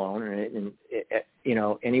Dr. Malone, and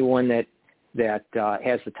anyone that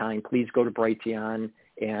has the time, please go to Brighteon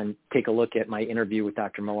and take a look at my interview with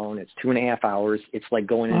Dr. Malone. It's 2.5 hours. It's like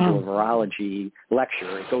going into a virology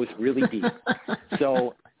lecture. It goes really deep.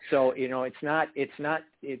 So it's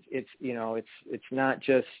not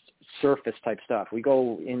just surface type stuff. We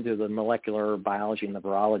go into the molecular biology and the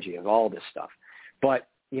virology of all this stuff. But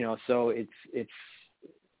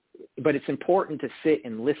but it's important to sit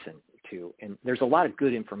and listen to, and there's a lot of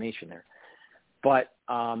good information there. But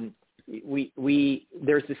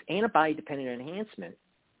there's this antibody-dependent enhancement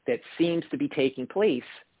that seems to be taking place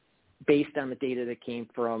based on the data that came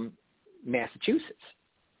from Massachusetts.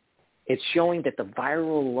 It's showing that the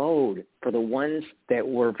viral load for the ones that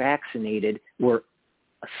were vaccinated were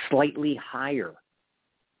slightly higher.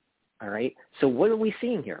 All right? So what are we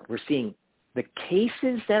seeing here? We're seeing the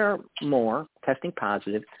cases that are more testing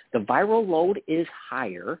positive, the viral load is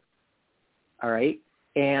higher, all right?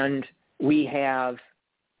 And we have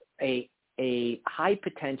a high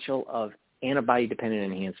potential of antibody-dependent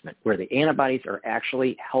enhancement, where the antibodies are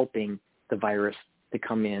actually helping the virus to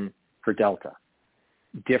come in for Delta.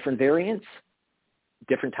 Different variants,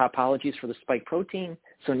 different topologies for the spike protein.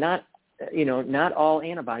 So not all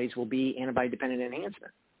antibodies will be antibody-dependent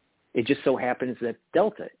enhancement. It just so happens that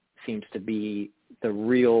Delta seems to be the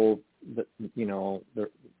real,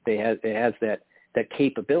 it has that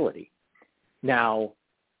capability. Now,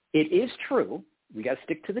 it is true, we got to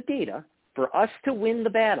stick to the data. For us to win the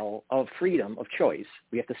battle of freedom of choice,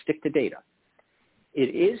 we have to stick to data.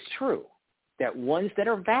 It is true that ones that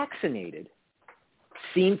are vaccinated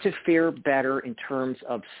seem to fare better in terms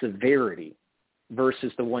of severity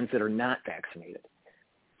versus the ones that are not vaccinated.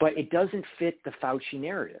 But it doesn't fit the Fauci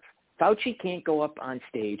narrative. Fauci can't go up on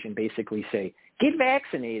stage and basically say, get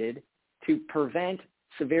vaccinated to prevent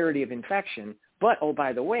severity of infection, but, oh,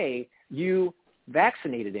 by the way, you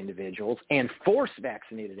vaccinated individuals and force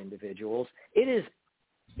vaccinated individuals, it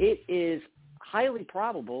is highly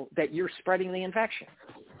probable that you're spreading the infection.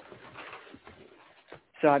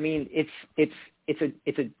 So, I mean, it's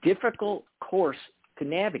a difficult course to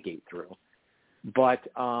navigate through, but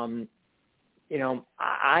I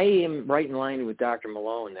am right in line with Dr.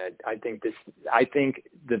 Malone that I think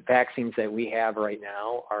the vaccines that we have right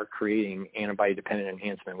now are creating antibody-dependent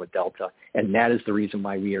enhancement with Delta, and that is the reason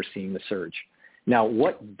why we are seeing the surge. Now,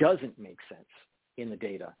 what doesn't make sense in the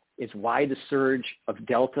data is why the surge of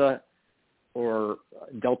Delta or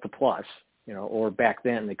Delta Plus, or back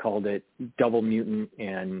then they called it double mutant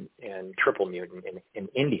and triple mutant in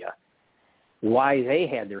India, why they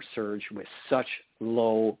had their surge with such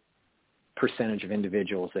low percentage of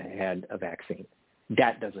individuals that had a vaccine.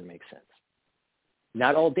 That doesn't make sense.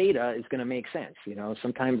 Not all data is going to make sense.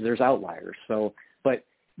 Sometimes there's outliers. So, but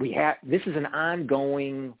this is an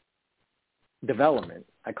ongoing development.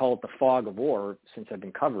 I call it the fog of war since I've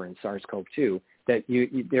been covering SARS-CoV-2, that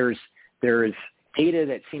there's data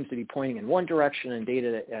that seems to be pointing in one direction and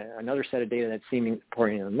another set of data that's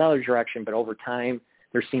pointing in another direction, but over time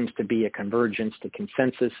there seems to be a convergence to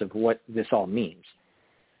consensus of what this all means.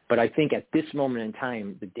 But I think at this moment in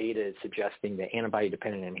time, the data is suggesting that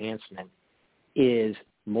antibody-dependent enhancement is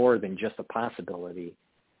more than just a possibility.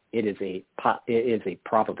 It is a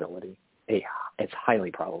probability. It's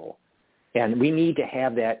highly probable. And we need to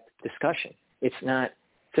have that discussion. It's not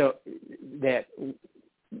so that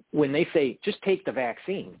when they say just take the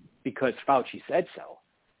vaccine because Fauci said so,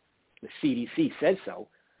 the CDC said so,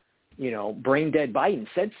 brain dead Biden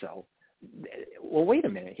said so. Well, wait a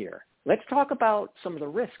minute here. Let's talk about some of the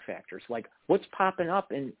risk factors, like what's popping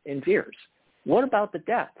up in VIRS. What about the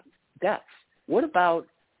deaths? What about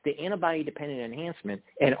the antibody-dependent enhancement?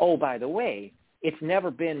 And, oh, by the way, it's never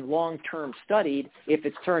been long-term studied if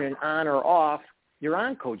it's turning on or off your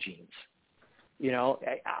oncogenes. You know,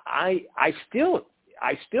 I still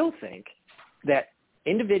think that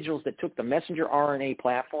individuals that took the messenger RNA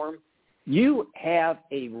platform, you have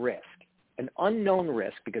a risk, an unknown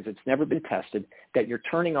risk, because it's never been tested, that you're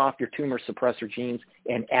turning off your tumor suppressor genes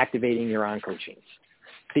and activating your oncogenes.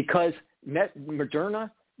 Because Moderna,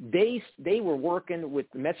 they were working with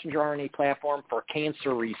the messenger RNA platform for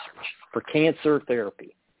cancer research, for cancer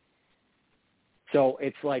therapy. So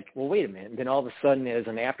it's like, well, wait a minute. Then all of a sudden, as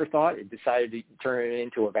an afterthought, it decided to turn it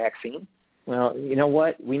into a vaccine. Well, you know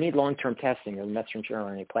what? We need long-term testing of the messenger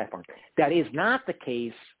RNA platform. That is not the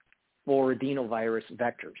case for adenovirus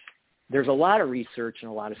vectors. There's a lot of research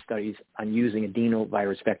and a lot of studies on using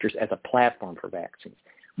adenovirus vectors as a platform for vaccines.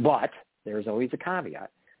 But there's always a caveat.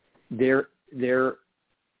 There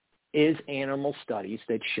is animal studies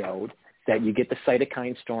that showed that you get the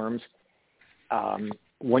cytokine storms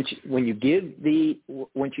when you give the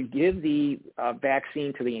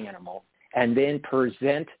vaccine to the animal and then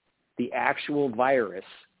present the actual virus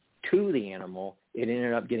to the animal, it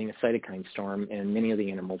ended up getting a cytokine storm, and many of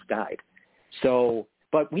the animals died. So,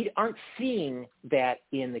 but we aren't seeing that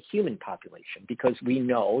in the human population because we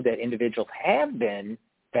know that individuals have been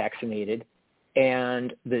vaccinated,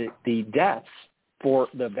 and the deaths for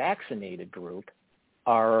the vaccinated group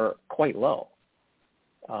are quite low.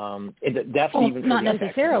 Deaths even not for the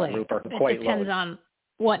necessarily. Group are quite it depends low. on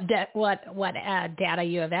what data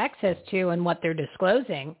you have access to and what they're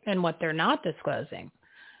disclosing and what they're not disclosing.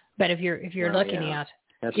 But if you're looking at,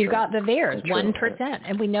 you've got the VAERS, 1%,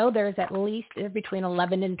 and we know there's at least between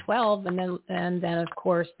 11 and 12, and then of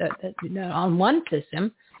course on one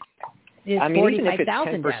system is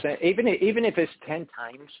 45,000 deaths. Even if it's 10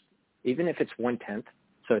 times, even if it's 1/10,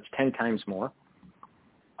 so it's 10 times more.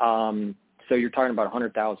 So you're talking about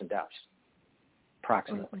 100,000 deaths,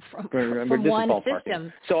 approximately. From one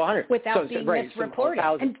system, so 100 without being misreported.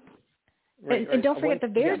 And don't forget, the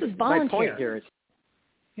VAERS is voluntary. My point here is,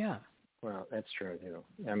 yeah. Well, that's true too.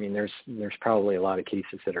 I mean, there's probably a lot of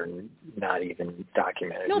cases that are not even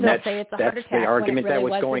documented. No, they'll say it's a heart attack the argument when it really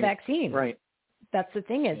that was going, the vaccine. Right. That's the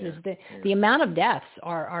thing is the amount of deaths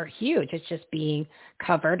are huge. It's just being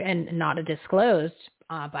covered and not disclosed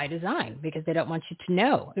by design because they don't want you to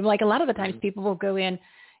know. Like a lot of the times people will go in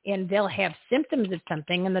and they'll have symptoms of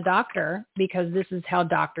something, and the doctor, because this is how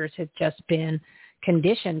doctors have just been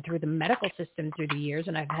conditioned through the medical system through the years,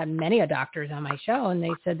 and I've had many doctors on my show, and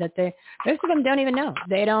they said that most of them don't even know.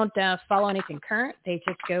 They don't follow anything current. They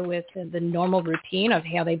just go with the normal routine of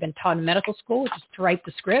how they've been taught in medical school, which is to write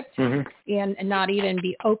the script and not even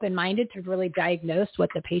be open-minded to really diagnose what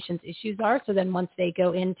the patient's issues are. So then once they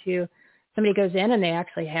go into, somebody goes in and they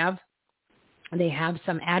actually have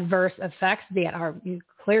some adverse effects that are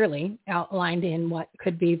clearly outlined in what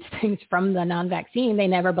could be things from the non-vaccine, they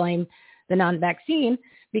never blame the non-vaccine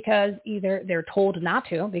because either they're told not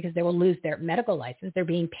to because they will lose their medical license, they're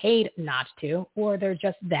being paid not to, or they're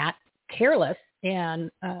just that careless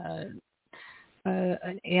and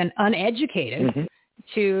uneducated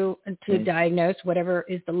to diagnose whatever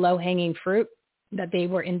is the low-hanging fruit that they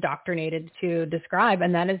were indoctrinated to describe.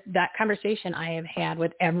 And that is that conversation I have had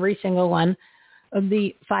with every single one of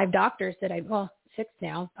the 5 doctors that 6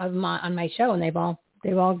 now on my show, and they've all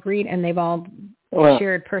agreed, and they've all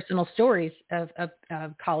shared personal stories of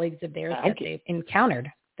colleagues of theirs that they've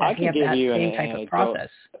encountered that have that same type of process.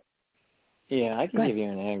 Yeah, I can give you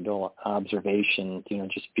an anecdotal observation,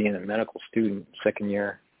 just being a medical student, second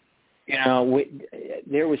year.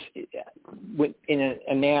 There was, in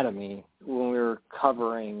anatomy, when we were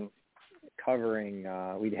covering,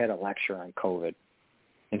 we'd had a lecture on COVID,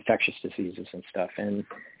 infectious diseases and stuff, and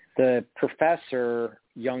the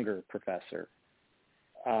younger professor,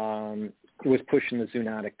 was pushing the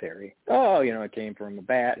zoonotic theory. It came from a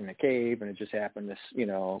bat in a cave, and it just happened to,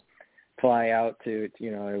 fly out to,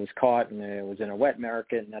 it was caught, and it was in a wet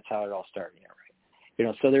market, and that's how it all started.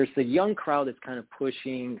 Right? So there's the young crowd that's kind of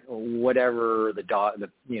pushing whatever the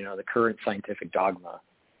current scientific dogma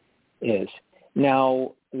is.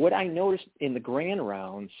 Now, what I noticed in the grand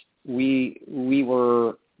rounds, we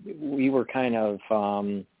were kind of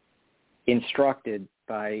instructed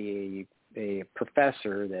by a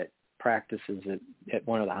professor that practices at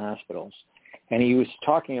one of the hospitals, and he was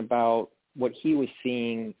talking about what he was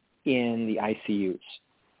seeing in the ICUs,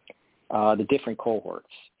 the different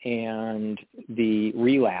cohorts, and the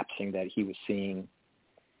relapsing that he was seeing.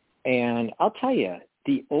 And I'll tell you,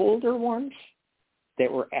 the older ones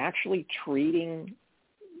that were actually treating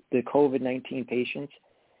the COVID-19 patients,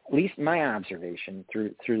 at least my observation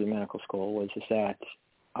through the medical school was that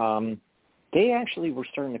they actually were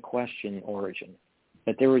starting to question origin.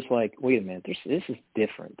 that there was like, wait a minute, this is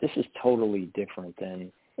different. This is totally different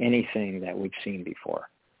than anything that we've seen before.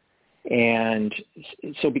 And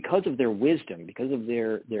so because of their wisdom, because of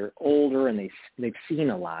they're older and they've seen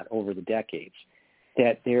a lot over the decades,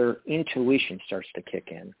 that their intuition starts to kick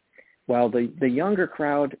in. While the younger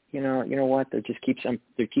crowd, you know what, they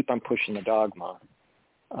keep on pushing the dogma.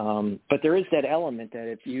 But there is that element that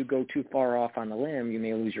if you go too far off on the limb, you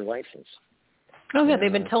may lose your license. Oh, yeah,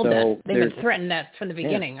 they've been told that. They've been threatened that from the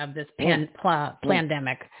beginning of this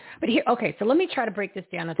pandemic. But here, okay, so let me try to break this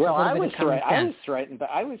down into a little bit of common sense. I was threatened, but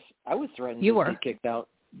I was threatened to be kicked out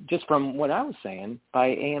just from what I was saying by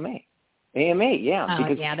AMA.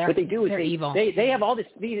 Because what they do is evil. They have all this.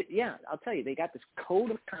 I'll tell you, they got this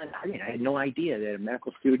code of conduct. I mean, I had no idea that a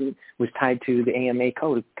medical student was tied to the AMA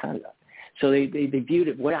code of conduct. So they viewed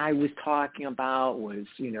it. What I was talking about was,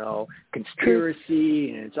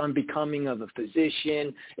 conspiracy, and it's unbecoming of a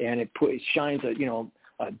physician, and it shines a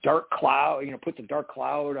dark cloud. Puts a dark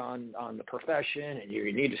cloud on the profession, and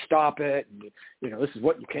you need to stop it. And this is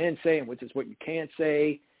what you can say, and this is what you can't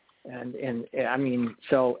say. And I mean,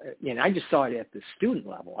 so I just saw it at the student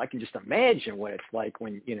level. I can just imagine what it's like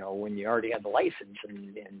when you already have the license,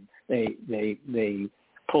 and they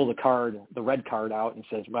pull the red card out and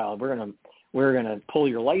says, well, we're gonna pull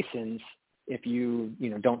your license if you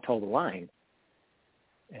don't toe the line.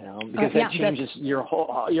 Because that changes your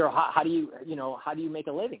whole how do you make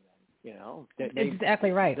a living then?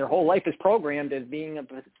 Exactly right. Their whole life is programmed as being a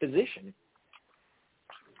physician.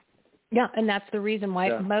 Yeah, and that's the reason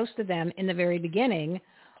why most of them in the very beginning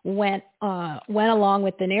went along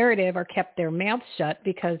with the narrative or kept their mouths shut,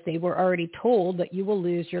 because they were already told that you will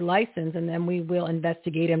lose your license and then we will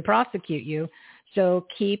investigate and prosecute you. So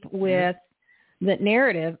keep with the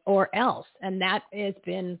narrative or else. And that has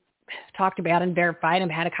been talked about and verified. I've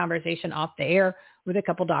had a conversation off the air with a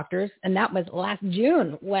couple doctors, and that was last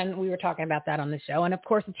June when we were talking about that on the show. And of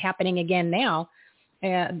course, it's happening again now.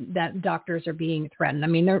 That doctors are being threatened. I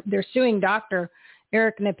mean, they're suing Dr.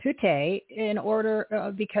 Eric Nepute in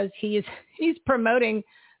order because he's promoting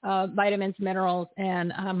vitamins, minerals,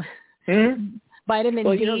 and vitamin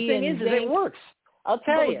D. The thing is it works. I'll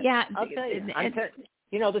tell you. Yeah, I'll tell you.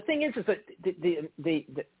 The thing is that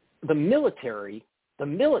the military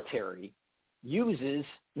uses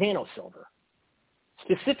nanosilver,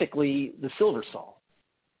 specifically the silver sol.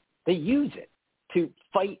 They use it to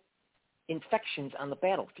fight infections on the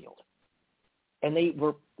battlefield, and they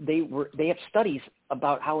have studies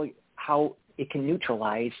about how it can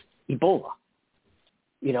neutralize Ebola.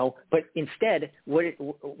 But instead, what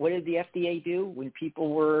did the FDA do when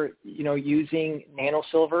people were using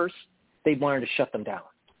nanosilvers? They wanted to shut them down.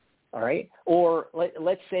 All right, or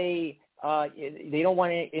let's say they don't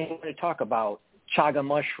want anyone to talk about chaga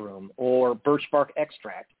mushroom or birch bark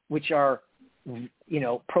extract, which are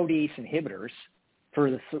protease inhibitors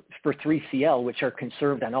for 3CL, which are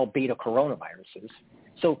conserved on all beta coronaviruses.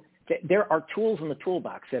 So there are tools in the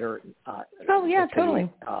toolbox that are totally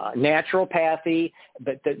naturopathy,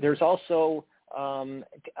 but there's also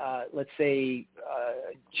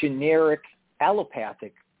generic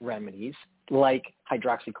allopathic remedies like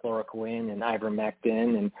hydroxychloroquine and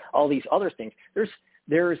ivermectin and all these other things. There's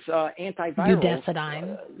antivirals.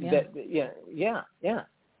 Budesonide.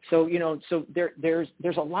 So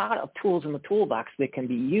there's a lot of tools in the toolbox that can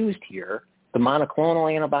be used here. The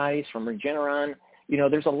monoclonal antibodies from Regeneron.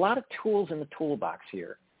 There's a lot of tools in the toolbox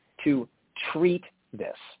here to treat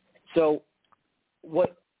this. So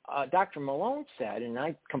what Dr. Malone said, and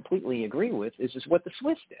I completely agree with, is what the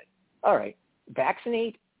Swiss did. All right,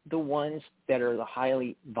 vaccinate the ones that are the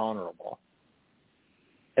highly vulnerable,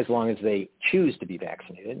 as long as they choose to be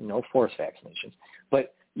vaccinated. No forced vaccinations,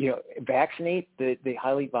 but vaccinate the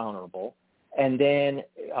highly vulnerable, and then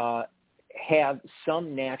have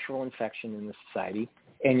some natural infection in the society,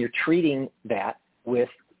 and you're treating that with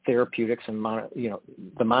therapeutics and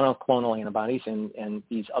the monoclonal antibodies and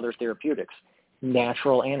these other therapeutics,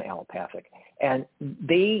 natural and allopathic. And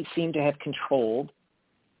they seem to have controlled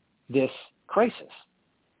this crisis.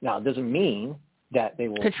 Now, it doesn't mean that they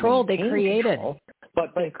will control. They created,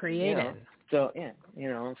 but they created. But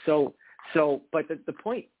the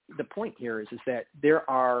point here is that there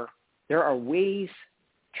are ways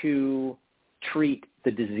to treat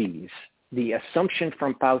the disease. The assumption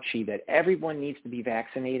from Fauci that everyone needs to be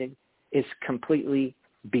vaccinated is completely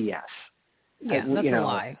BS. Yeah, that's a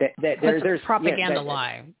lie. That's a propaganda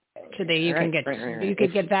lie. so that you can get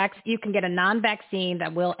you can get a non-vaccine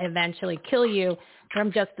that will eventually kill you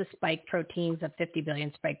from just the spike proteins of 50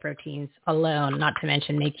 billion spike proteins alone, not to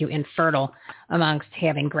mention make you infertile amongst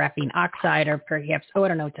having graphene oxide or perhaps, I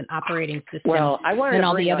don't know, it's an operating system and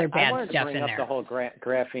all the other bad stuff in there. The whole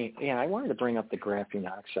graphene. Yeah, I wanted to bring up the graphene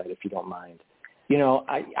oxide, if you don't mind. You know,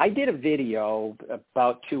 I did a video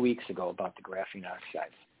about 2 weeks ago about the graphene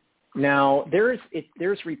oxide. Now, there's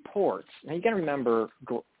reports. Now, you got to remember,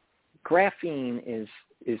 graphene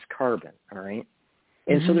is carbon, all right?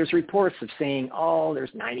 And so there's reports of saying, there's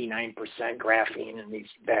 99% graphene in these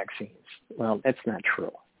vaccines. Well, that's not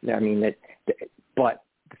true. I mean, but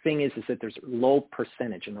the thing is that there's a low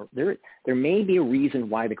percentage, and there may be a reason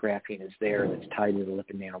why the graphene is there that's tied to the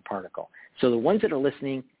lipid nanoparticle. So the ones that are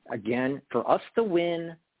listening, again, for us to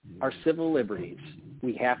win our civil liberties,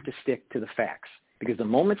 we have to stick to the facts. Because the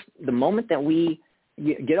moment that we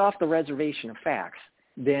get off the reservation of facts,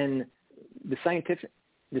 then the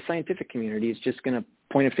scientific community is just going to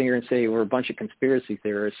point a finger and say we're a bunch of conspiracy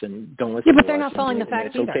theorists and don't listen to us. Yeah, but they're not following the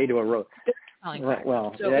facts either. It's okay to erode.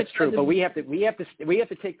 Well, so that's true, but we have to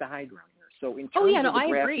take the high ground here. So in terms of the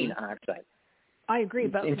graphene oxide, I agree,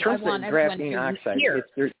 but in terms of graphene oxide,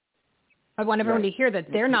 I want everyone to hear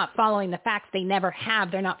that they're not following the facts. They never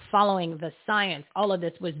have. They're not following the science. All of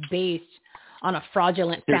this was based on a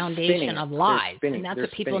fraudulent foundation of lies. And that's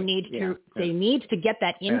what people need to, they need to get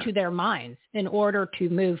that into their minds in order to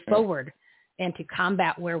move forward and to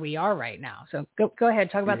combat where we are right now. So go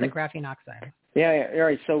ahead, talk about the graphene oxide. Yeah, all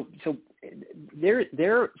right. So there's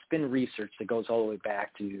been research that goes all the way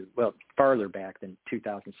back to, farther back than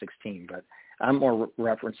 2016, but I'm more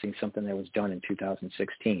referencing something that was done in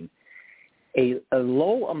 2016. A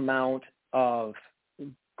low amount of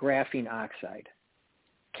graphene oxide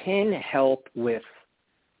can help with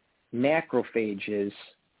macrophages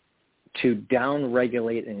to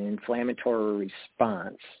downregulate an inflammatory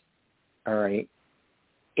response, all right?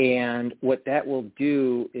 And what that will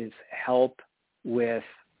do is help with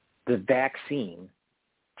the vaccine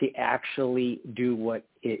to actually do what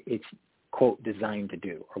it's, quote, designed to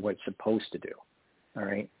do or what it's supposed to do, all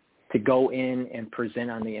right? To go in and present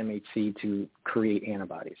on the MHC to create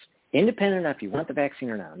antibodies. Independent of if you want the vaccine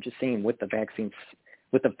or not, I'm just saying what the vaccine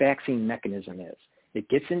mechanism is. It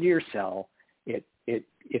gets into your cell. If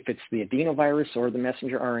it's the adenovirus or the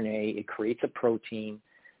messenger RNA, it creates a protein.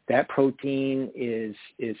 That protein is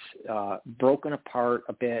broken apart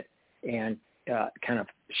a bit and kind of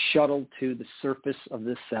shuttled to the surface of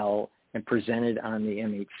the cell and presented on the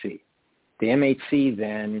MHC. The MHC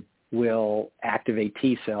then will activate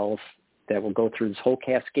T cells that will go through this whole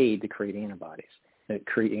cascade to create antibodies. That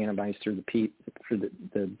create antibodies through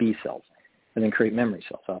the B cells, and then create memory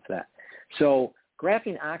cells off that. So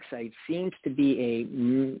graphene oxide seems to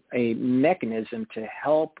be a mechanism to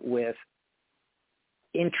help with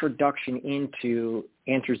introduction into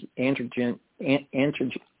antigen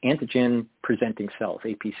presenting cells,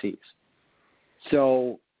 APCs.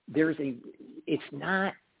 So I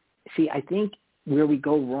think where we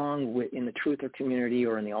go wrong in the truther community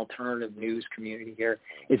or in the alternative news community here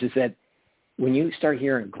is that when you start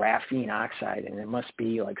hearing graphene oxide and it must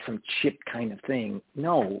be like some chip kind of thing,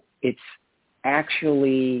 no, it's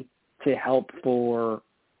actually to help for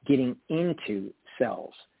getting into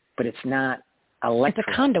cells, but it's not electrolyte. It's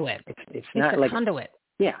a conduit. It's not like a conduit.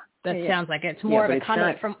 Yeah. That sounds like it's more of a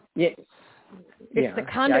conduit from... Yeah. It's the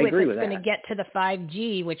conduit that's going to get to the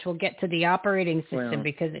 5G, which will get to the operating system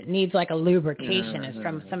because it needs like a lubrication. Is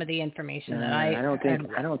from some of the information that I'm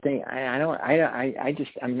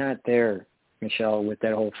not there, Michelle, with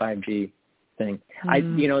that whole 5G thing.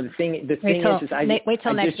 The thing is wait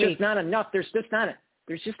till next week. Just not enough. There's just not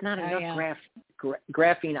enough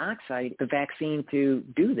graphene oxide, the vaccine, to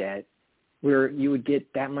do that, where you would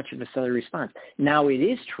get that much of a cellular response. Now it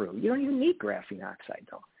is true. You don't even need graphene oxide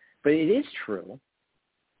though. But it is true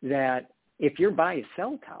that if you're by a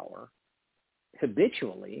cell tower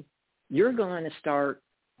habitually, you're going to start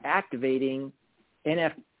activating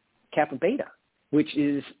NF-kappa beta, which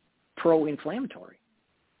is pro-inflammatory,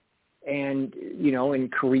 and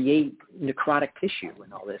create necrotic tissue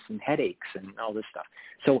and all this, and headaches and all this stuff.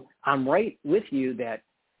 So I'm right with you that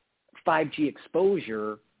 5G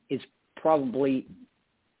exposure is probably,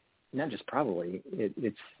 not just probably,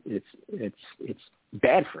 it's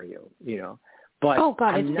bad for you, But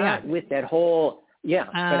I'm not with that whole,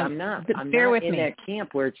 but I'm not in that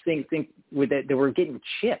camp where it's think with that we're getting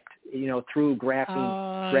chipped, through graphene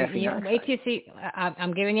oxide. Wait till you see.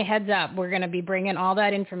 I'm giving you a heads up. We're going to be bringing all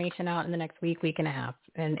that information out in the next week and a half,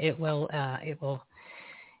 and it will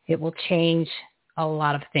change a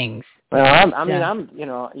lot of things. Well,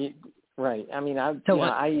 Right. I mean, I'm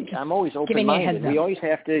always giving you a heads open-minded. up. We always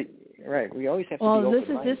have to. Right. We always have to be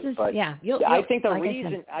open-minded. This is but yeah. I think the like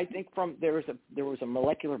reason. I think there was a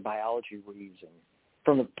molecular biology reason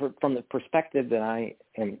from the perspective that I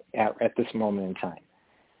am at this moment in time,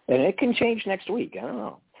 and it can change next week. I don't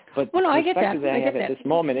know. But well, no, the I get that. perspective that I have that. at this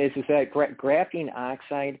moment is that graphene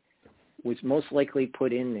oxide was most likely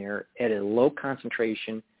put in there at a low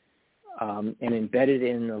concentration and embedded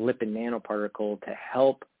in the lipid nanoparticle to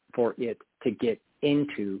help for it to get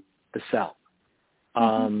into the cell.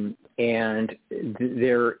 And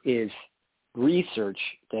there is research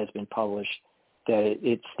that has been published that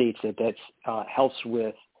it states that helps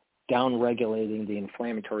with downregulating the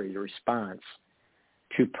inflammatory response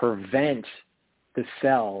to prevent the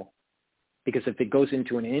cell, because if it goes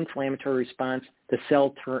into an inflammatory response, the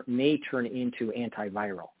cell may turn into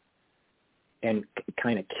antiviral and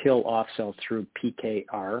kind of kill off cells through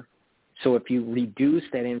PKR. So if you reduce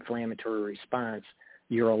that inflammatory response,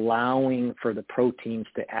 you're allowing for the proteins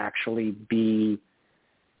to actually be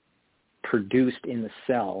produced in the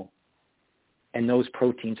cell, and those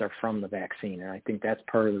proteins are from the vaccine. And I think that's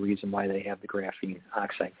part of the reason why they have the graphene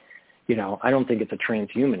oxide. You know, I don't think it's a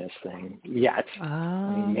transhumanist thing yet.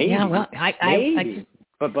 I mean, maybe. Yeah, well, maybe.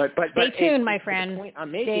 But stay tuned, my friend. The point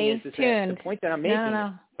I'm making stay is tuned. the point that I'm making.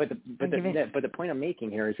 No. But the point I'm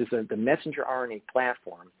making here is that the messenger RNA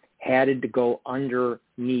platform had to go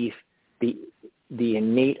underneath the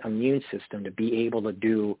innate immune system to be able to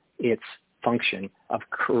do its function of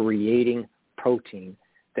creating protein,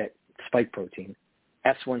 that spike protein,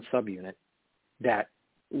 S1 subunit, that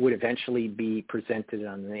would eventually be presented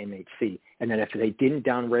on the MHC. And then if they didn't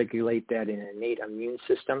downregulate that in an innate immune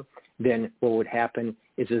system, then what would happen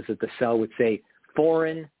is that the cell would say,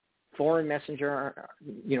 foreign messenger,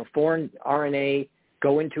 foreign RNA,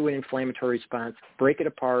 go into an inflammatory response, break it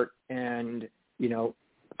apart, and,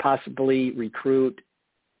 possibly recruit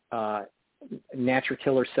natural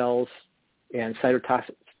killer cells and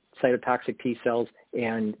cytotoxic T cells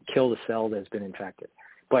and kill the cell that's been infected.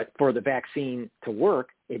 But for the vaccine to work,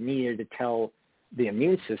 it needed to tell the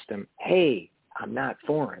immune system, hey, I'm not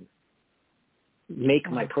foreign. Make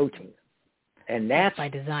my protein. And that's by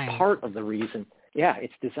design. Part of the reason. Yeah,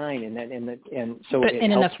 it's design, and so but it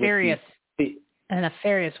in a helps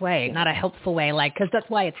nefarious way, not a helpful way, because that's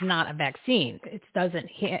why it's not a vaccine. It doesn't.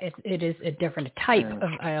 It is a different type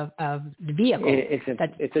of vehicle.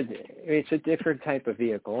 It's a different type of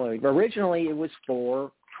vehicle. Originally, it was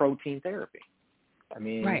for protein therapy. I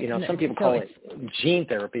mean, right. Some people call it gene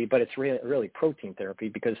therapy, but it's really protein therapy,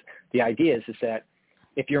 because the idea is that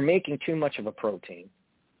if you're making too much of a protein,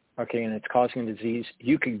 okay, and it's causing disease,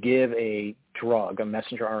 you could give a drug, a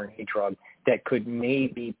messenger RNA drug, that could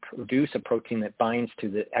maybe produce a protein that binds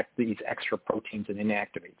to these extra proteins and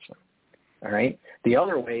inactivates them. All right. The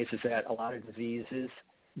other ways is that a lot of diseases,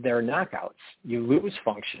 they're knockouts. You lose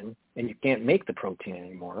function and you can't make the protein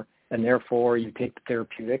anymore, and therefore you take the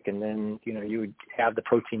therapeutic, and then you would have the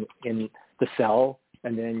protein in the cell,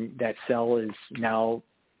 and then that cell is now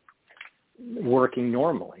working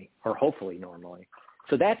normally, or hopefully normally.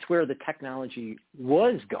 So that's where the technology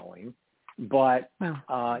was going, but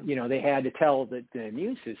they had to tell the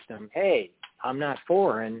immune system, hey, I'm not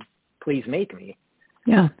foreign, please make me.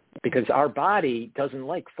 Yeah. Because our body doesn't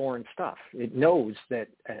like foreign stuff. It knows that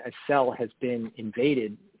a cell has been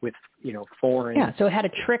invaded with, foreign. Yeah, so it had to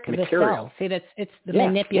trick material. The cell. See, it's the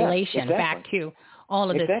manipulation back to all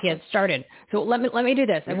of this gets started. So let me do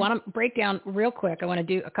this. I want to break down real quick. I want to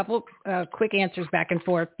do a couple quick answers back and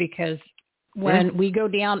forth, because when we go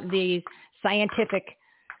down these scientific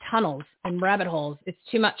tunnels and rabbit holes, it's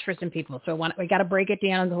too much for some people. So we got to break it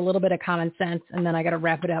down into a little bit of common sense, and then I got to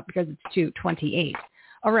wrap it up because it's 2:28.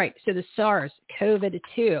 All right. So the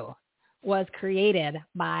SARS-CoV-2 was created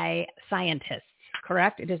by scientists,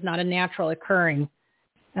 correct? It is not a natural occurring.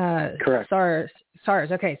 Correct. SARS.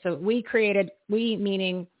 Okay. So we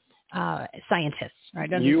meaning scientists, right?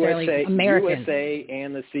 Doesn't necessarily Americans. USA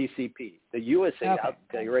and the CCP. The USA, okay. I'll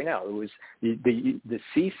tell you right now, it was the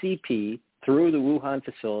CCP through the Wuhan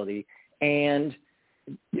facility and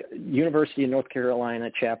University of North Carolina,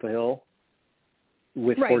 Chapel Hill,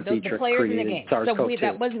 with Fort Detrick, the players in the game. SARS-CoV-2. So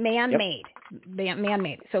that was man-made. Yep.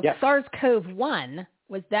 Man-made. So SARS-CoV-1,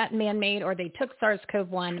 was that man-made, or they took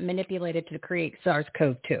SARS-CoV-1, manipulated to create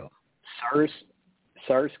SARS-CoV-2?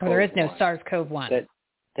 SARS-CoV-1. Oh, there is no SARS-CoV-1.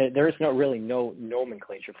 There is no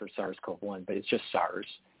nomenclature for SARS-CoV-1, but it's just SARS.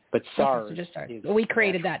 But SARS, so just SARS. We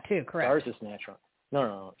created that too, correct? SARS is natural.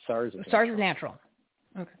 No. SARS is natural.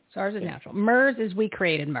 Okay. SARS is natural. MERS is we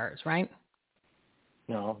created MERS, right?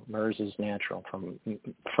 No, MERS is natural from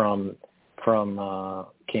camels.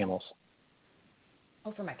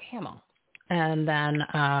 Oh, from a camel. and then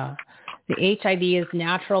the HIV is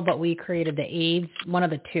natural, but we created the AIDS, one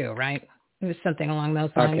of the two, right? It was something along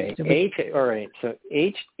those lines. Okay, all right. So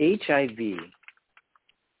HIV, you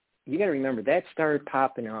got to remember that started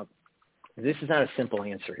popping up. This is not a simple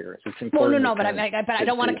answer here. It's important. Well, no, but I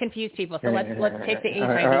don't want to confuse people. So let's take the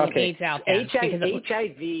HIV and AIDS out.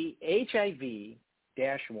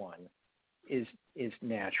 HIV-1 is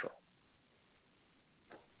natural,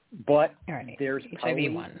 but there's probably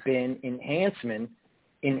been enhancement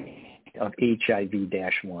of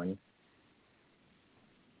HIV-1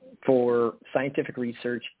 for scientific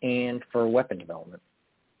research and for weapon development.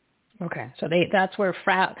 Okay, so that's where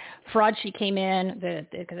Fraudchi came in,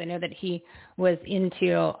 because I know that he was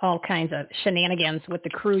into all kinds of shenanigans with the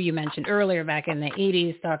crew you mentioned earlier back in the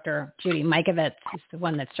 80s. Dr. Judy Mikovits is the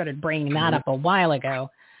one that started bringing that up a while ago,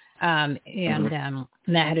 and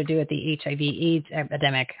that had to do with the HIV/AIDS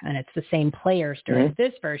epidemic, and it's the same players during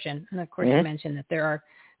this version. And, of course, you mentioned that there's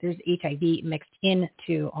HIV mixed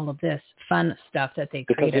into all of this fun stuff that they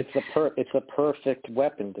created. Because it's a perfect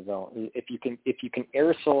weapon development. If you can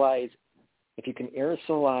aerosolize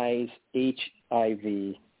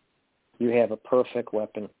HIV, you have a perfect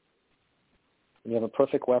weapon. You have a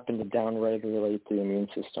perfect weapon to downregulate the immune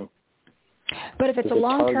system. But if it's a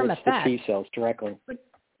long-term effect, the T cells directly. But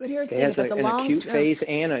here's the thing: it has an acute phase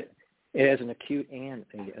it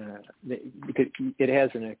has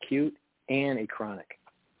an acute and a chronic.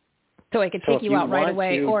 So it could take you out right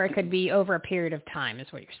away, or it could be over a period of time,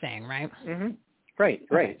 is what you're saying, right? Mm-hmm. Right.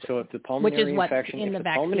 Okay. So if the pulmonary infection, in the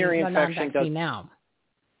vaccine, non-vaccine now.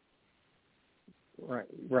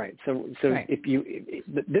 Right. So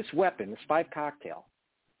if this weapon, this 5 cocktail,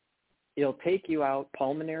 it'll take you out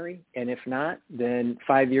pulmonary, and if not, then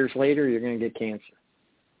 5 years later you're going to get cancer,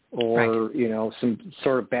 or some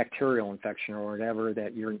sort of bacterial infection or whatever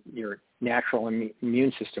that your natural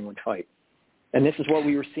immune system would fight. And this is what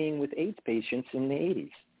we were seeing with AIDS patients in the 80s.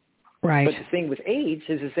 Right. But the thing with AIDS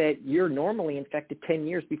is that you're normally infected 10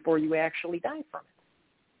 years before you actually die from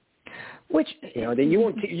it. Which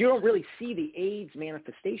you don't really see the AIDS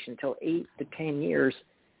manifestation until 8 to 10 years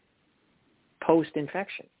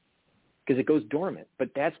post-infection, because it goes dormant.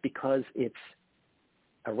 But that's because it's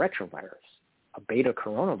a retrovirus. A beta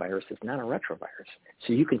coronavirus is not a retrovirus,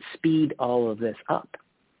 so you can speed all of this up.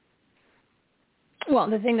 Well,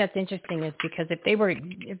 the thing that's interesting is because if the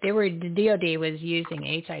DoD was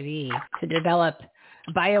using HIV to develop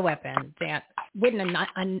a bioweapon that wouldn't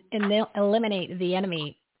eliminate the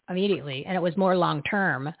enemy immediately, and it was more long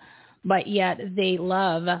term, but yet they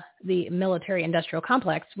love the military-industrial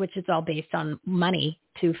complex, which is all based on money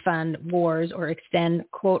to fund wars or extend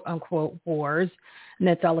quote-unquote wars, and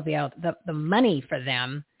that's all about the money for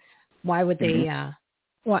them. Why would they?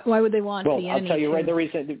 Why would they want the enemy? Well, I'll tell you right. The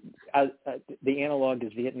reason the analog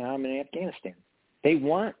is Vietnam and Afghanistan. They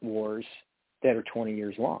want wars that are 20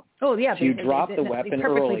 years long. Oh yeah. So you drop the weapon they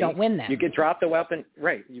purposely early. Don't win them. You drop the weapon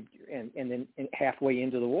right, and then halfway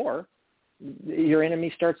into the war, your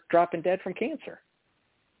enemy starts dropping dead from cancer.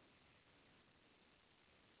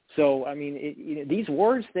 So I mean, these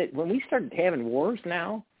wars that when we start having wars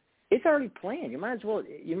now, it's already planned. You might as well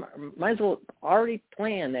already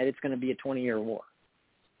plan that it's going to be a 20-year war.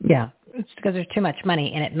 Yeah, it's because there's too much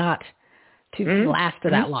money in it not to last for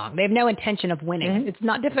that long. They have no intention of winning. It's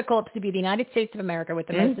not difficult to be the United States of America with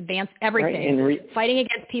the most advanced everything, fighting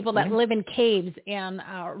against people that live in caves and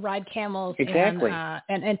ride camels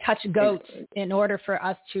and touch goats in order for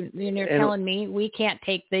us to, you're telling me we can't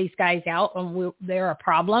take these guys out and they're a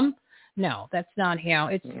problem? No, that's not how.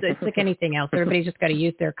 It's like anything else. Everybody's just got to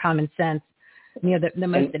use their common sense. The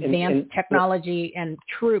most advanced technology and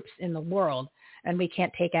troops in the world. And we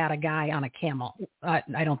can't take out a guy on a camel. I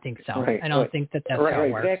don't think so. I don't think that's how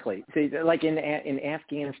it works. Exactly. See, like in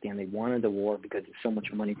Afghanistan, they wanted the war because there's so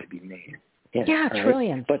much money to be made.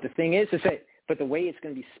 Trillions. But the thing is that the way it's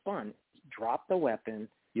going to be spun, drop the weapon,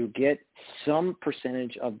 you get some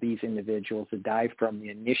percentage of these individuals that die from the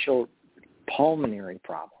initial pulmonary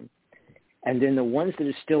problem, and then the ones that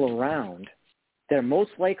are still around, that are most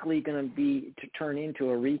likely going to turn into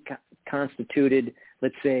a reconstituted,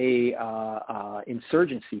 let's say,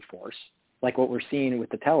 insurgency force, like what we're seeing with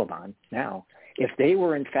the Taliban now. If they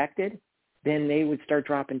were infected, then they would start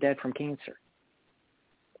dropping dead from cancer.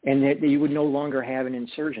 And that you would no longer have an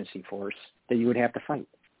insurgency force that you would have to fight.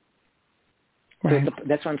 Right. So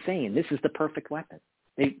that's what I'm saying. This is the perfect weapon.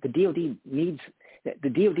 The DoD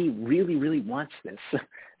really, really wants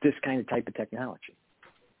this kind of type of technology.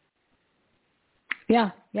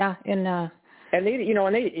 Yeah, and they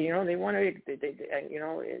want to,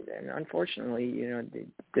 and unfortunately,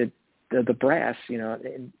 the brass,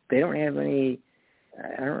 they don't have any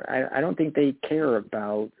I don't think they care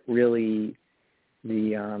about really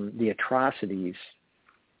the atrocities.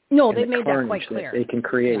 No, they've made that quite clear. That they can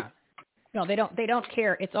create. Yeah. No, they don't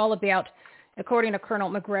care. It's all about, according to Colonel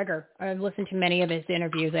McGregor, I've listened to many of his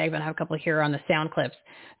interviews. I even have a couple here on the sound clips.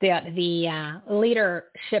 That the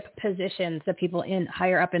leadership positions, the people in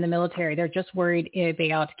higher up in the military, they're just worried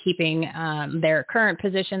about keeping their current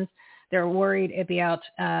positions. They're worried about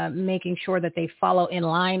making sure that they follow in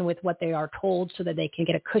line with what they are told, so that they can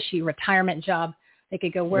get a cushy retirement job. They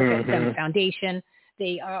could go work at some foundation.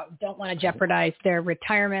 They don't want to jeopardize their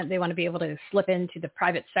retirement. They want to be able to slip into the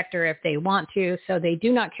private sector if they want to. So they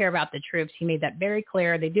do not care about the troops. He made that very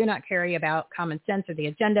clear. They do not care about common sense or the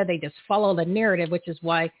agenda. They just follow the narrative, which is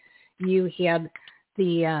why you had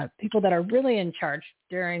the people that are really in charge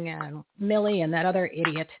during Milley and that other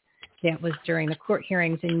idiot that was during the court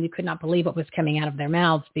hearings, and you could not believe what was coming out of their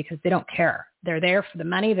mouths, because they don't care. They're there for the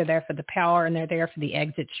money, they're there for the power, and they're there for the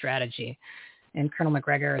exit strategy. And Colonel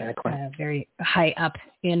McGregor is very high up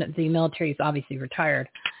in the military. He's obviously retired.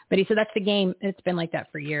 But he said that's the game. It's been like that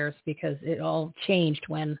for years, because it all changed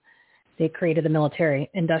when they created the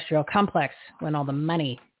military-industrial complex, when all the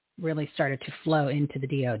money really started to flow into the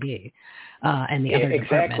DOD and the other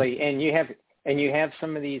departments. Exactly. And you have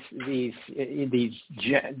some of these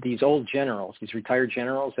old generals, these retired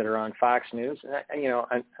generals that are on Fox News.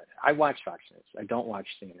 And I watch Fox News. I don't watch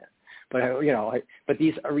CNN. But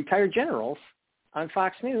these retired generals on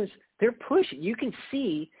Fox News, they're pushing. You can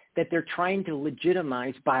see that they're trying to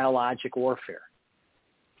legitimize biologic warfare.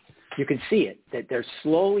 You can see it, that they're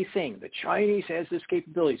slowly saying the Chinese has this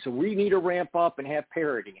capability, so we need to ramp up and have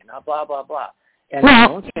parity and blah, blah, blah. And they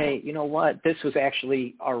don't say, you know what, this was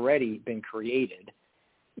actually already been created,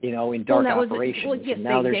 in dark operations. And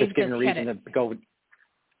now they're just given a reason to go.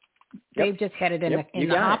 They've just had it in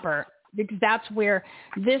the hopper. Because that's where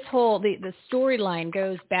this whole, the storyline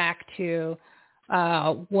goes back to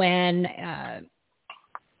when,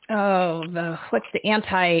 what's the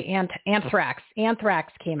anthrax?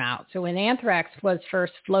 Anthrax came out. So when anthrax was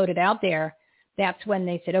first floated out there, that's when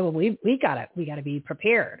they said, we gotta be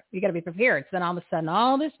prepared. We gotta be prepared. So then all of a sudden,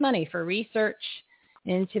 all this money for research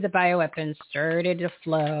into the bioweapons started to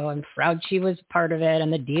flow, and Fauci was part of it,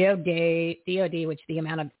 and the DOD, which the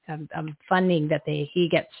amount of funding that he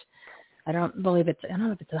gets, I don't know if it's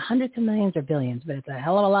hundreds of millions or billions, but it's a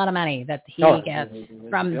hell of a lot of money that he gets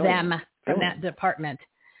from that department.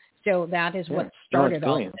 So that is what started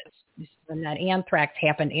all of this. When that anthrax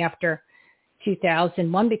happened after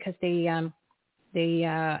 2001, because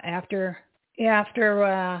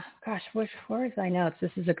where's my notes?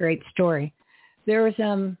 This is a great story. There was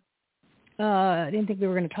I didn't think we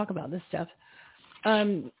were going to talk about this stuff.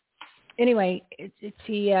 Anyway, it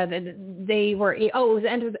was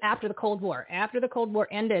after the Cold War. After the Cold War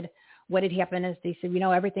ended, what had happened is they said,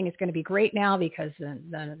 everything is going to be great now, because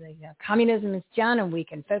the communism is done, and we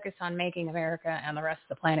can focus on making America and the rest of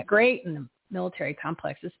the planet great. And the military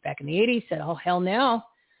complexes back in the 80s said, oh, hell no,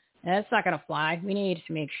 that's not going to fly. We need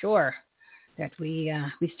to make sure that we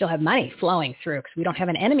still have money flowing through, because we don't have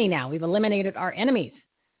an enemy now. We've eliminated our enemies.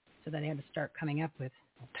 So then they had to start coming up with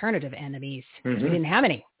alternative enemies. We didn't have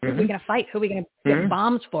any. Who are we going to fight? Who are we going to get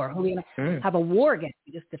bombs for? Who are we going to have a war against?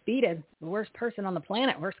 We just defeated the worst person on the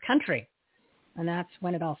planet, worst country. And that's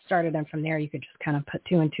when it all started. And from there, you could just kind of put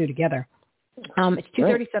two and two together. It's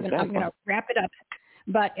 2:37. Exactly. I'm going to wrap it up.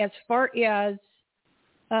 But as far as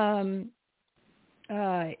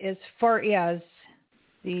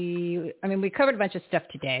we covered a bunch of stuff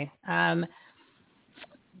today.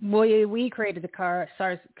 We created the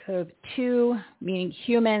SARS-CoV-2, meaning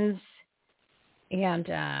humans, and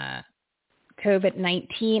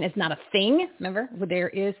COVID-19 is not a thing. Remember, there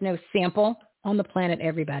is no sample on the planet,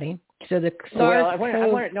 everybody. So the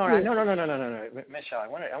SARS-CoV-2... No, Michelle, I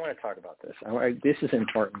want to talk about this. This is an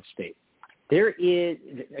important state. There is,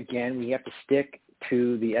 again, we have to stick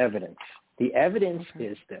to the evidence. The evidence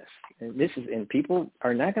is this. And people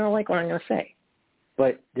are not going to like what I'm going to say,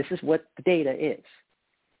 but this is what the data is.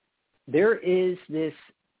 There's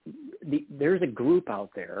a group out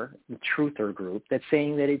there, the Truther group, that's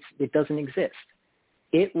saying that it doesn't exist.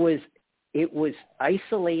 It was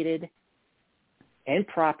isolated and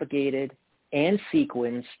propagated and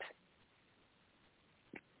sequenced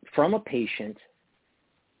from a patient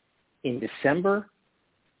in December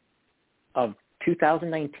of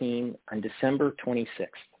 2019 on December 26th.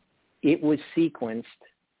 It was sequenced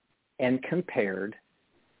and compared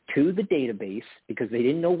to the database because they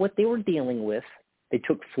didn't know what they were dealing with. They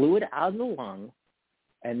took fluid out of the lung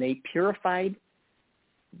and they purified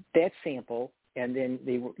that sample, and then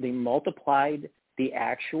they multiplied the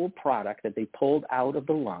actual product that they pulled out of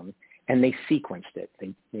the lung, and they sequenced it.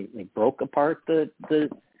 They broke apart the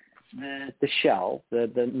shell,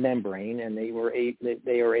 the membrane, and they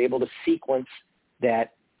were able to sequence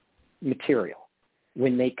that material.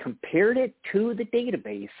 When they compared it to the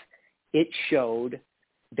database, it showed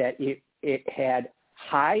that it had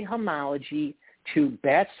high homology to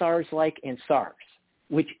bat SARS-like and SARS,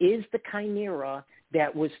 which is the chimera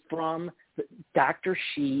that was from Dr.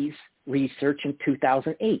 Shi's research in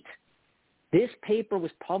 2008. This paper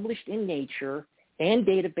was published in Nature and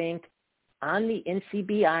Databank on the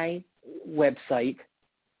NCBI website,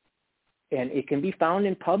 and it can be found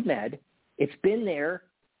in PubMed. It's been there,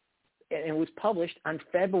 and it was published on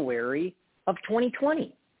February of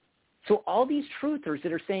 2020. So all these truthers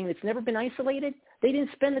that are saying it's never been isolated, they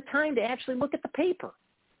didn't spend the time to actually look at the paper.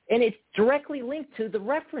 And it's directly linked to the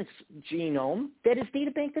reference genome that is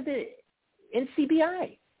databanked to the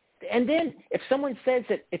NCBI. And then if someone says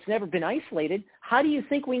that it's never been isolated, how do you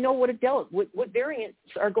think we know what variants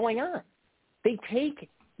are going on? They take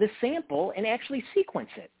the sample and actually sequence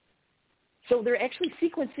it. So they're actually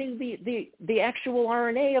sequencing the actual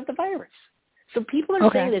RNA of the virus. So people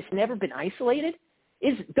are saying that it's never been isolated.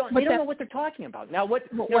 They don't know what they're talking about. Now,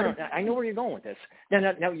 I know where you're going with this.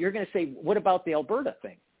 Now you're going to say, what about the Alberta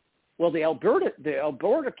thing? Well, the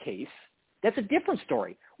Alberta case, that's a different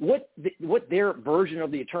story. What their version of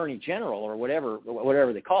the Attorney General or whatever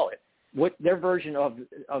they call it, what their version of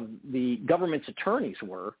the government's attorneys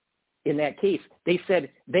were in that case, they said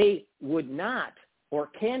they would not or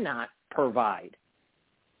cannot provide.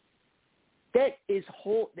 That is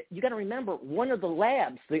you got to remember, one of the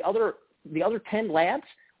labs, the other 10 labs,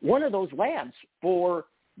 one of those labs for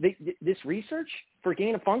this research for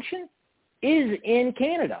gain of function is in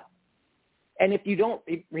Canada. And if you don't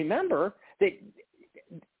remember, that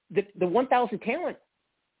the 1,000 talent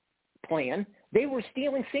plan, they were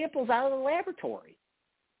stealing samples out of the laboratory.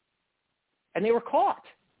 And they were caught.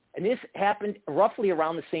 And this happened roughly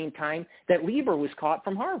around the same time that Lieber was caught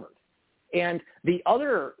from Harvard. And the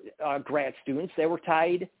other grad students, they were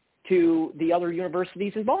tied to the other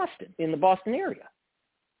universities in Boston, in the Boston area.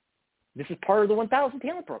 This is part of the 1,000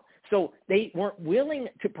 talent program. So they weren't willing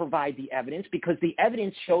to provide the evidence because the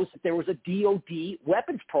evidence shows that there was a DOD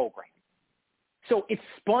weapons program. So it's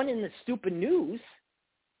spun in the stupid news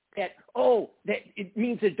that it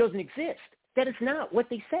means it doesn't exist. That is not what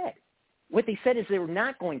they said. What they said is they were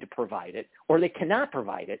not going to provide it, or they cannot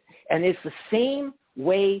provide it. And it's the same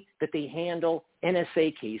way that they handle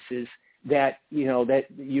NSA cases that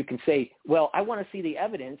you can say, well, I want to see the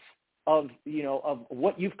evidence of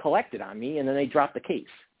what you've collected on me, and then they drop the case.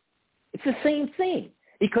 It's the same thing,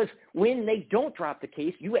 because when they don't drop the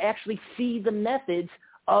case, you actually see the methods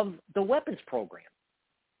of the weapons program.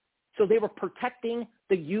 So they were protecting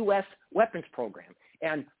the U.S. weapons program.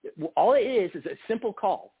 And all it is a simple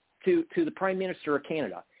call to the Prime Minister of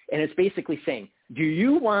Canada. And it's basically saying, do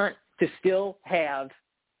you want to still have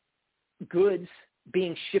goods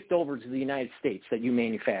being shipped over to the United States that you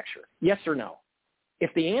manufacture? Yes or no?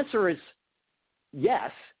 If the answer is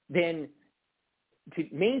yes, then to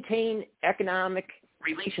maintain economic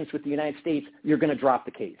relations with the United States, you're going to drop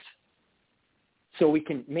the case. So we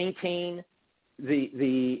can maintain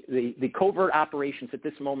the covert operations at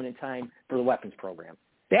this moment in time for the weapons program.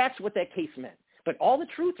 That's what that case meant. But all the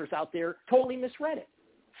truthers out there totally misread it.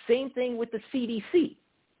 Same thing with the CDC.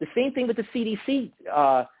 The same thing with the CDC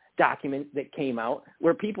document that came out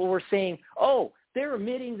where people were saying, they're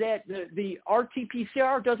admitting that the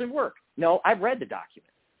RT-PCR doesn't work. No, I've read the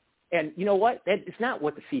document. And you know what? That is not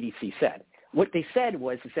what the CDC said. What they said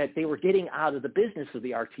was that they were getting out of the business of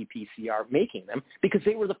the RT-PCR, making them, because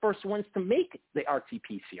they were the first ones to make the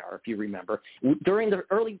RT-PCR, if you remember. During the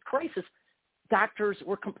early crisis, doctors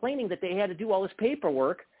were complaining that they had to do all this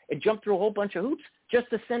paperwork and jump through a whole bunch of hoops just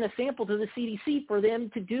to send a sample to the CDC for them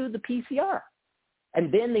to do the PCR.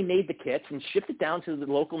 And then they made the kits and shipped it down to the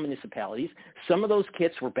local municipalities. Some of those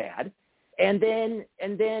kits were bad. And then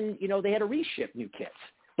they had to reship new kits.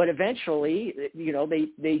 But eventually,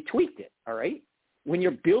 they tweaked it, all right? When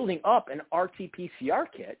you're building up an RT-PCR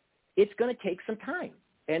kit, it's going to take some time.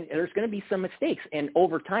 And there's going to be some mistakes. And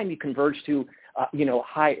over time, you converge to,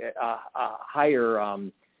 higher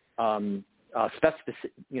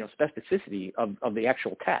specificity of the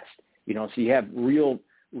actual test. So you have real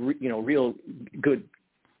good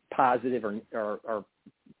positive or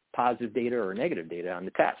positive data or negative data on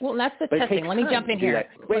the test. Well, that's the testing. Let me jump in here.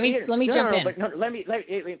 Let me jump in.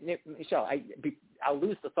 Michelle, I'll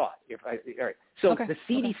lose the thought. All right. So the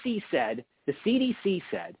CDC said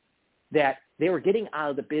that they were getting out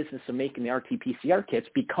of the business of making the RT-PCR kits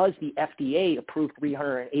because the FDA approved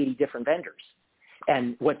 380 different vendors.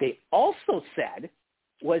 And what they also said,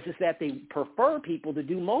 was that they prefer people to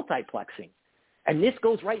do multiplexing. And this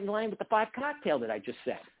goes right in line with the 5 cocktail that I just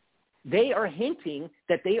said. They are hinting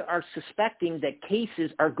that they are suspecting that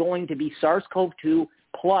cases are going to be SARS-CoV-2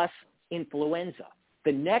 plus influenza.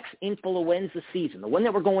 The next influenza season, the one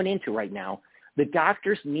that we're going into right now, the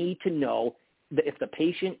doctors need to know that if the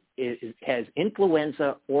patient has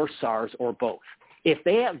influenza or SARS or both. If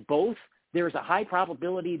they have both, there's a high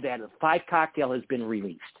probability that a 5 cocktail has been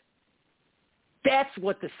released. That's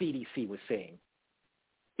what the CDC was saying.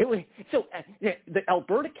 The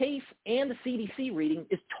Alberta case and the CDC reading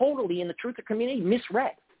is totally in the truther community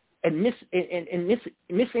misread and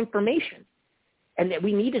misinformation, and that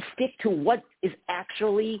we need to stick to what is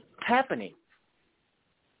actually happening.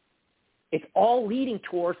 It's all leading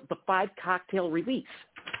towards the 5 cocktail release,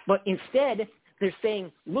 but instead they're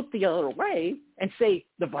saying look the other way and say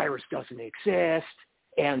the virus doesn't exist,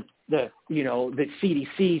 and the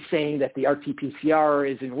CDC saying that the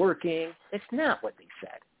RT-PCR isn't working. It's not what they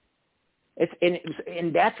said.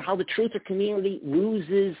 And that's how the truther community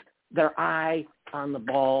loses their eye on the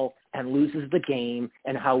ball and loses the game,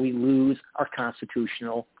 and how we lose our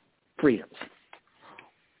constitutional freedoms.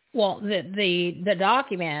 Well, the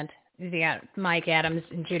document that Mike Adams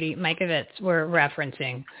and Judy Mikovits were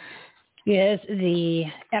referencing is the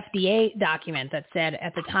FDA document that said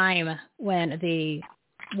at the time when they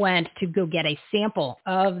went to go get a sample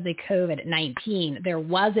of the COVID-19, there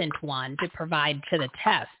wasn't one to provide to the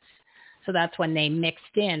tests. So that's when they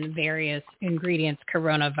mixed in various ingredients,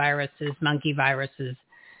 coronaviruses, monkey viruses,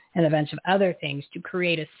 and a bunch of other things to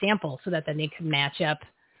create a sample so that then they could match up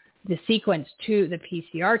the sequence to the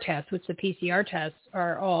PCR tests, which the PCR tests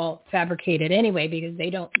are all fabricated anyway because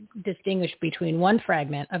they don't distinguish between one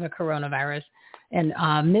fragment of a coronavirus and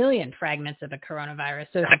a million fragments of a coronavirus.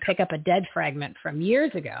 So if you pick up a dead fragment from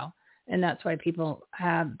years ago, and that's why people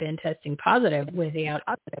have been testing positive without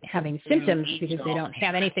having symptoms, because they don't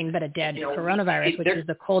have anything but a dead coronavirus, which is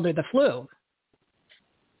the cold or the flu.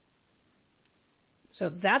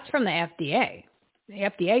 So that's from the FDA. The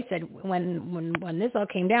FDA said when this all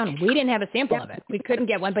came down, we didn't have a sample of it. We couldn't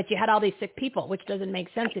get one, but you had all these sick people, which doesn't make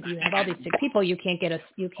sense. If you have all these sick people, you can't get a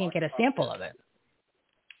sample of it.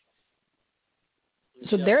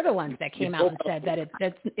 So they're the ones that came out and said that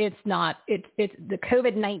it's the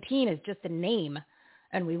COVID-19 is just a name,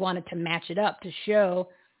 and we wanted to match it up to show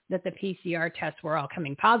that the PCR tests were all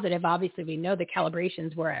coming positive. Obviously, we know the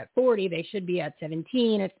calibrations were at 40; they should be at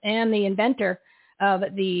 17. And the inventor of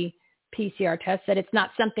the PCR test said it's not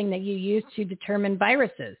something that you use to determine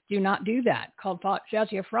viruses. Do not do that. Called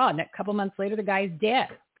Fauci a fraud. And a couple months later, the guy's dead.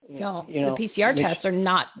 The PCR tests are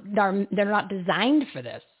not designed for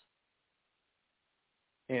this.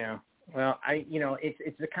 Yeah. Well,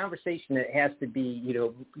 it's a conversation that has to be,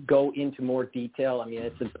 go into more detail. I mean,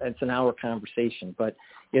 it's an hour conversation, but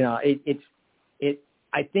I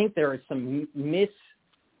think there is some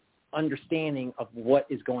misunderstanding of what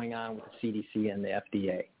is going on with the CDC and the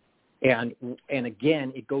FDA. And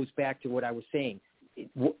again, it goes back to what I was saying.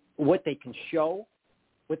 What they can show,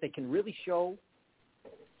 what they can really show,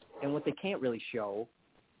 and what they can't really show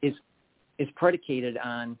is predicated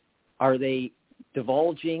on, are they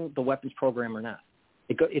divulging the weapons program or not?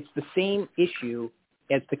 It's the same issue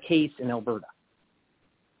as the case in Alberta.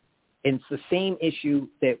 And it's the same issue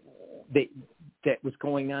that was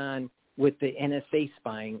going on with the NSA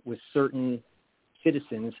spying with certain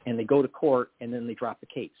citizens, and they go to court and then they drop the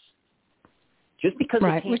case. Just because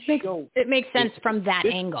right. they can't show... It makes sense from that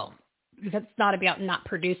angle. Because it's not about not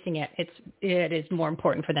producing it. It is more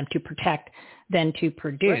important for them to protect than to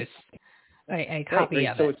produce a copy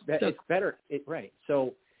of it. So it's better. Right.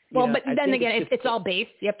 So, but then again, it's all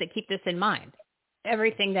based. You have to keep this in mind.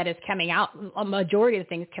 Everything that is coming out, a majority of the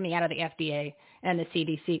things coming out of the FDA and the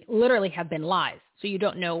CDC literally have been lies. So you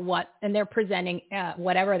don't know what, and they're presenting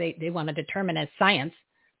whatever they want to determine as science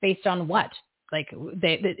based on what. Like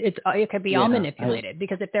it could be all manipulated,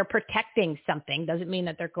 because if they're protecting something, doesn't mean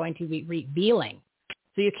that they're going to be revealing.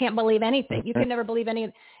 So you can't believe anything. You can never believe any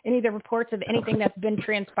of the reports of anything that's been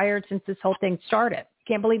transpired since this whole thing started. You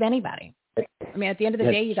can't believe anybody. I mean, at the end of the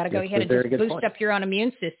day, you got to go ahead and just boost up your own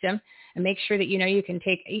immune system and make sure that you can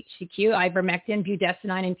take HCQ, ivermectin,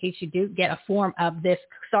 budesonide in case you do get a form of this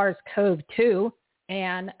SARS-CoV-2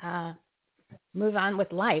 and move on with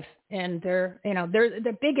life. And their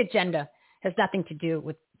big agenda has nothing to do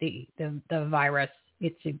with the virus.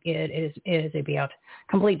 It is about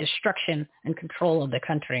complete destruction and control of the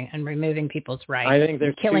country and removing people's rights. I think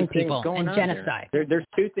there's killing people and genocide. There's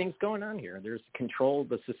two things going on here. There's control of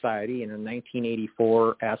the society in a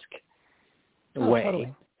 1984-esque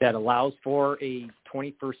way that allows for a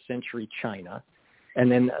 21st century China,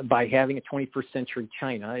 And then by having a 21st century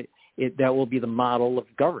China, that will be the model of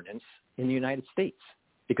governance in the United States,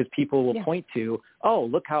 because people will point to, oh,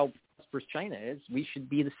 look how prosperous China is. We should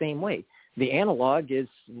be the same way. The analog is,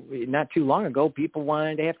 not too long ago, people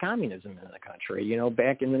wanted to have communism in the country,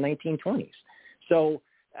 back in the 1920s. So,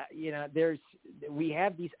 we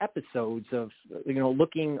have these episodes of,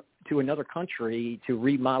 looking to another country to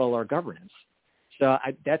remodel our governance. So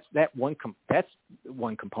that's one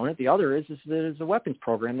component. The other is there's a weapons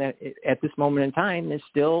program that at this moment in time is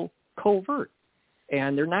still covert,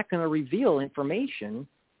 and they're not going to reveal information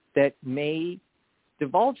that may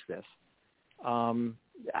divulge this. I'm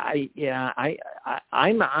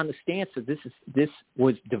on the stance that this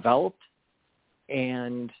was developed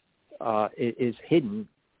and it is hidden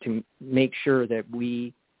to make sure that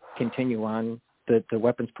we continue on the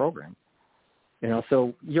weapons program.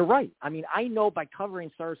 So you're right. I mean, I know by covering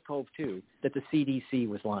SARS-CoV-2 that the CDC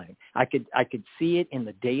was lying. I could see it in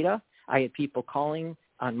the data. I had people calling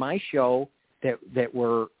on my show that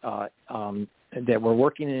were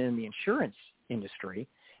working in the insurance industry,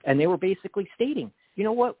 and they were basically stating, you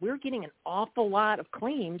know what, we're getting an awful lot of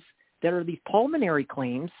claims that are these pulmonary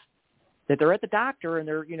claims that they're at the doctor and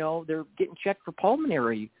they're getting checked for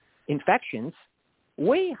pulmonary infections,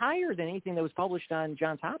 way higher than anything that was published on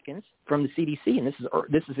Johns Hopkins from the CDC, and this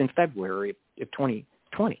is in February of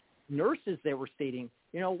 2020. Nurses that were stating,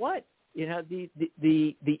 the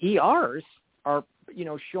ERs are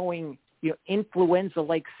showing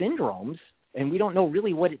influenza-like syndromes, and we don't know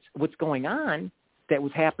really what's going on. That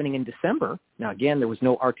was happening in December. Now, again, there was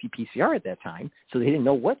no RT-PCR at that time, so they didn't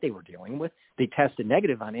know what they were dealing with. They tested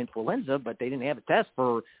negative on influenza, but they didn't have a test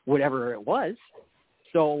for whatever it was.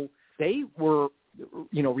 So they were,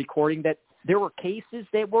 recording that there were cases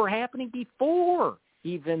that were happening before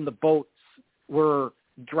even the boats were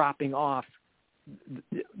dropping off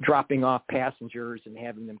passengers and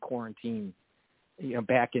having them quarantined,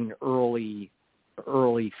 back in early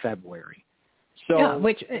February. So,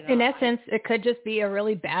 which in essence, it could just be a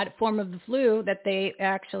really bad form of the flu that they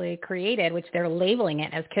actually created, which they're labeling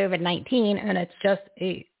it as COVID-19, and it's just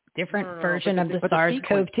a different version of the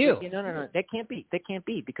SARS-CoV-2. No, that can't be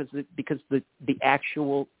because the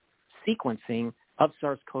actual sequencing of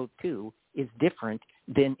SARS-CoV-2 is different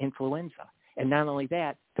than influenza. And not only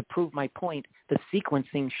that, to prove my point, the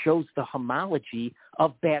sequencing shows the homology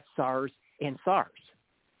of bat SARS and SARS,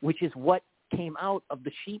 which is what came out of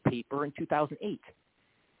the Shi paper in 2008.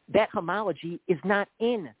 That homology is not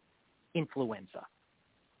in influenza.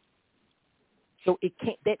 So it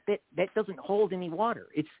can't. That doesn't hold any water.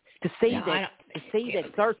 It's to say that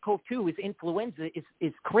SARS-CoV-2 is influenza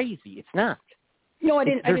is crazy. It's not. No, I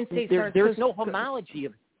didn't say SARS. There's no homology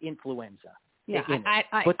of influenza. Yeah,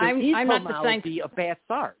 but there is I'm not homology of bad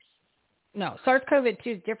SARS. No, SARS-CoV-2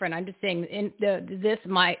 is different. I'm just saying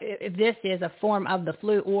if this is a form of the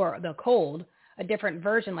flu or the cold, a different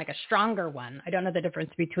version, like a stronger one. I don't know the difference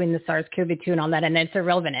between the SARS-CoV-2 and all that, and it's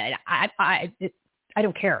irrelevant. I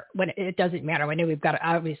don't care. It doesn't matter. I know we've got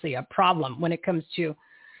obviously a problem when it comes to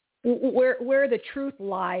where the truth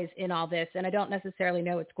lies in all this, and I don't necessarily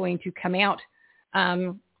know it's going to come out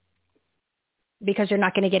because you're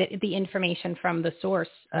not going to get the information from the source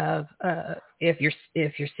of if you're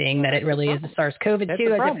seeing that it really is a SARS-CoV-2. That's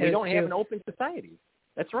the problem. We don't have an open society.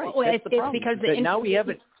 That's right. Well, That's the problem. Because now we have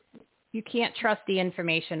it. You can't trust the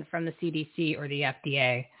information from the CDC or the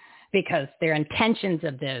FDA because their intentions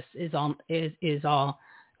of this is all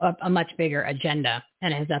a much bigger agenda,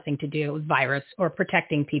 and it has nothing to do with virus or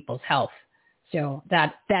protecting people's health. So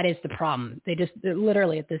that is the problem. They're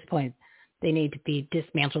literally at this point, they need to be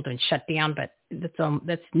dismantled and shut down, but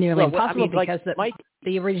that's nearly impossible because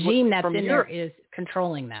the regime that's in there is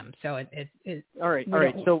controlling them. So it all right.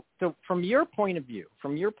 So from your point of view,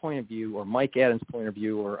 or Mike Adams' point of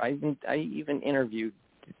view, or I even interviewed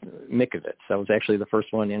Mikovits. I was actually the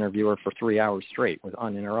first one to interview her for 3 hours straight, with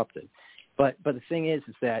uninterrupted. But the thing is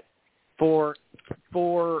that from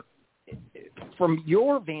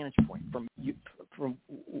your vantage point, from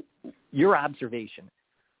your observation,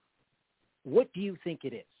 what do you think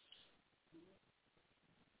it is?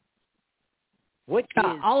 What is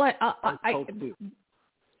SARS-CoV-2?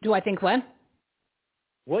 Do I think what?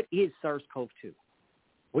 What is SARS-CoV-2?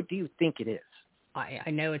 What do you think it is?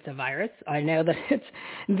 I know it's a virus. I know that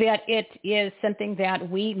it is something that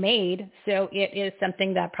we made, so it is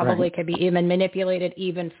something that probably could be even manipulated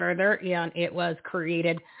even further, and it was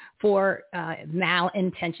created for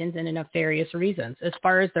malintentions and nefarious reasons. As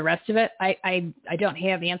far as the rest of it, I don't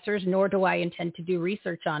have answers, nor do I intend to do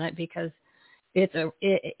research on it, because it's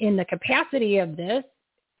in the capacity of this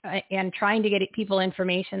and trying to get people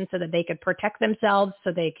information so that they could protect themselves,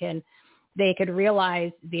 so they can they could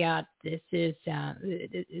realize that this is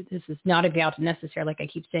not about necessarily, like I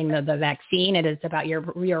keep saying, the vaccine. It is about your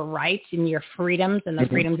rights and your freedoms and the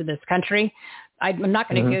freedoms of this country. I'm not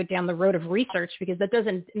going to go down the road of research because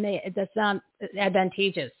that's not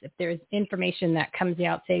advantageous. If there's information that comes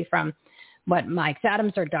out, say from what Mike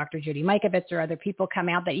Adams or Dr. Judy Mikovits or other people come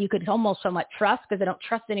out that you could almost somewhat trust, because I don't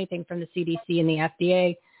trust anything from the CDC and the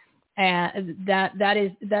FDA. And that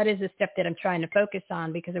is a step that I'm trying to focus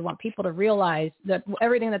on, because I want people to realize that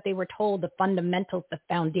everything that they were told, the fundamentals, the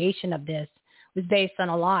foundation of this, was based on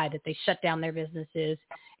a lie, that they shut down their businesses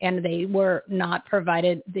and they were not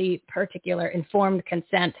provided the particular informed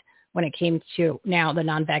consent when it came to now the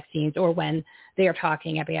non-vaccines, or when they are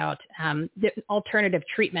talking about the alternative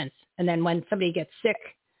treatments. And then when somebody gets sick,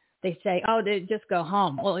 they say, oh, they just go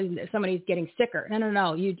home. Well, somebody's getting sicker.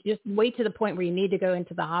 No. You just wait to the point where you need to go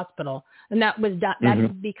into the hospital. And that was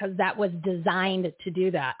because that was designed to do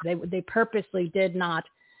that. They purposely did not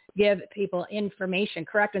give people information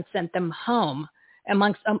correct and sent them home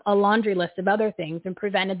amongst a laundry list of other things, and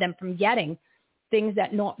prevented them from getting things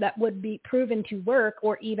that would be proven to work,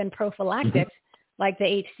 or even prophylactics like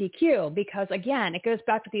the HCQ, because again, it goes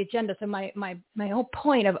back to the agenda. So my whole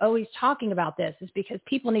point of always talking about this is because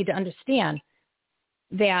people need to understand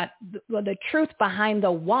that the truth behind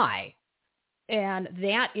the why, and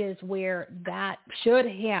that is where that should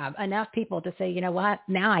have enough people to say, you know what,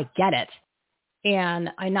 now I get it. And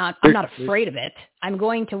I'm not afraid of it. I'm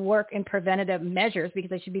going to work in preventative measures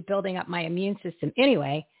because I should be building up my immune system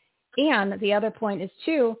anyway. And the other point is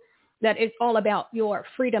too, that it's all about your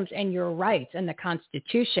freedoms and your rights and the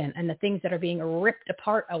Constitution and the things that are being ripped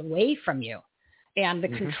apart away from you, and the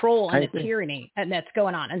control and the tyranny and that's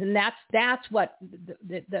going on. And that's what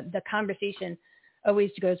the conversation always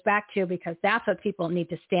goes back to, because that's what people need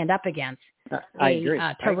to stand up against. I agree.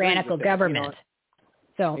 Tyrannical government.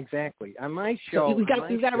 So exactly. On my show, so we've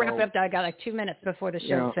got to wrap up. I got like 2 minutes before the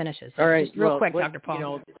show finishes. All right. Just real quick, Dr.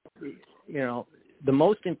 Paul. The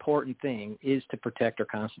most important thing is to protect our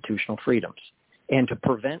constitutional freedoms and to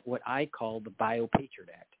prevent what I call the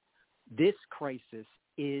BioPatriot Act. This crisis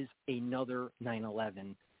is another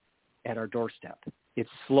 9/11 at our doorstep.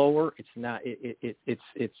 It's slower. It's not.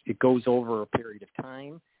 It goes over a period of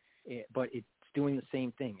time, but it's doing the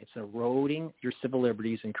same thing. It's eroding your civil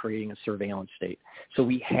liberties and creating a surveillance state. So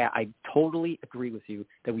I totally agree with you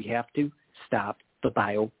that we have to stop the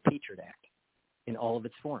BioPatriot Act in all of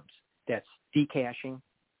its forms. That's decaching,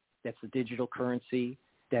 that's the digital currency,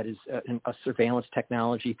 that is a surveillance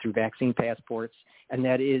technology through vaccine passports, and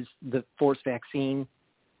that is the forced vaccine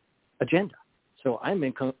agenda. So I'm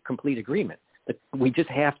in complete agreement that we just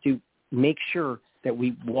have to make sure that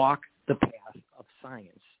we walk the path of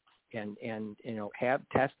science and have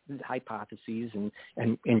tested hypotheses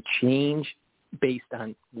and change based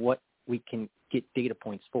on what we can get data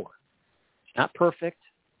points for. It's not perfect.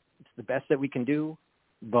 It's the best that we can do,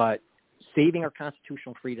 but saving our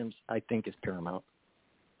constitutional freedoms, I think, is paramount.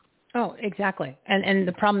 Oh, exactly. And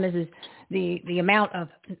the problem is the amount of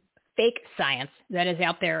fake science that is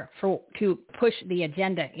out there to push the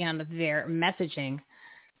agenda and their messaging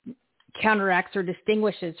counteracts or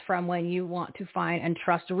distinguishes from when you want to find and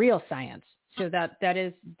trust real science. So that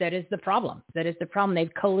is the problem. That is the problem.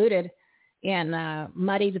 They've colluded and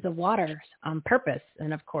muddied the waters on purpose,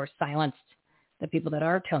 and of course silenced the people that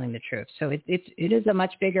are telling the truth. So it is a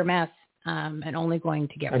much bigger mess, and only going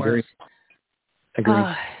to get worse.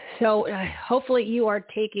 Agree. So hopefully you are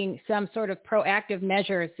taking some sort of proactive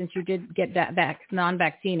measures, since you did get that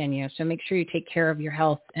non-vaccine in you. So make sure you take care of your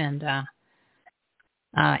health. And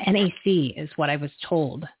NAC is what I was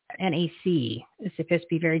told. NAC is supposed to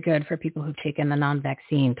be very good for people who've taken the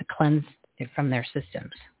non-vaccine to cleanse it from their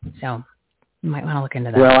systems. So you might want to look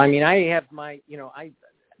into that. Well, I mean, I have my,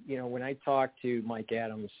 when I talked to Mike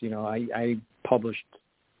Adams, I published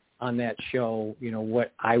on that show,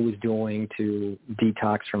 what I was doing to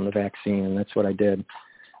detox from the vaccine, and that's what I did.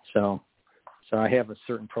 So I have a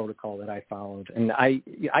certain protocol that I followed, and I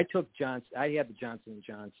took I had the Johnson &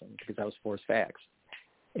 Johnson because I was forced vax,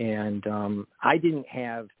 and I didn't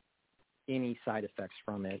have any side effects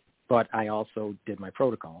from it, but I also did my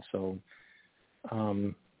protocol. So,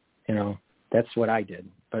 that's what I did.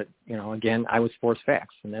 But, again, I was forced vax,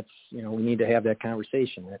 and that's, we need to have that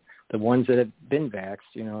conversation. That the ones that have been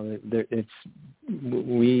vaxxed,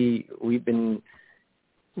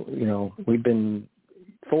 we've been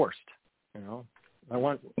forced, I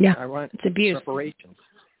want it's abuse. Reparations.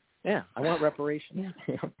 Yeah, I want reparations.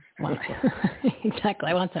 Yeah. Well,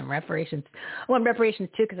 exactly. I want some reparations. I want reparations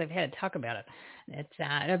too, because I've had to talk about it.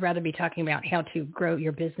 I'd rather be talking about how to grow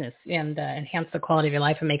your business and enhance the quality of your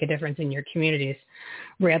life and make a difference in your communities,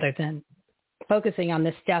 rather than focusing on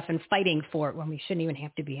this stuff and fighting for it when we shouldn't even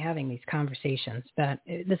have to be having these conversations. But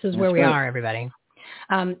this is where we are, everybody.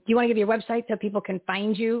 Do you want to give your website so people can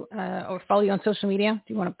find you or follow you on social media?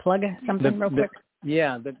 Do you want to plug something real quick?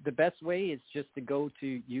 The best way is just to go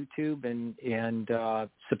to YouTube and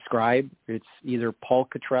subscribe. It's either Paul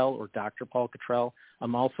Cottrell or Dr. Paul Cottrell.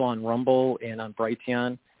 I'm also on Rumble and on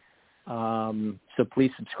Brighteon. So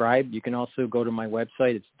please subscribe. You can also go to my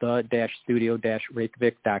website. It's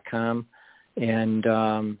the-studio-reykjavik.com. And,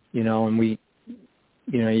 and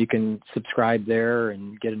you can subscribe there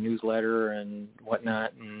and get a newsletter and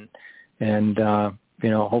whatnot. And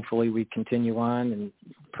hopefully we continue on and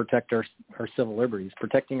protect our civil liberties.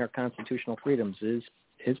 Protecting our constitutional freedoms is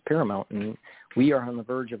paramount. And we are on the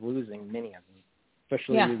verge of losing many of them,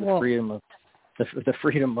 especially the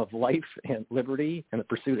freedom of life and liberty and the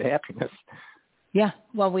pursuit of happiness. Yeah,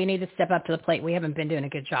 well, we need to step up to the plate. We haven't been doing a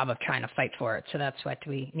good job of trying to fight for it, so that's what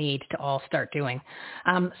we need to all start doing.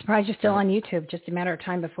 Surprised you're still on YouTube. Just a matter of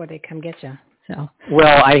time before they come get you. So.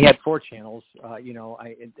 Well, I had 4 channels.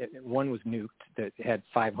 One was nuked that had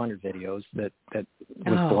 500 videos that was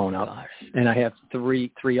blown up, and I have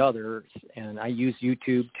three others. And I use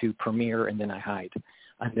YouTube to premiere, and then I hide,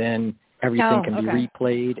 and then everything can be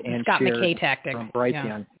replayed and Scott shared McKay tactic from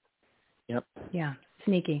Brighteon. Yeah. Yep. Yeah,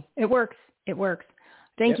 sneaky. It works. It works.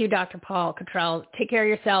 Thank you, Dr. Paul Cottrell. Take care of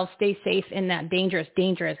yourself. Stay safe in that dangerous,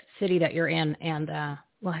 dangerous city that you're in, and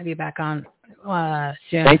we'll have you back on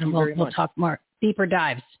soon. Thank you very much. We'll talk more. Deeper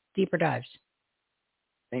dives. Thank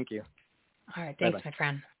you. All right. Thanks, my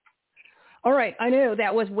friend. All right. I know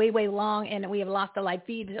that was way, way long, and we have lost the live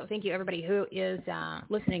feed. So thank you, everybody who is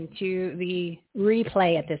listening to the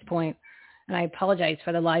replay at this point. And I apologize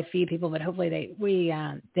for the live feed people, but hopefully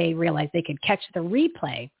they realized they could catch the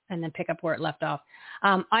replay and then pick up where it left off.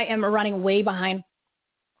 I am running way behind.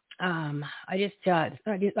 I just tried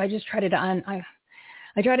to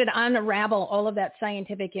unravel all of that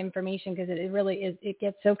scientific information because it really is. It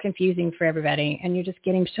gets so confusing for everybody, and you're just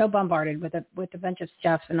getting so bombarded with a bunch of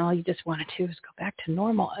stuff, and all you just want to do is go back to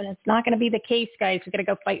normal. And it's not going to be the case, guys. We got to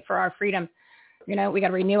go fight for our freedom. We got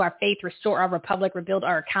to renew our faith, restore our republic, rebuild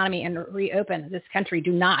our economy, and reopen this country.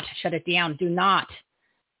 Do not shut it down. Do not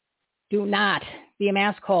be a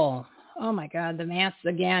mask hole. Oh, my God, the masks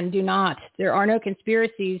again. Do not. There are no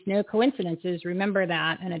conspiracies, no coincidences. Remember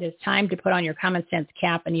that. And it is time to put on your common sense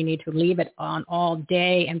cap, and you need to leave it on all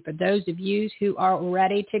day. And for those of you who are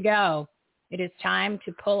ready to go, it is time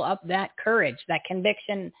to pull up that courage, that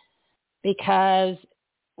conviction, because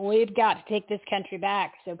we've got to take this country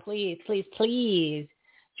back. So please, please, please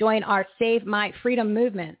join our Save My Freedom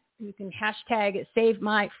movement. You can hashtag Save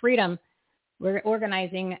My Freedom. We're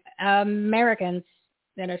organizing Americans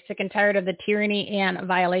that are sick and tired of the tyranny and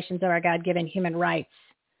violations of our God-given human rights.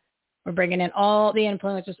 We're bringing in all the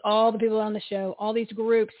influencers, all the people on the show, all these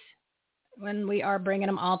groups, when we are bringing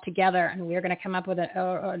them all together. And we're going to come up with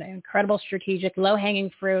an incredible strategic,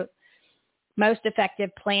 low-hanging fruit, most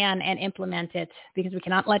effective plan and implement it, because we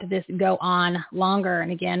cannot let this go on longer.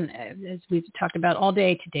 And again, as we've talked about all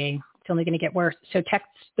day today, it's only going to get worse. So text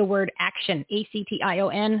the word ACTION,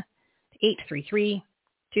 ACTION,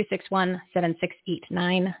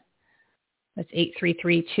 833-261-7689. That's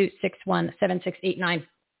 833-261-7689. And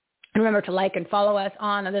remember to like and follow us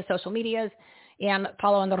on the social medias and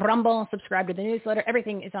follow on the Rumble, subscribe to the newsletter.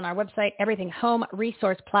 Everything is on our website,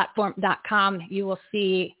 everythinghomeresourceplatform.com. You will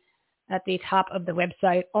see at the top of the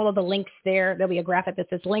website all of the links there. There'll be a graphic that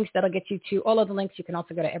says links that'll get you to all of the links. You can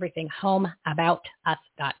also go to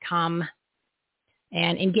everythinghomeaboutus.com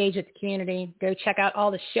and engage with the community. Go check out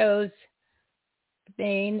all the shows.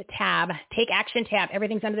 Main tab, Take Action tab.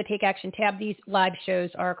 Everything's under the Take Action tab. These live shows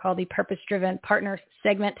are called the Purpose-Driven Partners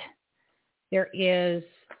segment. There is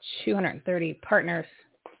 230 partners,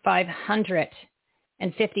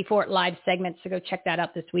 554 live segments. So go check that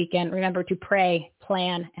out this weekend. Remember to pray,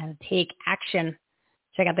 plan, and take action.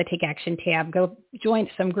 Check out the Take Action tab. Go join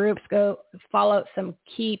some groups. Go follow some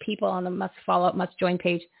key people on the must follow, must join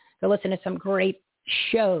page. Go listen to some great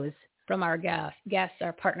shows from our guests,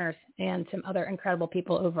 our partners, and some other incredible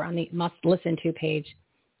people over on the Must Listen To page.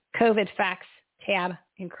 COVID Facts tab,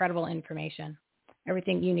 incredible information.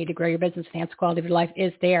 Everything you need to grow your business, enhance the quality of your life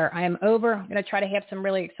is there. I am over. I'm going to try to have some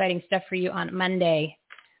really exciting stuff for you on Monday.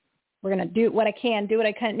 We're going to do what I can.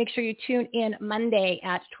 Make sure you tune in Monday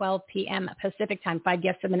at 12 p.m. Pacific time. 5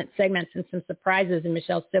 guest-a-minute segments and some surprises in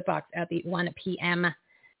Michelle's Soapbox at the 1 p.m.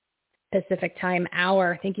 Pacific time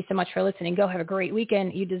hour. Thank you so much for listening. Go have a great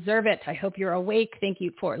weekend. You deserve it. I hope you're awake. Thank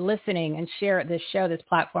you for listening, and share this show, this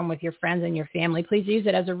platform with your friends and your family. Please use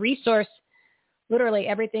it as a resource. Literally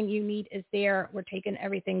everything you need is there. We're taking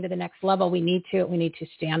everything to the next level. We need to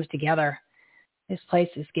stand together. This place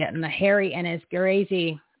is getting hairy and it's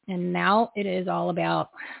crazy. And now it is all about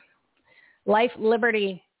life,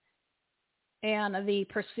 liberty, and the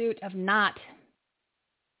pursuit of not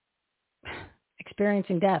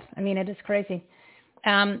experiencing death. I mean, it is crazy.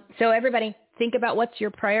 So everybody, think about what's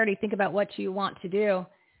your priority. Think about what you want to do.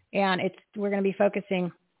 And we're going to be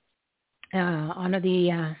focusing on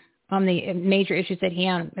the major issues at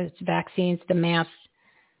hand. It's vaccines, the masks,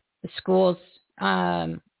 the schools,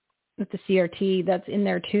 with the CRT that's in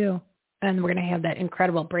there too. And we're going to have that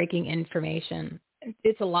incredible breaking information.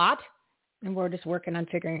 It's a lot, and we're just working on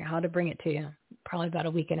figuring out how to bring it to you. Probably about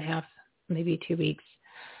a week and a half, maybe 2 weeks.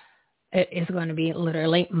 It is going to be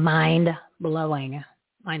literally mind-blowing.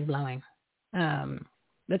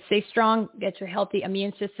 Let's stay strong. Get your healthy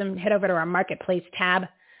immune system. Head over to our Marketplace tab.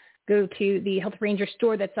 Go to the Health Ranger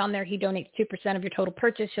store that's on there. He donates 2% of your total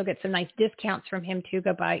purchase. You'll get some nice discounts from him too.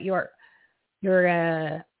 Go buy your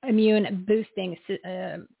immune boosting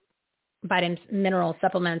vitamins, mineral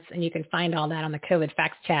supplements, and you can find all that on the COVID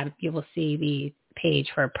Facts tab. You will see the page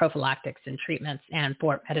for prophylactics and treatments and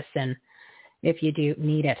for medicine if you do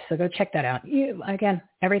need it. So go check that out. Again,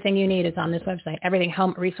 everything you need is on this website,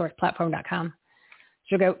 everythinghomeresourceplatform.com.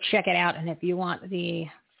 So go check it out. And if you want the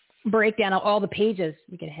breakdown of all the pages,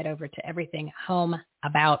 you can head over to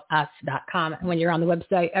everythinghomeaboutus.com. And when you're on the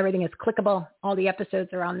website, everything is clickable. All the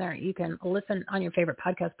episodes are on there. You can listen on your favorite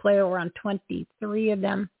podcast player. We're on 23 of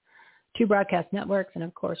them, 2 broadcast networks, and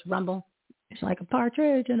of course, Rumble. It's like a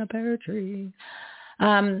partridge in a pear tree.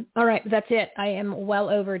 All right, that's it. I am well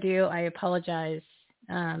overdue. I apologize.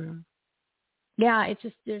 Yeah, it's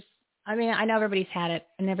just, I know everybody's had it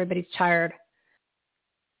and everybody's tired.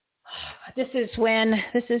 This is when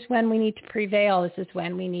we need to prevail. This is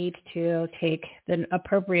when we need to take the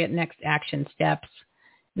appropriate next action steps,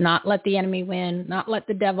 not let the enemy win, not let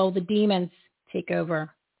the devil, the demons take over.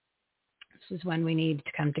 This is when we need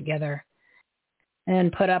to come together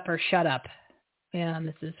and put up or shut up. And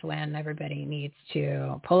this is when everybody needs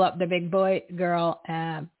to pull up their big boy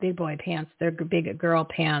pants, their big girl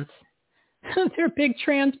pants, their big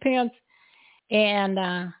trans pants.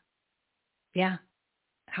 And yeah.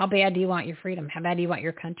 How bad do you want your freedom? How bad do you want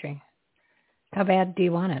your country? How bad do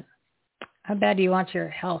you want it? How bad do you want your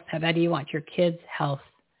health? How bad do you want your kids' health?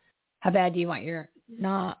 How bad do you want your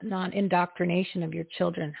non-indoctrination of your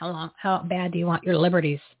children? How bad do you want your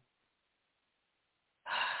liberties?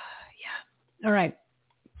 Yeah. All right.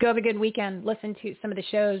 Go have a good weekend. Listen to some of the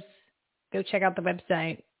shows. Go check out the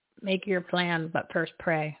website. Make your plan, but first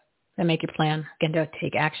pray. Then make your plan. Again, don't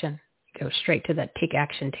take action. Go straight to that Take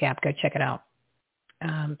Action tab. Go check it out.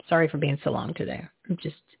 Sorry for being so long today. I'm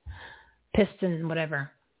just pissed and whatever.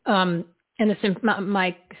 And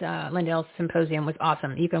Mike Lindell's symposium was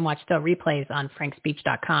awesome. You can watch the replays on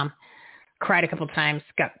frankspeech.com. Cried a couple times,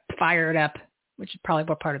 got fired up, which is probably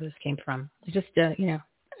where part of this came from. Just, I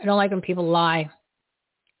don't like when people lie,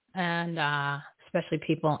 and especially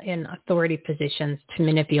people in authority positions to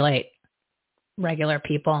manipulate regular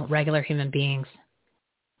people, regular human beings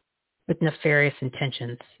with nefarious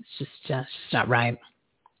intentions. It's just not right.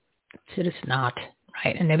 It's just not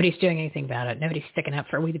right. And nobody's doing anything about it. Nobody's sticking up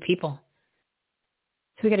for we the people.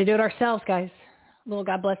 So we got to do it ourselves, guys. Little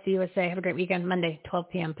God bless the USA. Have a great weekend. Monday, 12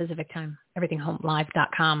 p.m. Pacific time.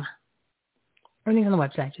 EverythingHomeLive.com. Everything's on the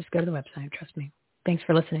website. Just go to the website. Trust me. Thanks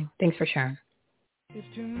for listening. Thanks for sharing. If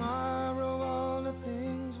tomorrow all the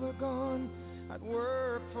things were gone, I'd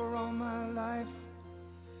work for all my life,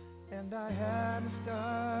 and I had to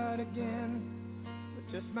start again with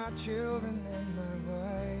just my children and my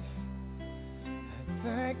wife. I'd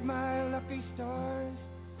thank my lucky stars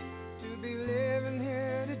to be living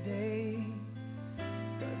here today,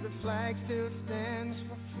 'cause the flag still stands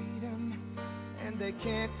for freedom, and they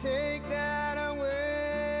can't take that away.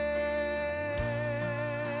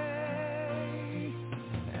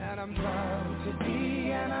 And I'm proud to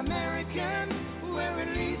be an American, where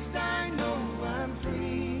at least I know I'm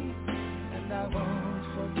free. And I won't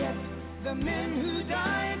forget the men who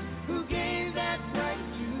died, who gave that right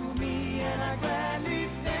to me. And I gladly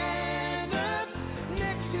stand up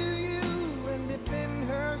next to you and defend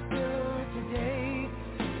her still today,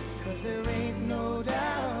 'cause there ain't no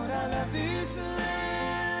doubt I love this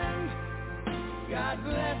land. God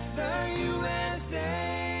bless the USA.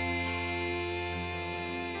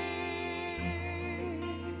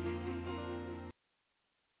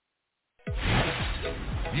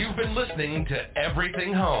 You've been listening to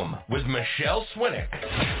Everything Home with Michelle Swinnick.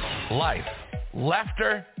 Life,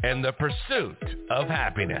 laughter, and the pursuit of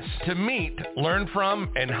happiness. To meet, learn from,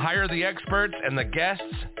 and hire the experts and the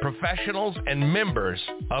guests, professionals, and members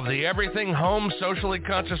of the Everything Home Socially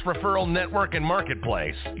Conscious Referral Network and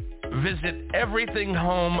Marketplace, visit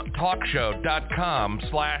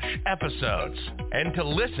everythinghometalkshow.com/episodes. And to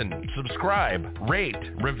listen, subscribe, rate,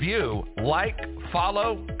 review, like,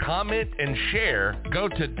 follow, comment, and share, go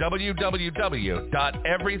to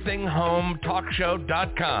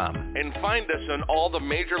www.everythinghometalkshow.com and find us on all the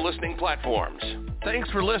major listening platforms.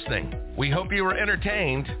 Thanks for listening. We hope you were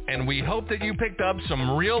entertained, and we hope that you picked up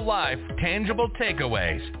some real-life, tangible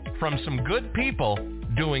takeaways from some good people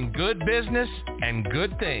doing good business and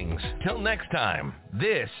good things. Till next time,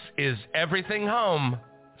 this is Everything Home,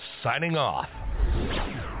 signing off.